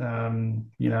it.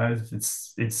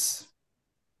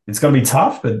 It's going to be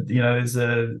tough, but there's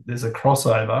a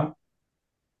crossover.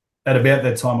 At about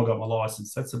that time, I got my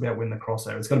license. That's about when the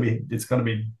crossover. It's going to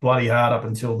be bloody hard up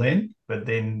until then, but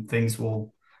then things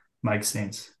will make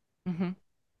sense. Mm-hmm.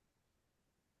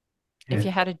 If Yeah,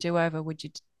 you had a do-over, would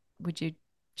you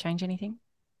change anything?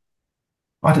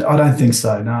 I don't think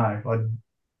so. No,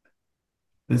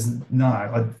 there's no.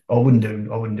 I wouldn't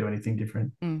do anything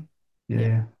different. Mm, yeah,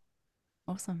 Yeah,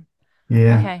 awesome.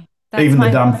 yeah. Okay, that's Even the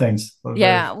my dumb things are very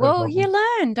yeah. very Well, you popular.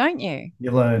 learn, don't you?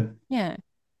 You learn. Yeah.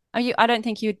 I don't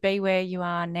think you'd be where you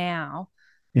are now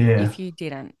Yeah, if you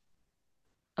didn't.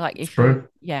 Like it's if you, true.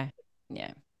 yeah,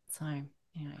 yeah. So,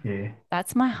 Yeah.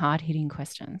 that's my hard-hitting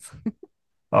questions.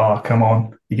 Oh, come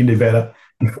on. You can do better.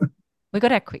 We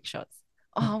got our quick shots.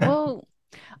 Oh, well,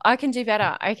 I can do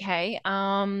better. Okay.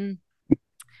 What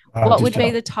Just would be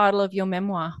jump. the title of your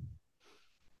memoir?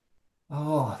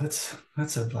 Oh,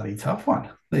 that's a bloody tough one.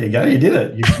 There you go. You did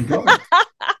it. You got me.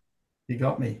 You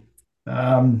got me.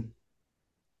 Um,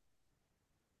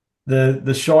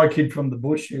 the shy kid from the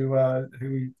bush who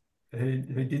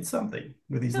did something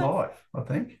with his Nice. life, I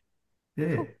think.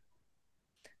 Yeah. Cool.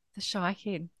 The shy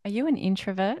kid. Are you an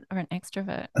introvert or an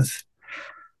extrovert?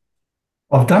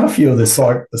 I've done a few of the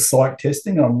psych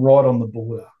testing. I'm right on the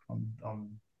border.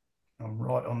 I'm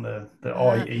right on the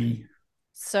Uh, IE.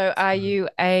 so are So, you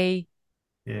a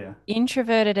yeah.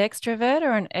 introverted extrovert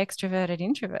or an extroverted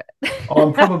introvert?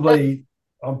 I'm probably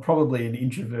I'm probably an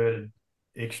introverted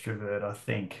extrovert, I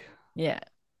think. Yeah.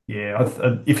 Yeah.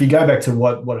 If you go back to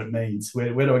what it means,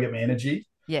 where do I get my energy?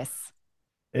 Yes.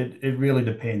 It really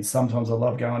depends. Sometimes I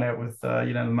love going out with the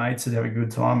mates and have a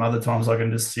good time. Other times I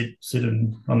can just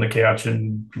on the couch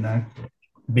and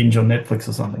binge on Netflix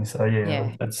or something. So yeah,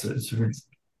 Yeah. I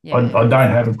Yeah. don't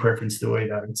have a preference to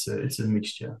either. It's a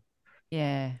mixture.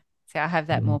 Yeah. See, I have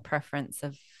that Mm. more preference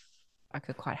of I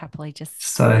could quite happily just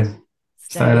Stay stay at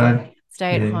stay home.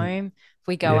 stay at Yeah, home. If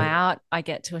we go yeah, out, I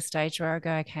get to a stage where I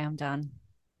go, okay, I'm done.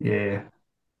 yeah.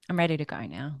 I'm ready to go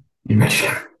now. You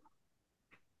mentioned,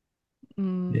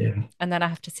 Mm, yeah. and then I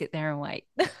have to sit there and wait.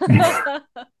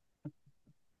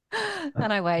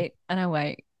 And I wait and I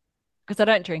wait because I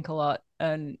don't drink a lot.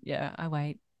 And yeah, I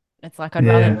wait. It's like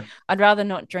Yeah, I'd rather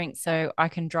not drink so I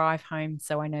can drive home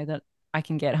so I know that I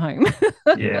can get home.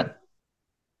 yeah,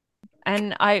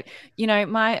 And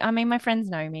my friends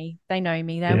know me. They know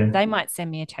me. yeah, They might send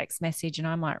me a text message and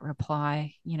I might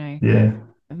reply, yeah.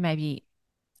 maybe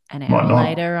an Might hour not.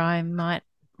 later, I might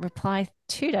reply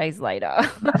 2 days later.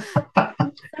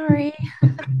 Sorry.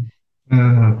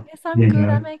 Yes, I'm Yeah, good.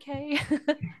 I'm okay.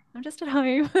 I'm just at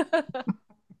home.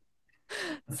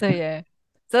 So yeah.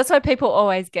 So that's why people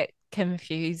always get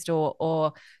confused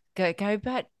or go,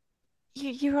 but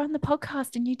you're on the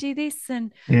podcast and you do this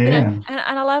and yeah, and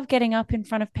I love getting up in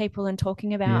front of people and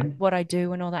talking about yeah, what I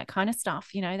do and all that kind of stuff.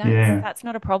 yeah, That's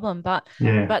not a problem. But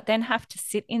yeah, then have to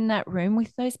sit in that room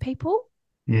with those people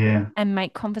yeah. and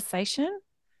make conversation.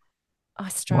 I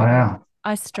struggle. Wow. I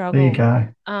There you struggle. go.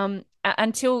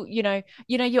 Until you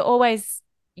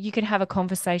can have a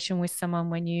conversation with someone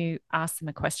when you ask them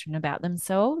a question about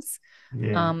themselves.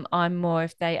 Yeah, I'm more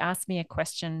if they ask me a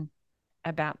question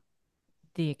about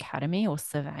the academy or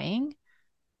surveying,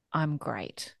 I'm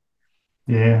great.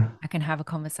 yeah. I can have a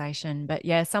conversation, but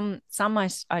yeah, some I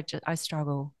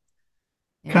struggle.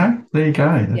 Yeah, Okay, there you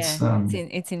go. yeah, That's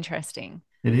it's interesting.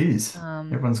 it is.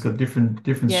 Um, Everyone's got different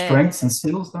yeah, strengths and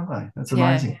skills, don't they? That's yeah,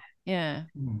 amazing. yeah.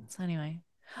 Mm. So anyway,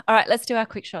 all right, let's do our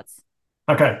quick shots.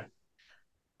 Okay.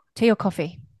 Tea or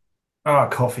coffee?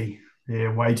 Coffee.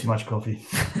 Yeah, way too much coffee.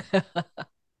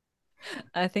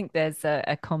 I think there's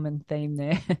a common theme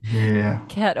there. Yeah.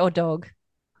 Cat or dog?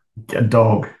 A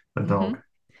dog. A Hmm. dog.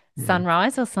 Yeah.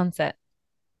 Sunrise or sunset?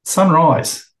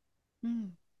 Sunrise.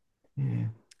 Mm. Yeah.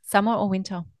 Summer or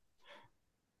winter?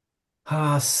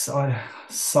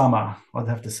 Summer. I'd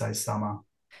have to say summer.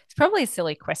 It's probably a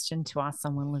silly question to ask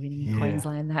someone living in Yeah.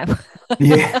 Queensland that.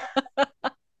 Yeah.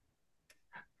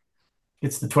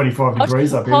 It's the 25 Hot,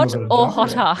 degrees up here. We've hot got a or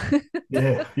jumper out. hotter?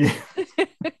 Yeah. Yeah.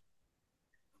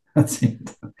 That's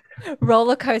it.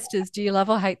 Roller coasters, do you love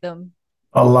or hate them?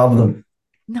 I love them.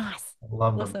 Nice. I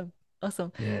love them. Awesome.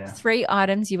 Awesome. Yeah. 3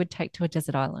 items you would take to a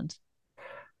desert island.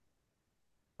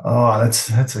 Oh,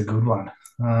 that's a good one.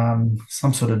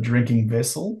 Some sort of drinking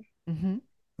vessel, Mm-hmm.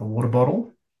 a water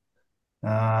bottle,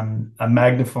 a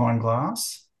magnifying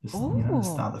glass, just Oh,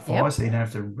 start the fire yep. so you don't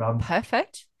have to rub.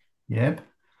 Perfect. Yep.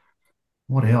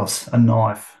 What else? A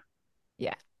knife.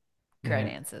 Yeah. Great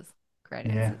Yeah. answers. Great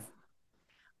Yeah. answers.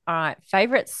 All right.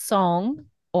 Favorite song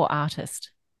or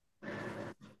artist?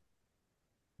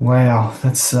 Wow,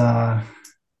 that's my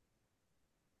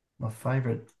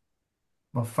favorite.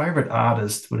 My favorite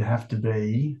artist would have to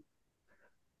be.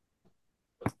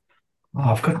 Oh,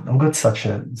 I've got such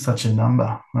a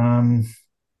number.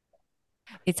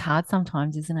 It's hard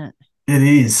sometimes, isn't it? It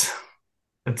is.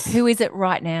 It's Who is it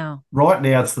right now? right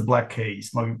now. It's the Black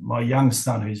Keys. My young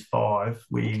son, who's 5,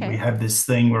 we Okay. have this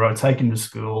thing where I take him to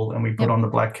school and we put Yep. on the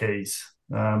Black Keys,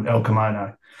 El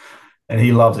Kimono, and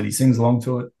he loves it. He sings along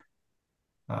to it.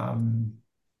 Um,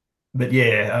 but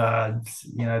yeah,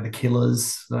 the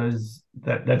Killers,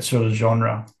 that sort of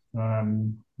genre.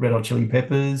 Red Hot Chili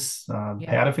Peppers, Yep.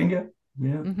 Powderfinger.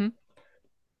 Yeah.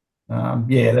 Mm-hmm.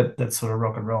 Yeah, that's sort of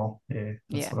rock and roll. Yeah,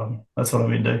 Yeah. that's what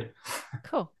I'm into.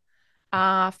 Cool.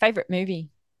 Favorite movie?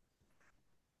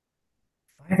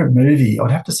 Favorite movie?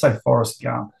 I'd have to say Forrest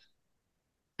Gump.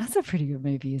 That's a pretty good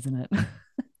movie, isn't it?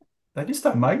 They just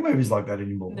don't make movies like that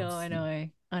anymore. No, I know.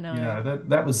 I You know. know,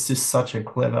 that was just such a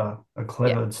Yeah,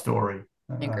 clever story.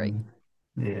 agree.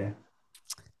 Yeah.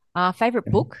 Favorite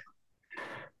book?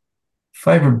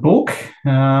 Favorite book?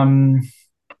 Um,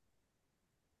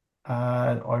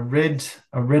 I read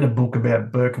a book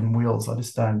about Burke and Wills. I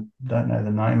just don't know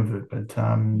the name of it, but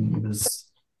Mhm.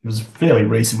 it was fairly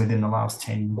recent, within the last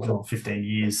 10 or 15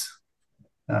 years.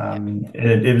 Yep.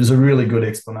 It was a really good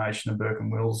explanation of Burke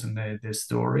and Wills and their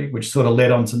story, which sort of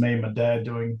led on to me and my dad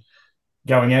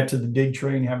going out to the dig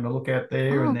tree and having a look out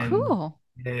there. Oh, And then, cool.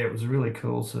 yeah, it was a really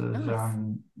cool sort of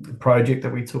Nice. project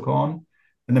that we took on.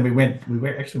 And then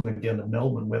actually went down to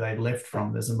Melbourne where they left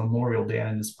from. There's a memorial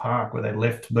down in this park where they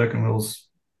left Burke and Wills,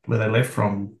 where they left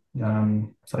from.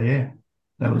 So yeah,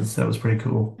 Nice. that was pretty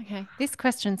cool. Okay. This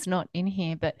question's not in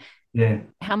here, but Yeah.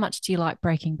 how much do you like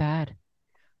Breaking Bad?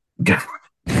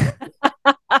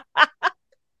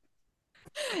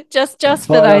 Just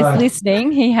for But those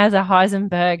listening, he has a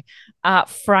Heisenberg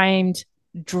framed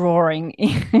drawing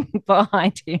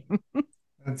behind him.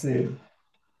 that's it.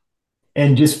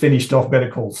 And just finished off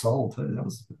Better Call Saul too. That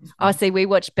was Oh, good. see, we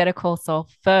watched Better Call Saul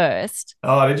first,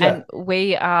 Oh, did you? and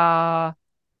we are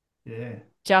Yeah.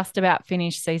 just about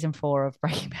finished season 4 of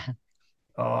Breaking Bad.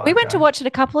 Oh, We went to okay. watch it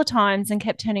a couple of times and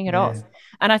kept turning it Yeah. off.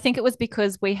 And I think it was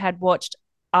because we had watched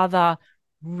other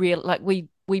real, like we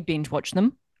binge watched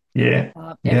them Yeah.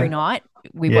 every Yeah. night.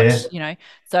 We Yeah. watched,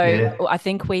 so Yeah. I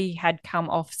think we had come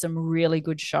off some really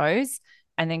good shows.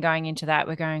 And then going into that,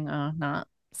 we're going, oh, no. Nah.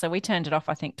 So we turned it off,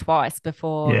 I think, twice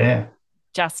before Yeah.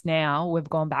 just now we've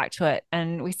gone back to it.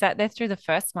 And we sat there through the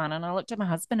first one and I looked at my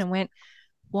husband and went,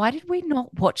 why did we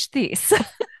not watch this?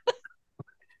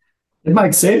 It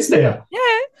makes sense now.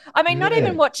 Yeah. I mean, not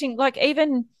even Yeah. watching, like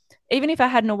even if I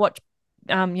hadn't watched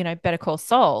Better Call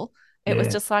Saul, it was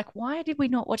Yeah. just like, why did we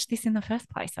not watch this in the first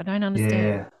place? I don't understand.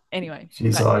 Yeah. Anyway,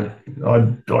 Geez, but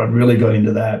I really got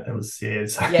into that. It was, yeah,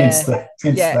 so yeah,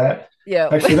 hence yeah, that. yeah.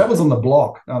 Actually, that was on the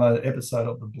block, on an episode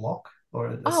of the block, or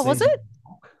a Oh, was season it? of the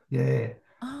block. Yeah.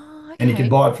 Oh, And you could okay.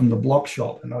 buy it from the block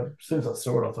shop. And as soon as I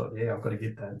saw it, I thought, yeah, I've got to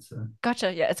get that. So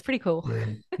Gotcha. Yeah, it's pretty cool. yeah,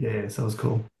 yeah, so it was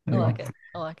cool. I Anyway. like it.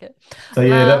 I like it. So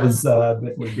yeah, that Uh, was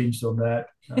definitely binged on that.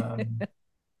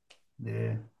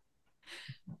 Yeah.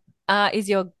 is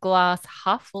your glass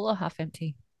half full or half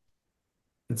empty?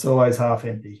 It's always half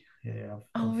empty. Yeah,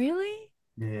 Oh, really?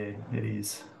 yeah, it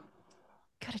is.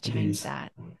 Gotta It change is.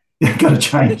 that. Got to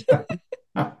change.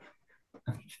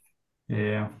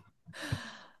 Yeah,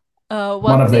 one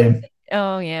One of thing. them.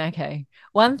 Oh, yeah, okay.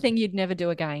 One thing you'd never do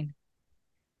again.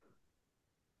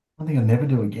 I think I'll never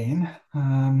do again.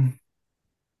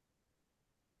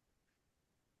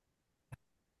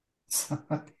 So,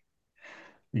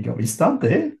 you got me stumped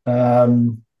there.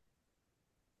 I'd,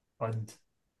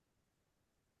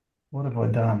 what have I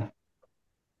done?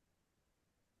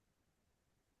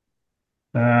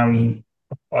 Um,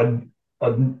 I'd,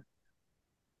 I'd,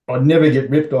 I'd never get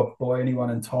ripped off by anyone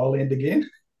in Thailand again.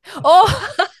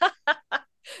 Oh,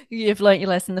 you've learnt your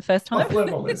lesson the first time. I've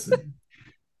learned my lesson.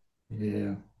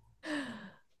 Yeah,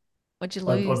 What'd you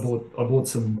lose? I bought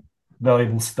some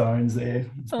valuable stones there.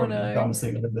 It's Oh probably the no. dumbest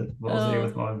thing I did. I was there Oh,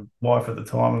 with my wife at the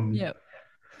time, and yep.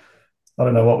 I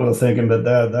don't know what we were thinking, but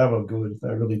they were good. They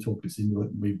really talked us into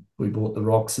it. We bought the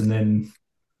rocks, and then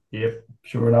yep,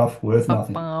 sure enough, worth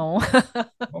nothing.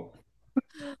 Oh,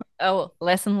 oh,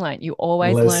 lesson learned. You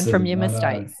always learn from Lesson, your I know.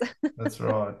 mistakes. That's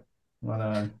right. I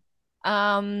know.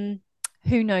 Um,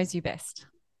 who knows you best?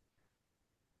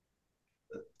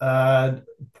 Uh,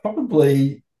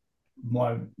 Probably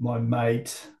my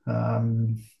mate,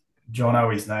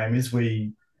 Jono, his name is.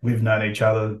 We've known each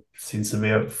other since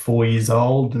about 4 years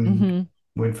old, and Mm-hmm.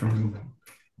 went from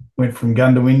went from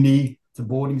Gundawindi to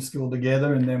boarding school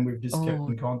together, and then we've just kept Oh,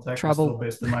 in contact. We're still trouble.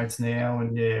 best of mates now,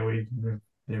 and yeah,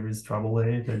 there is trouble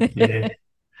there, but yeah.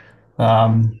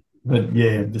 But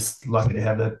yeah, just lucky to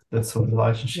have that sort of Yeah,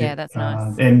 relationship. that's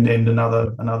nice. And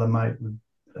another mate with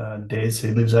Des,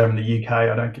 who lives over in the UK.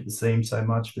 I don't get to see him so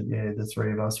much, but yeah, the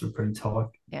three of us were pretty tight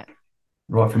Yeah.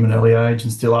 right from an early age,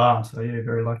 and still are. So yeah,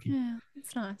 very lucky. Yeah,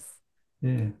 it's nice.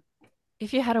 Yeah.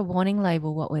 If you had a warning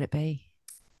label, what would it be?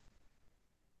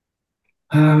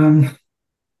 Um,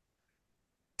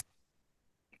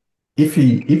 if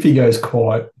he goes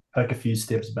quiet, take a few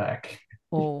steps back.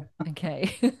 Oh,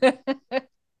 okay.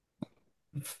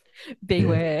 Yeah.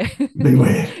 Beware.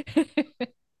 Beware.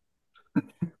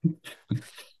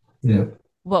 Yeah.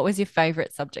 What was your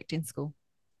favorite subject in school?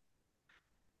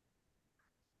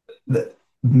 The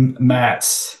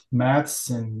maths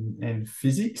and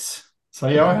physics. So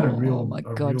yeah, I had Oh my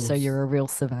a God. real, So you're a real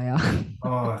surveyor.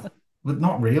 oh, but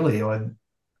not really.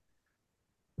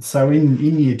 So in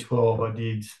year 12,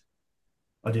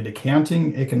 I did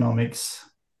accounting, economics,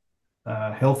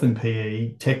 health and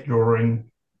PE, tech drawing,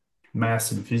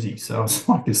 maths and physics. So it's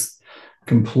like this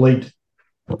complete.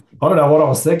 I don't know what I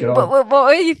was thinking. What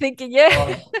were you thinking?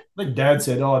 Yeah. I think Dad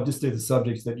said, "Oh, just do the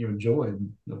subjects that you enjoy."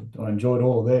 And I enjoyed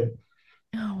all of them.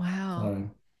 Oh wow. So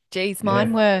Geez,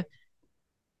 yeah,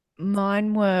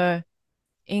 mine were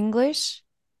English,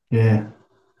 yeah,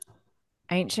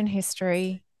 ancient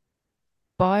history,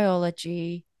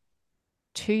 biology,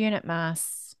 2 unit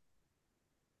maths,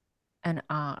 and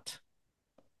art.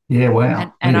 yeah. And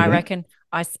Wow, there and you I go. reckon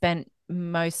I spent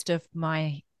most of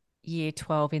my year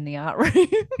 12 in the art room.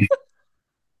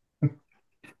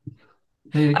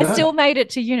 There you I go. still made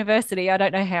it to university. I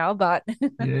don't know how, but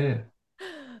Yeah.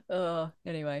 oh,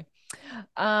 anyway.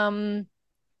 Um,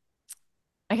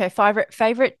 okay,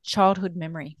 favorite childhood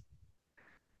memory.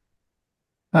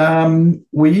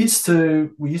 We used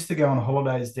to go on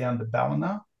holidays down to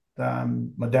Ballina.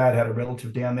 My dad had a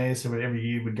relative down there, so every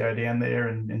year we'd go down there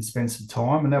and spend some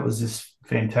time, and that was just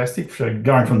fantastic. So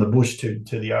going from the bush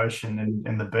to the ocean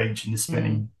and the beach and just Mm,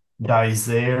 spending days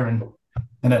there, and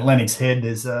at Lennox Head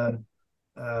there's a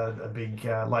big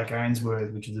Lake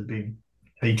Ainsworth, which is a big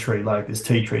tea tree lake. There's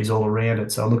tea trees all around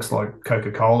it, so it looks like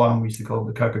Coca-Cola. We used to call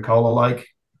it the Coca-Cola Lake.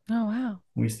 oh wow.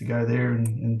 We used to go there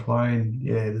and play, and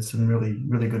yeah, there's some really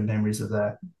good memories of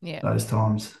that Yeah. those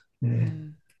times. Yeah.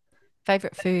 Mm.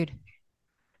 Favorite food.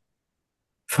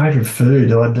 Favorite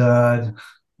food,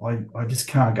 I just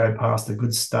can't go past a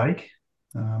good steak.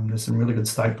 There's some really good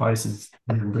steak places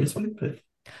here in Brisbane,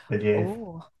 but yeah,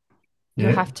 Oh, you'll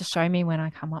yeah, have to show me when I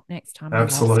come up next time. I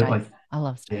love steak. absolutely. I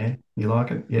love steak. Yeah, you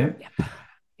like it? Yeah, Yep.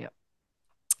 Yep.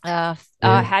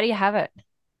 yeah. How do you have it?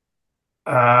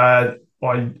 I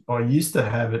used to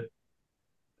have it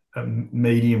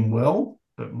medium well,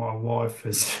 but my wife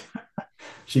has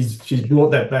she's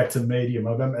brought that back to medium.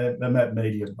 I'm at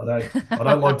medium. I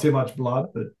don't like too much blood,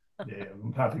 but yeah,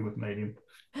 I'm happy with medium.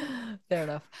 Fair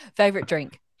enough. Favorite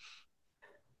drink.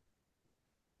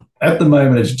 At the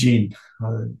moment, it's gin.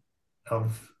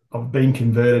 I've been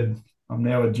converted. I'm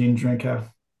now a gin drinker.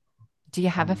 Do you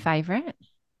have a Um, favorite?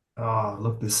 oh,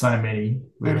 look, there's so many.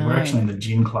 I We're know. actually in the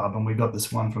gin club, and we got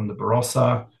this one from the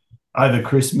Barossa. Over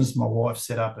Christmas, my wife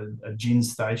set up a gin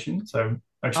station. So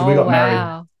actually, Oh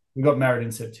wow. We got married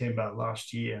in September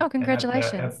last year, Oh, and at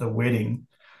congratulations. the wedding,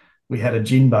 we had a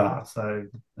gin bar.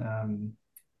 Um,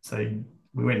 so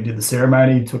we went and did the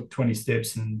ceremony, took 20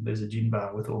 steps, and there's a gin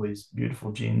bar with all these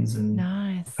beautiful gins and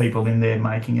Nice. people in there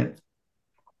making it.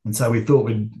 And so we thought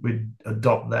we'd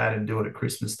adopt that and do it at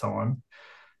Christmas time.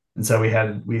 And so we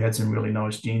had some really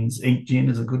nice gins. Ink gin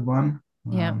is a good one.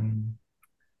 Yeah.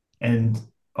 And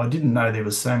I didn't know there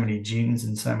was so many gins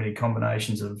and so many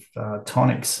combinations of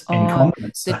tonics and Oh,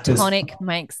 condiments. the tonic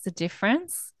makes the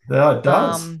difference. Yeah, it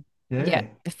does. Yeah, Yeah.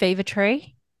 the fever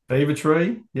tree, Fever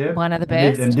tree, yeah, one of the and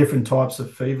best. different types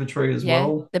of fever tree as Yeah,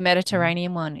 well. the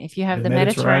Mediterranean one. If you have The the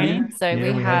Mediterranean, Mediterranean, so yeah,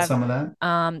 we we had have some of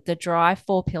that. the dry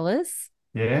four pillars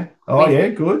Yeah. Oh, with yeah,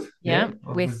 good. yeah,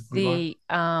 Yeah, with we like.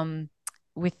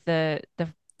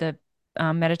 the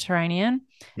Mediterranean,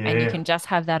 and you Yeah, can just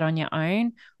have that on your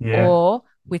own yeah. or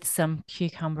with some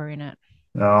cucumber in it.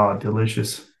 Oh,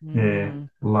 delicious. Yeah, Mm,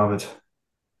 love it.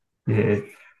 Yeah.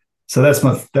 So that's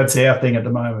our thing at the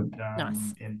moment.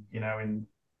 nice. And in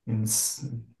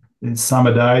in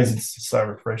summer days, it's so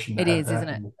refreshing to It have is, that. isn't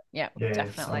it? And Yeah, yeah,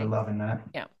 so we're definitely. loving that.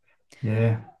 Yeah.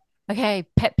 Yeah. Okay,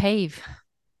 pet peeve.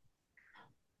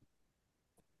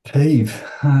 Peeve.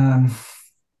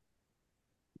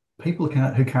 People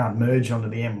who can't merge onto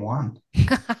the M1.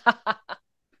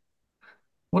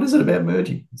 What is it about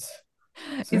merging? It's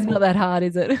It's not simple. that hard,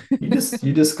 is it? You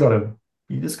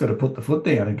just gotta put the foot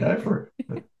down and go for it.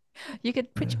 But, You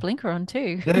could put yeah. your blinker on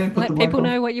too. Yeah, put the Let blank people on.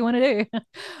 know what you want to do.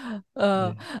 Yeah.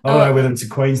 Uh, I don't uh, know whether it's a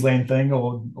Queensland thing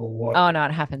or what. oh no,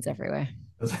 it happens everywhere.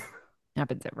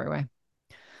 Happens everywhere.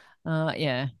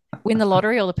 Yeah. Win the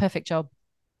lottery or the perfect job?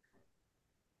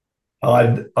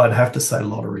 I'd have to say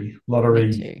lottery. Me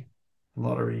too.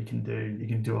 Lottery you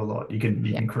can do a lot. You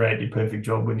Yep. can create your perfect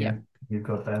job when Yep. you've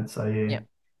got that. So yeah. Yep.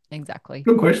 Exactly.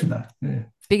 Good question though. Yeah.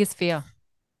 Biggest fear.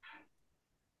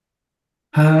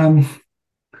 Um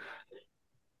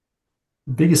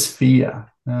Biggest fear.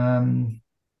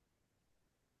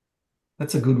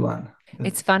 That's a good one.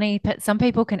 It's funny, but some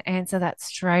people can answer that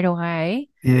straight away,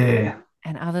 Yeah.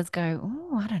 and others go,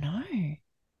 "Oh, I don't know."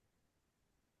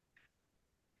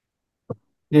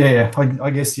 Yeah,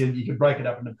 I guess you could break it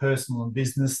up into personal and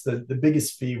business. The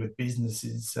biggest fear with business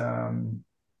is, that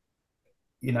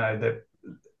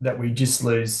that we just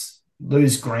lose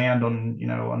ground on,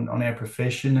 on our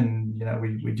profession, and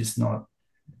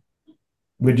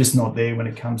we're just not there when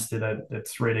it comes to that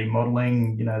 3D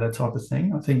modeling, that type of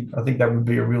thing. I think that would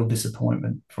be a real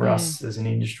disappointment for Mm. us as an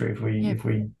industry if we Yep. if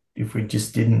we if we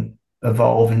just didn't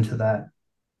evolve into that.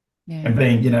 Yeah. And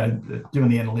being, doing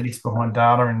the analytics behind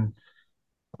data,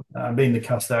 and being the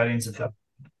custodians of that,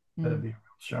 that'd Mm. be a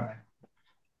real shame.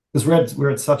 Because we're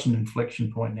at such an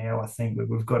inflection point now. I think that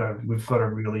we've got to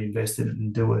really invest in it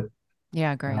and do it.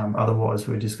 Yeah, I agree. Otherwise,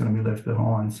 we're just going to be left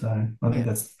behind. So I think Yeah.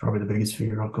 that's probably the biggest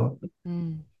fear I've got.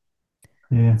 Mm.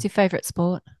 Yeah. What's your favourite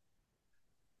sport?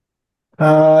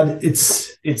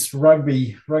 It's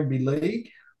rugby league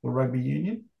or rugby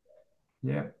union.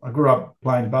 Yeah, I grew up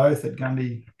playing both at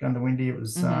Gundawindi. It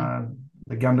was Mm-hmm.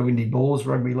 The Gundawindi Boars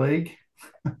rugby league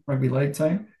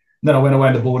team. Then I went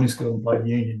away to boarding school and played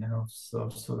union, and I've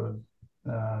sort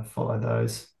of followed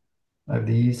those over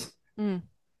the years. Mm.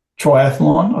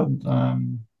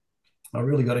 Triathlon, I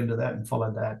really got into that and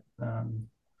followed that.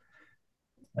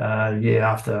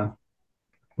 Yeah, after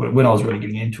when I was really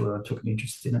getting into it, I took an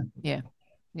interest in it. Yeah.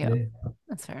 Yeah. Yeah,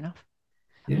 That's fair enough.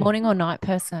 yeah. Morning or night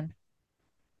person?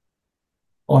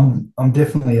 I'm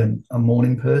definitely a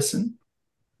morning person.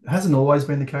 It hasn't always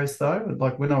been the case though.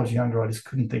 Like when I was younger, I just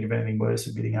couldn't think of anything worse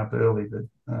than getting up early. But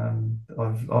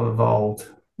I've evolved,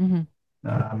 Mm-hmm.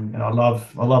 and I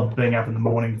love being up in the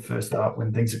morning first up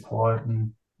when things are quiet,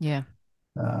 and Yeah.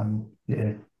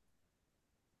 yeah.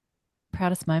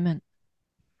 Proudest moment?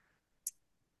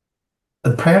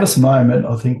 The proudest moment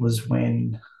I think was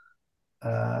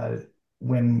uh,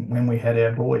 when we had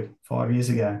our boy 5 years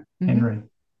ago, Mm-hmm. Henry.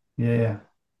 Yeah,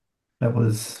 that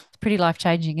was It's pretty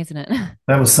life-changing, isn't it?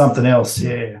 that was something else.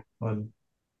 Yeah,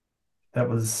 that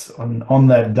was on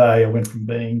that day. I went from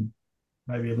being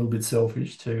maybe a little bit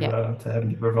selfish Yeah. to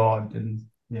having to provide, and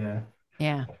yeah,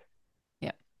 Yeah.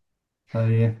 Yeah. so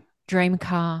yeah. Dream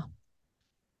car?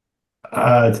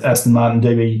 It's Aston Martin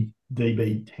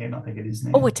DB10, I think it is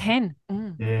Oh, now. a 10.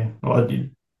 Mm. Yeah, well, I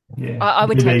did. Yeah, I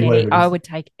would take DB, any. whatever it I is. would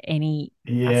take any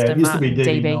Yeah, it Aston used to be Martin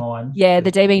DB. DB9, Yeah,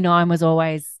 the but DB9 was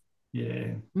always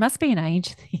yeah, must be an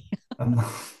age thing. um,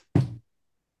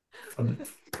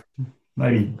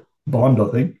 maybe Bond, I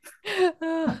think.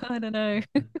 I don't know.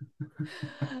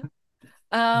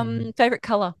 Favorite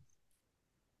color?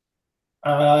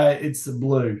 It's the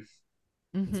blue.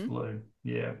 It's Mm-hmm. blue.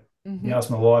 Yeah. You Mm-hmm. ask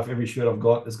my wife, every shirt I've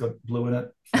got has got blue in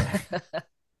it.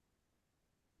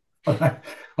 So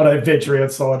I don't venture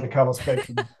outside the colour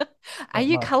spectrum Are that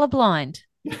you much. colorblind?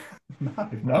 No, No?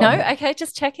 I'm not. Okay,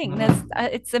 just checking. No.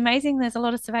 It's amazing. There's a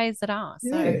lot of surveyors that are. So,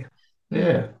 Yeah. mm,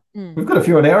 Yeah. mm. We've got a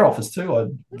few in our office too.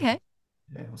 Okay,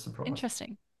 Yeah, I was surprised.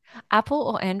 interesting. Apple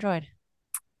or Android?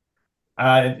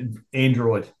 Uh,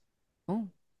 Android. Oh,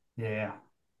 Yeah.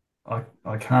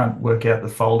 I can't work out the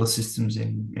folder systems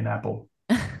in Apple.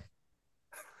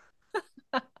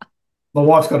 My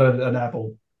wife's got an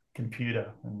Apple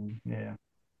computer, and yeah,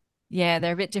 yeah,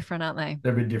 they're a bit different, aren't they?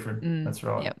 they're a bit different. Mm, That's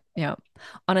right. yep, yep.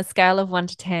 On a scale of 1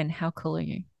 to 10, how cool are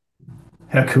you?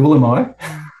 How cool am I?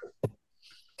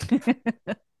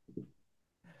 Mm.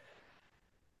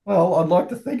 Well, I'd like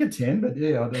to think a 10, but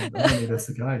yeah, I don't think that's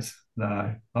the case.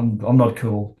 No, I'm not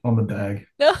cool. I'm a dag,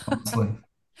 No. honestly.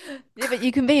 Yeah, but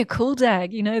you can be a cool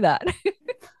dag, you know that.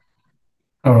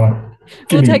 All right.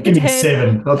 We'll take a Give me a 10.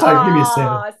 7. Give me a 7.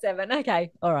 Ah, 7.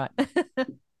 Okay. All right.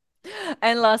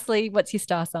 And lastly, what's your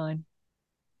star sign?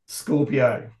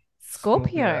 Scorpio.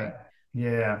 Scorpio.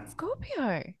 Yeah.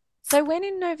 Scorpio. So when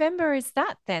in November is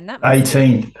that then? That must be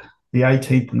 18th. The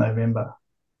 18th of November.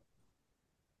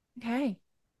 okay.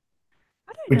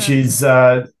 I don't Which know. is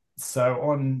so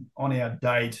on our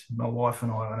date, my wife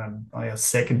and I on our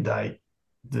second date,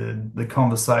 the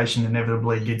conversation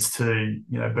inevitably gets to,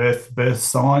 birth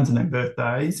signs and then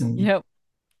birthdays, and Yep.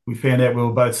 we found out we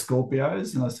were both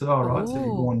Scorpios, and I said, "All right, so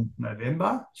you're Oh. born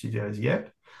November?" She goes,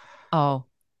 "Yep." Oh,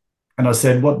 And I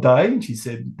said, "What day?" And she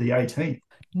said, "The 18th."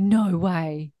 no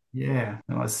way. Yeah,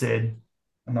 and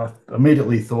I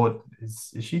immediately thought,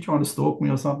 is she trying to stalk me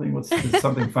or something? There's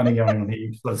something funny going on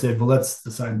here? So I said, "Well, that's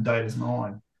the same date as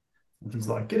mine." And she's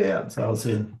like, "Get out." So I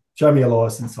said, "Show me a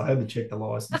license." So I had to check the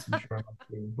license, and sure enough,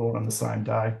 we were born on the same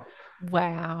day.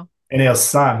 Wow. And our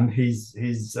son, his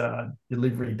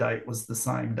delivery date was the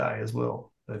same day as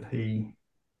well, but he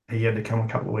had to come a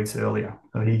couple of weeks earlier.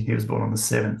 So he was born on the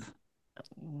 7th.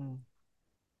 Mm.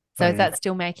 So So does yeah, that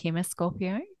still make him a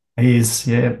Scorpio? he is,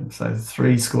 yeah. So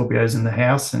 3 Scorpios in the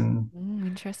house,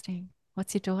 Interesting.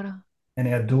 What's your daughter? and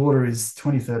our daughter is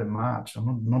 23rd of March.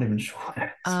 I'm not even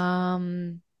sure.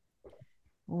 Um,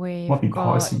 Might we've be got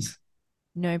Pisces.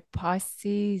 no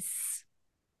Pisces.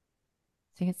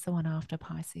 I think it's the one after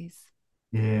Pisces.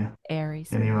 Yeah.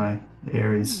 Aries. Anyway,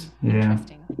 Aries. Yeah.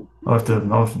 Interesting. I'll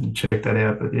have to check that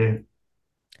out. But yeah,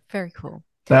 Very cool.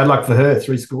 bad luck for her.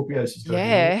 3 Scorpios she's got to deal with.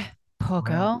 Yeah. Poor Wow.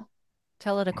 girl.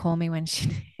 Tell her to call me when she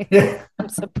needs Yeah. some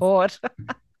support.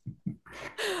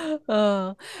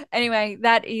 Oh, anyway,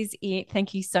 that is it.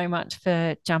 Thank you so much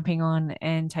for jumping on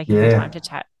and taking the time Yeah. to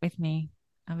chat with me.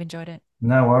 I've enjoyed it.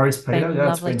 No worries, It's Peter. been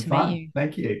Yeah, it's lovely been to meet fun. you.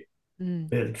 Thank you.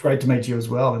 Mm, Yeah, it's great to meet you as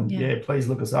well. And yeah, yeah, please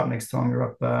look us up next time you're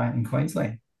up in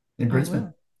Queensland, in I Brisbane.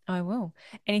 will. I will.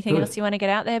 Anything else Good. you want to get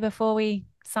out there before we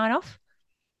sign off?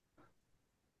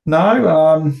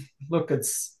 No, look,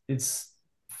 it's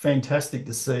fantastic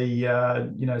to see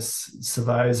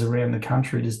surveyors around the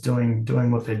country just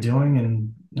doing what they're doing,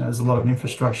 and there's a lot of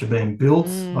infrastructure being built.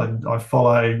 Mm, I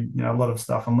follow a lot of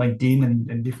stuff on LinkedIn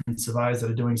and different surveyors that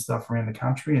are doing stuff around the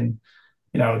country, and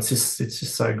it's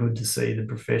just so good to see the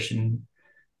profession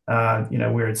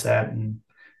where it's at, and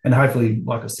hopefully,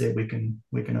 like I said, we can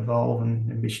evolve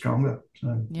and be stronger.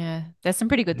 So yeah, there's some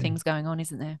pretty good yeah, things going on,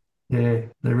 isn't there? yeah,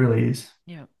 there really is.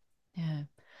 Yeah. Yeah.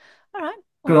 All right.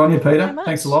 Good Well, on you, thanks so Peter.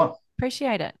 Thanks a much. lot.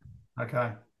 Appreciate it.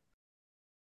 Okay.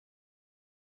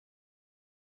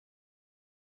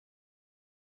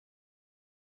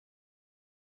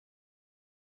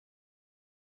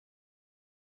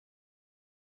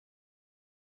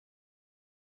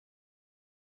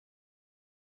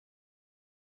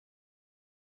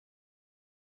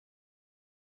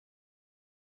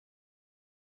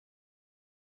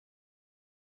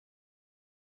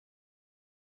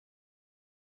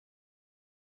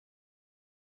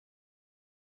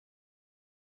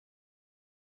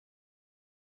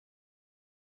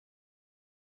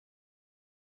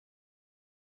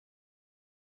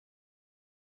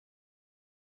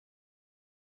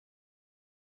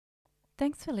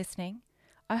 Thanks for listening.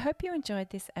 I hope you enjoyed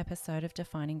this episode of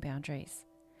Defining Boundaries.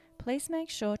 Please make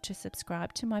sure to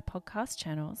subscribe to my podcast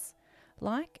channels,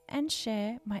 like and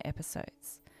share my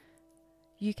episodes.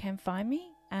 You can find me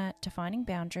at Defining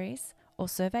Boundaries or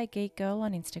Survey Geek Girl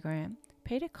on Instagram,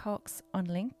 Peter Cox on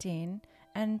LinkedIn,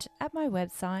 and at my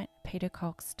website,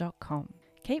 petercox.com.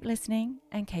 Keep listening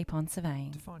and keep on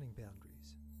surveying. Defining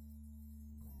Boundaries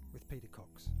with Peter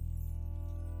Cox.